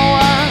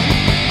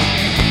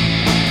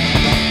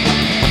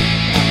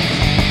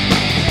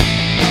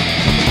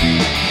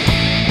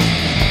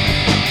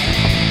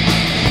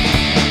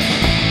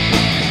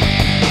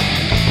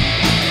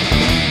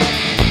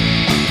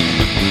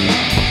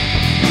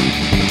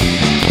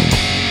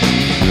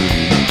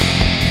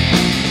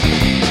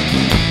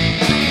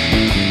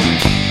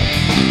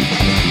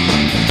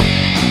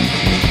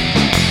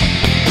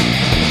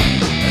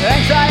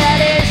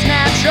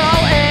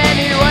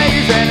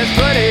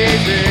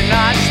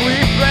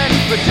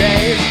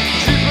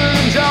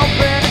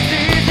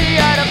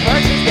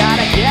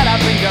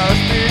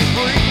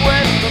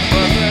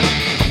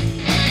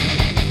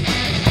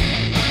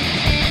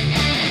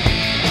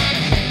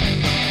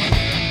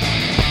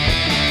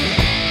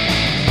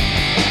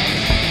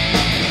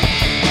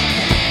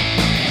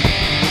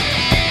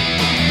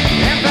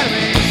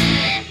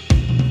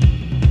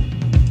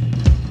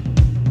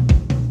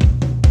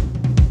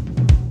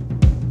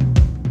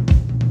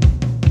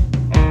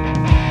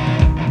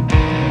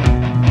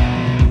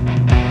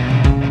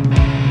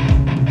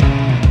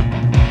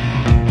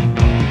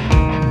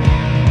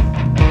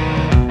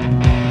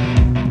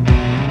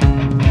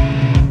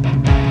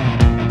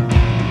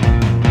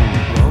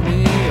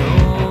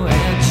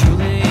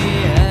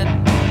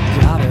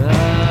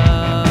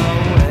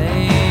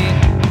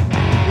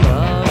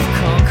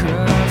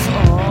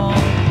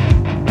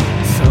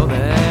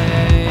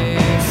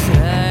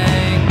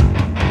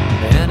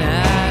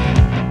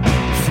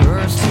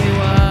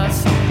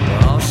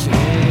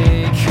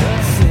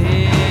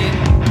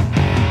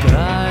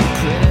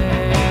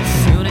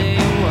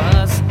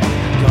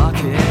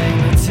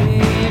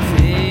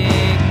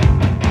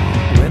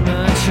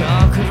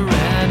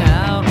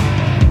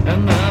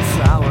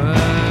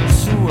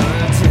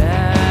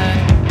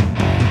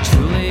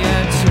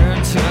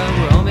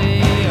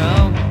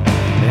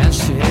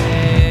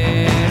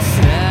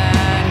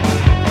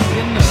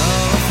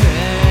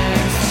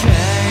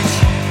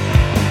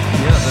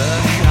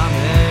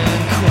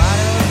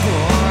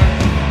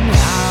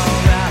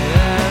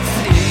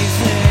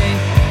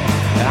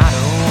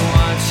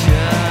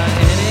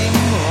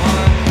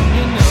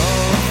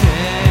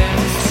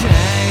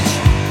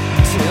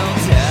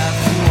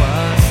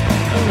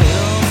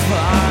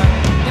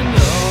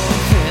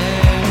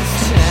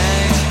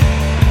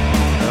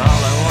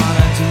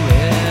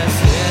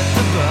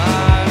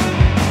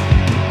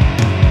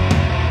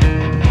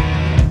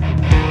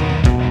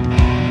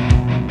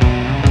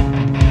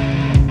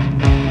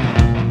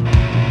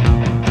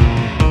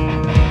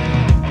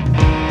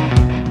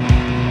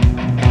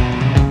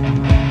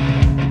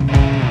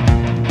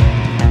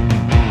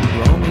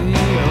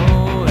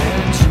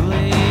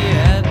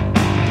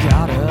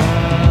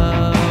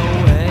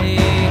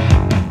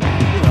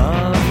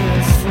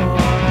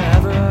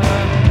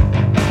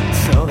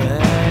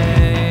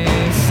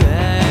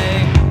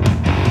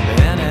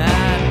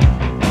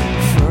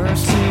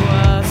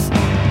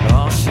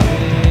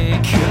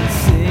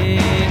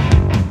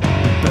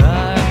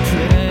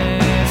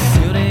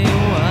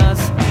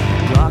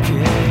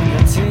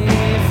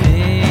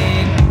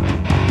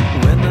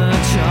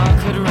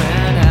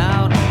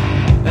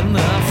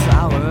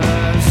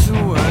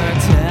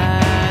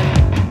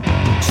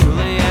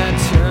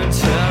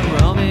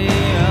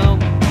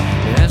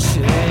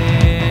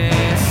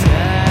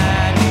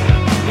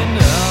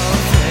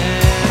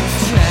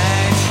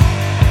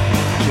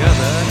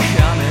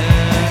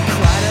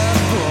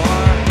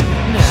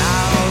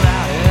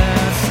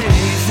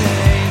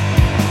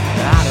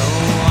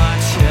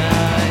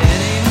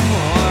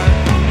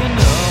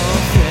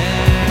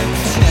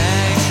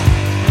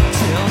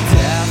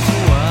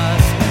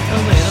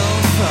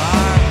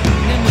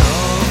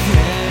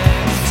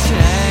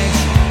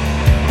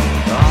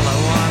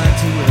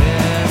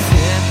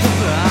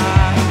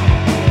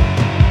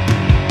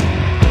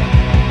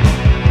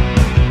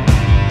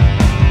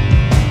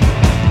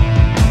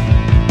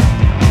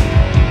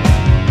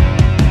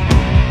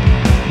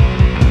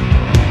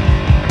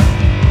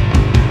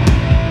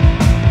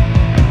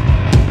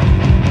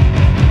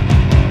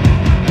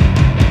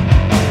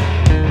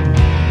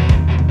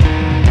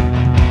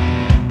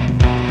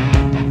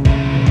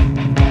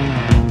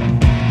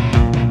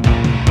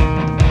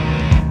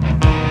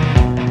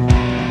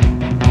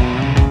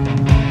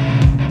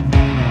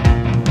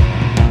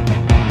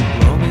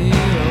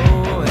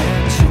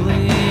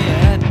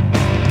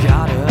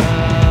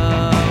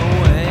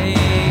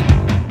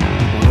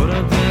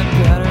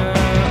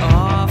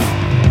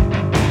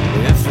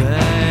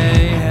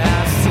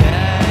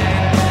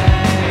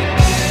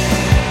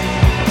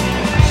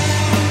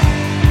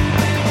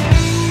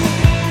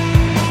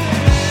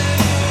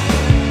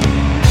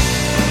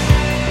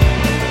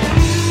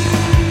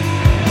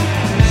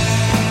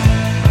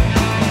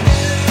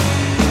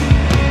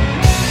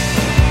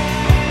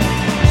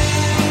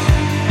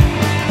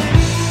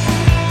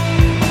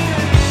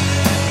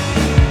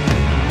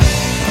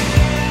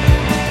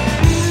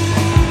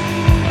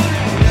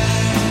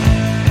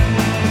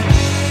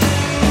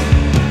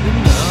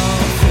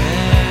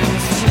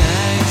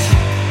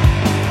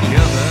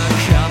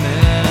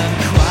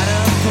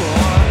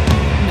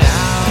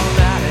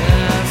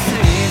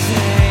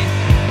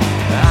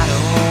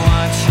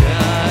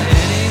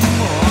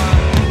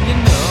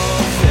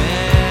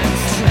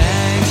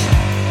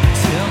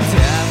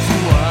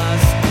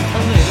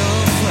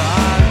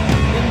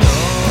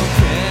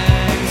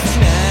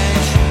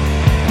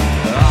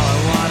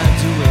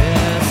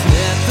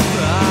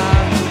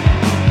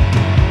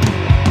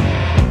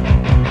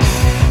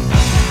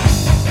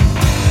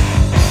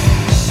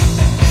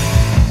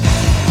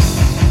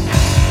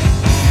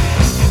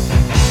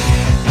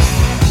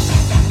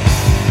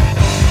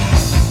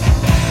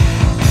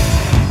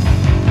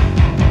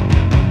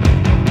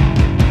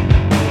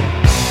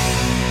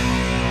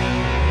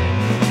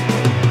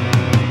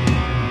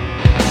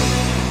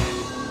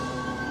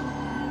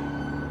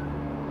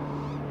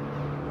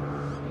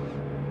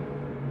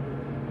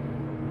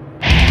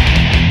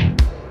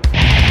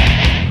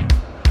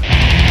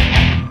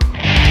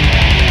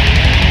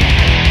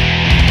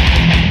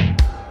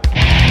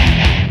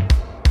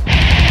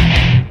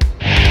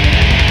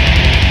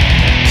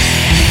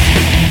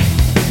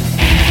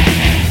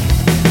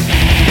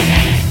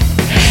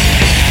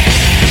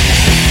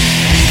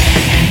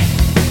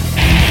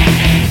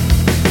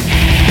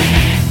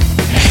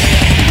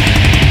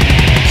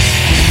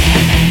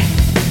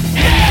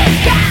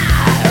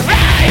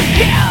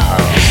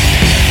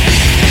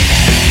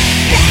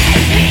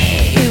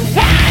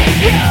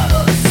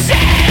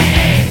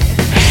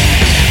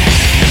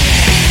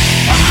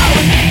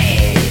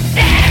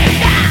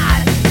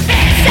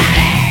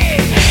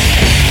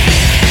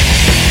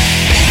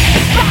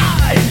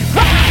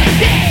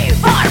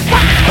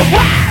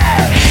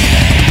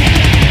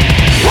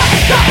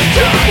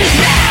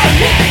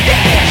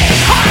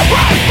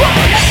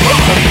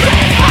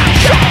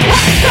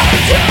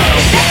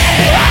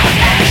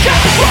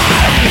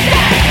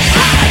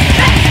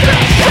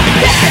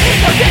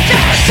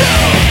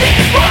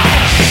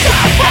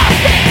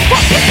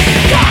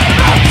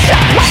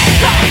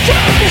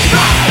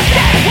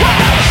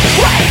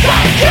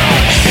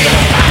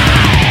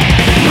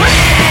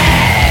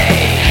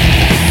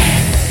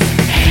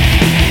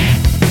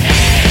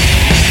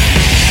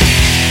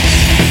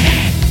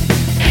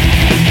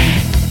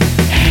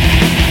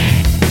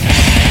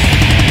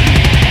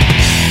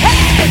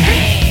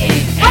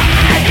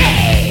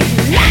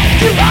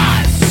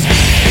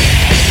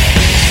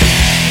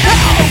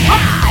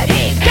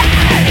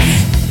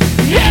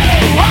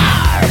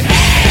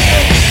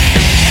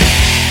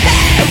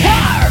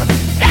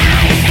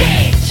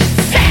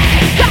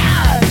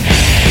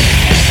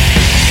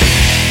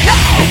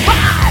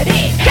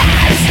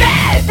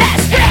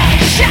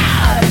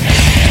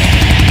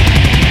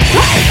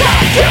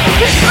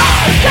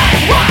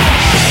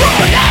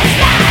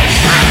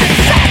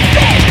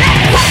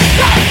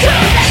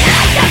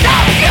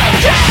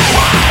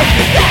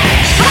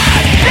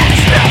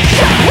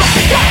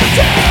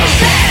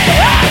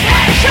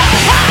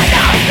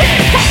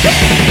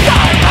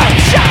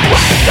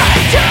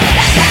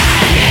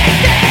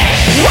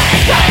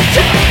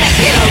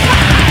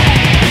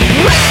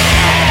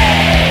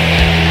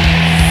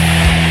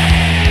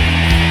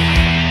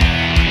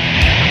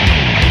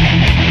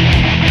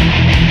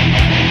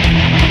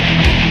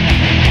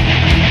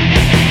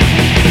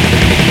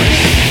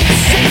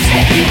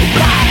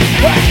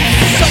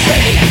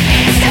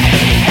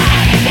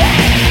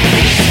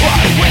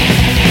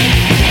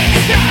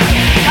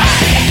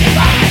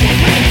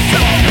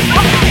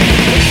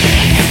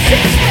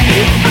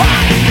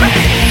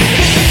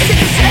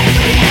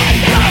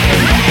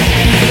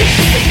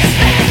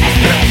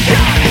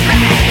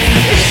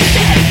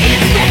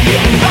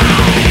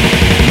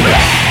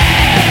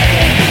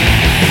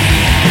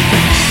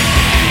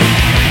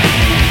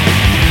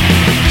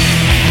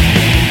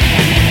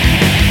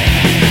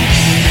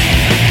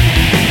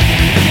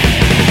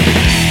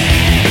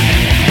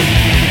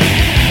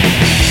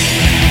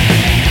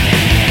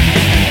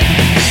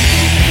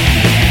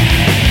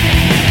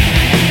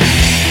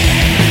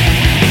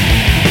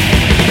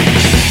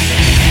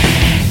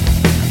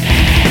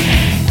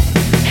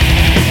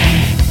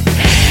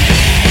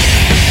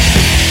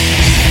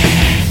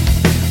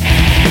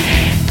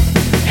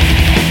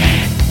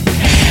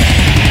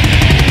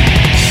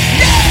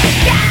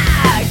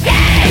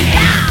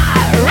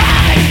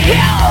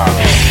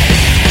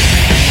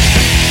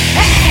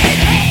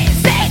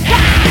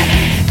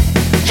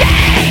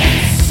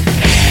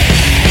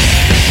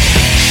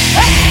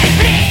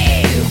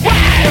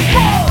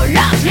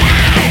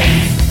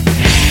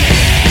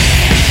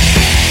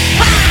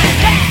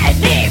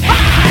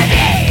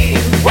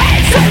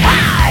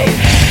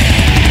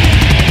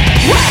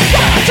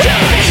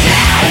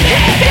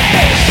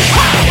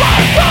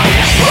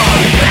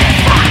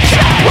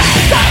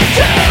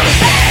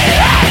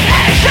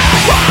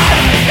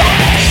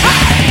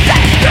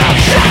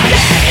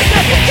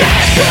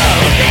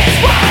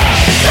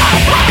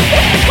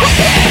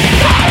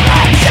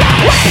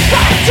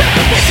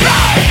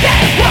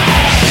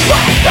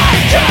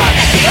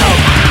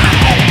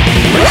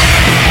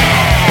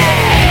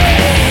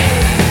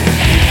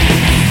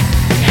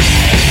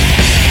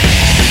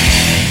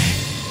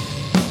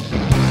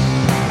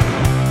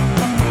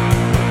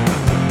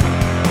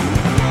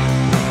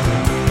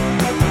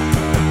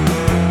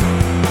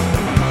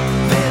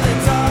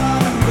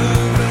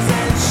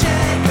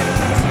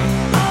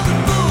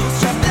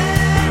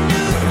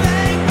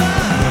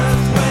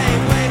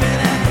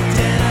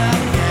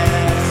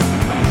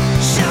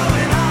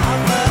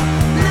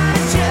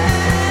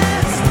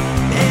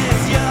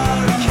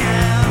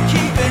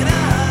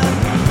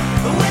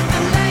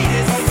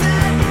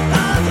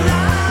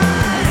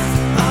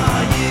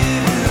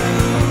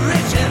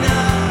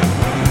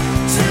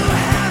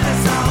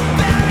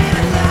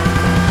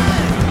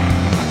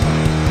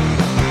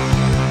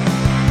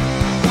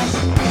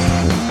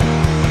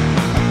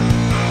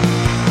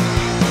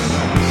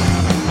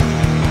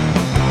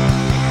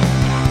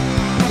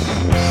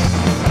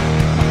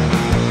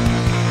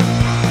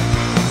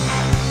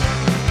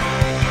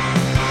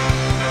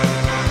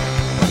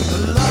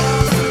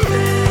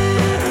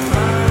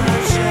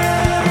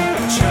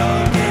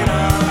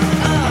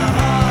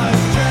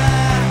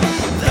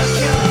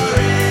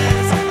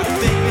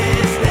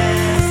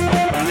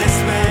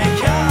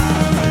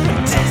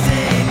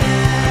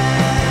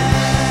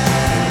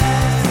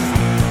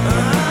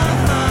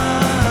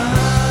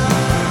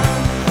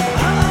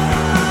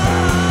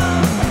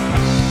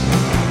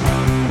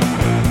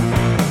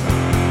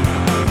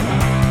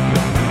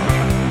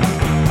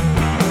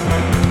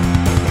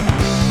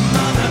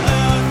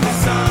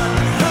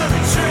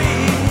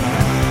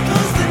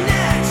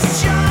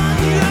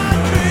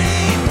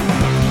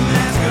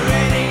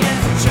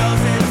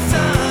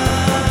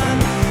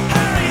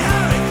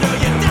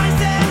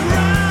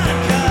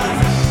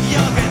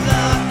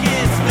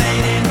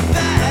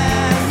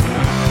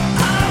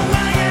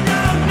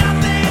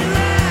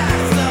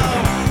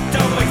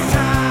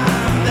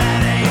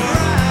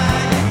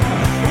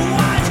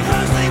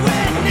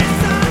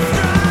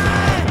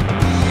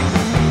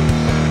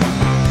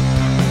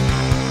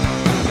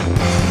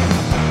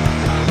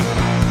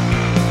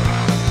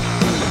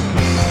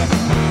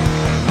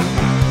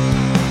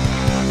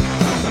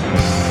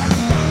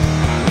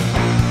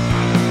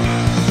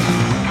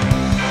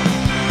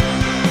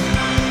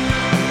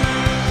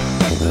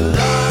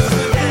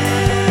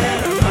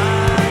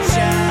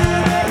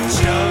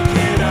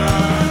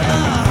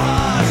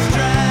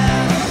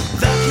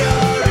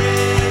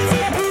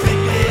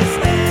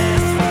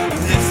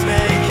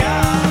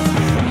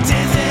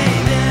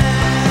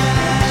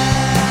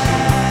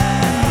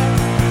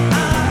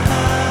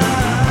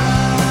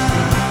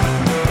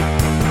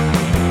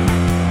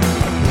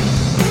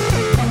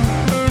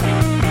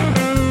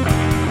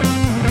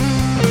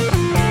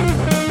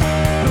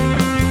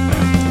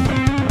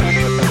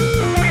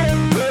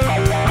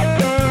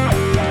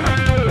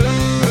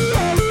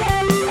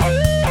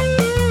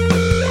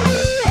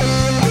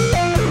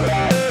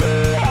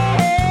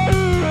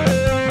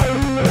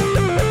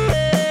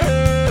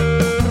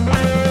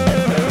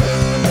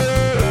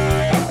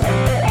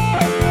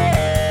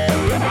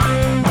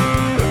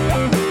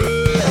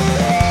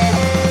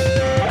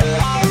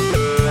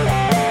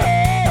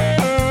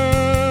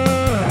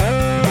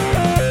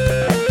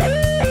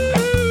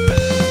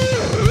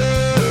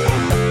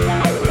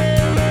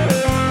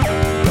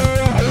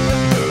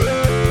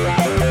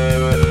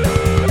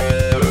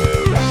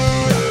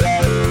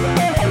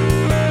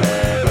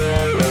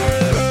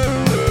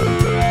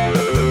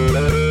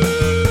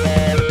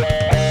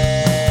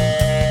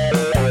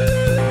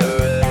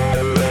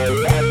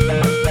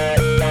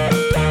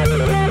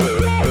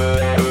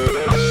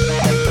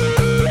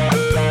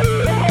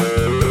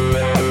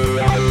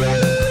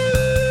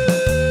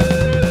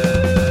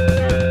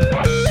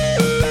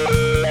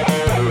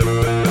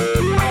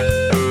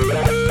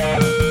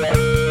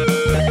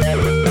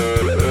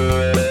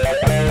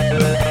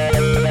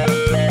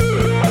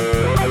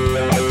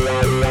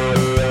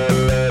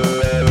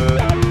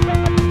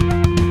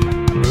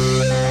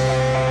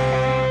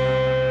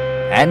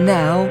 And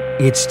now,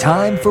 it's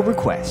time for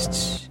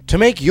requests. To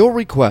make your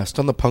request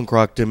on the punk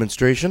rock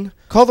demonstration,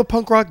 call the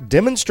punk rock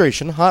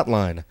demonstration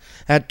hotline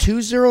at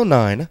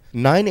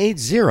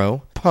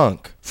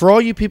 209-980-PUNK. For all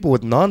you people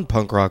with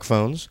non-punk rock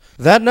phones,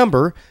 that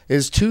number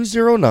is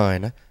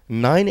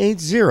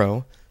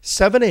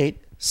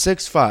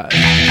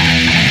 209-980-7865.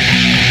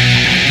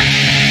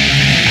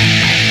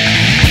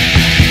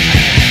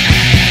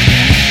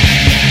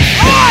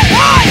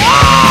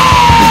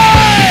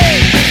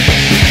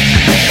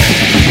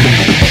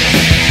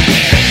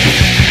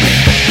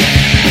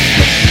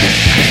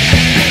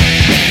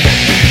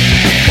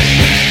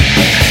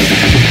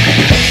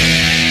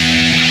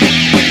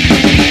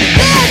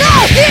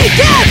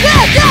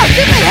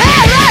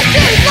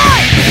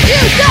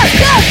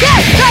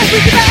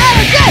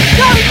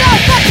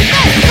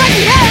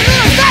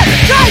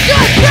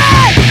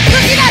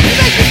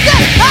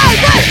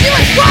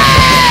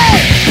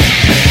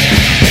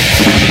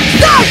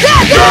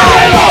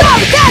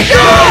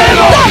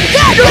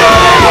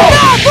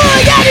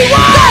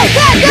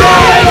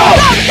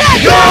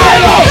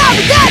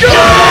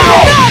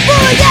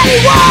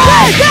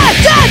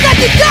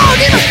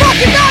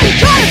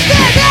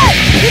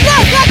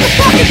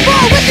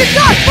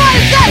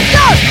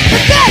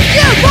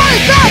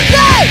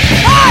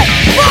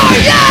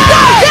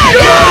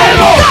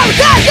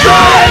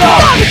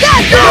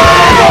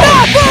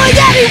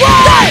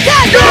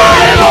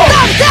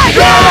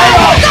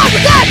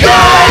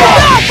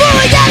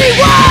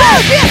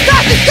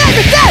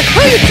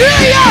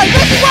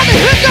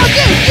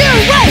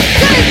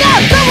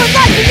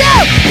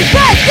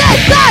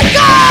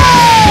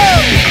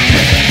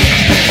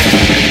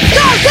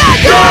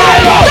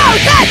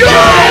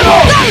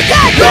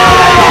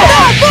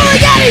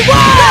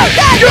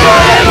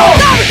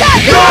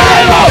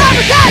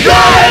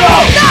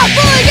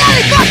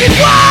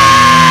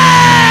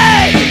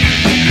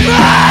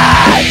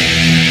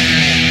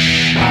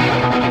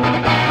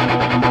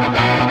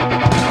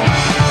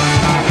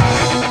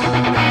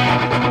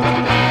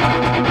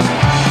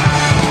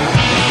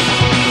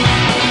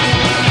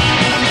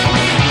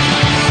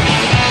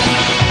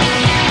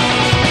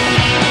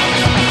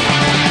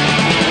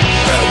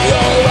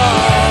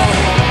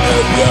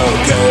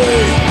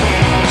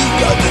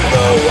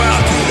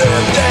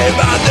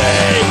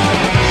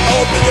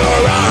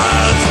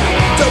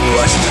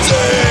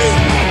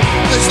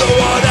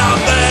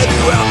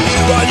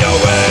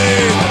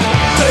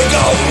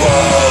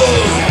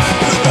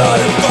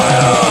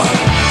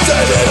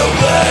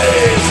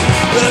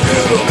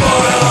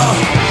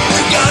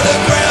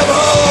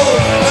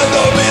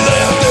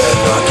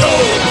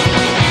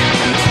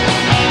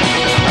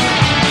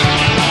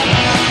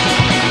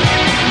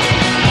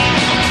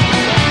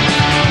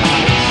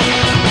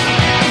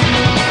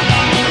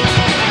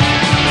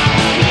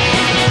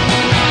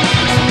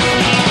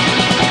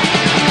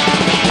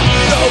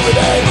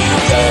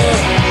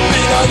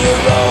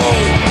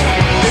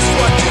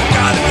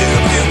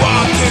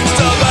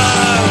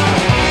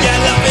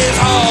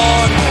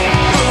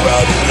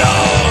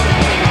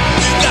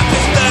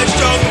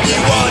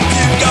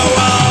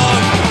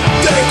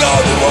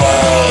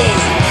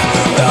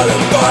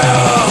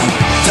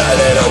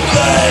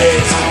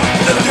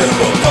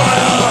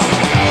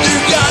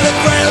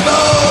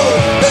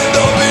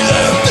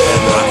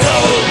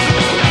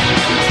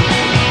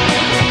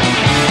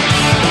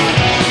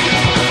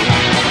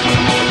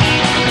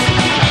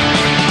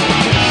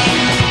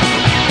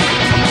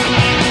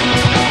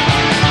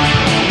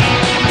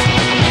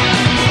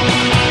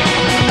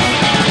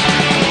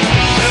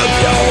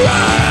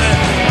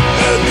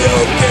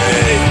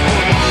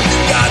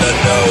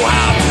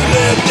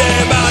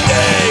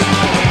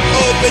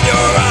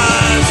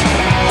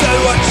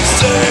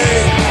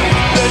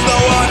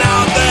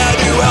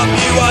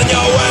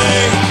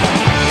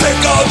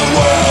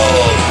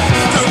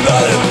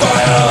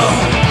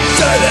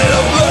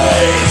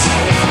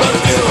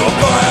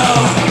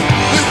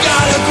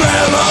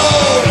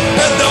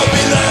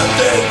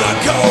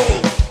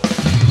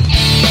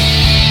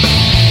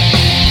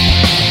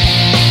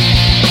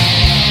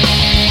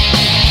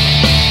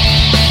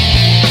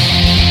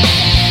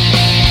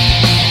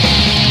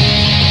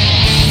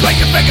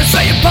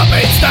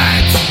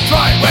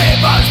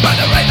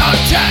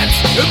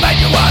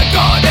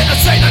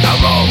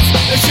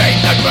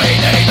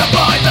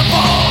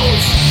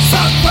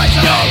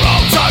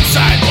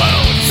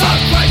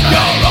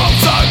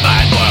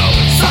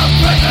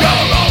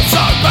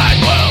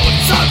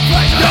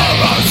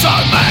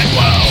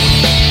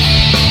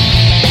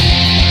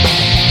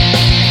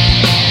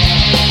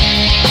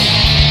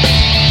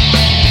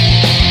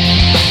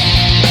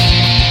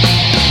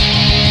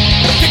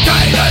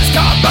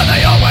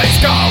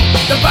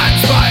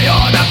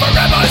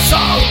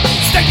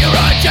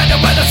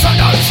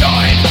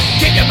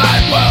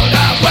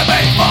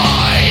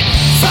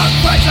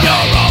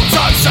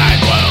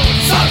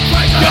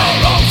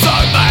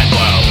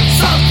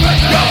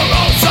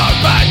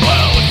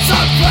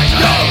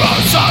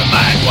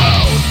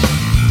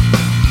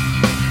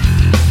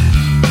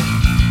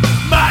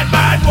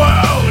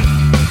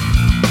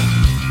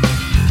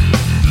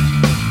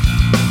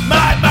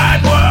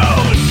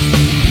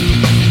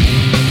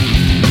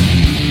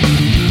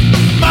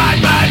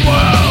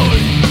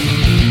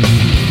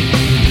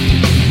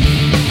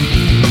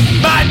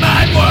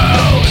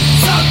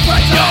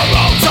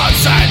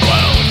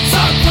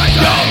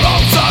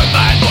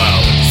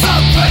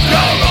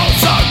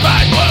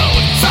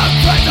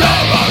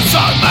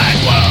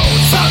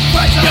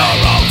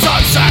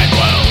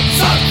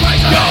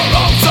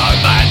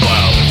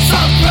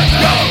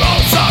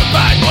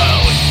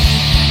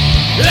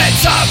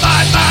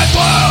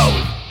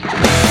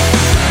 Thank you.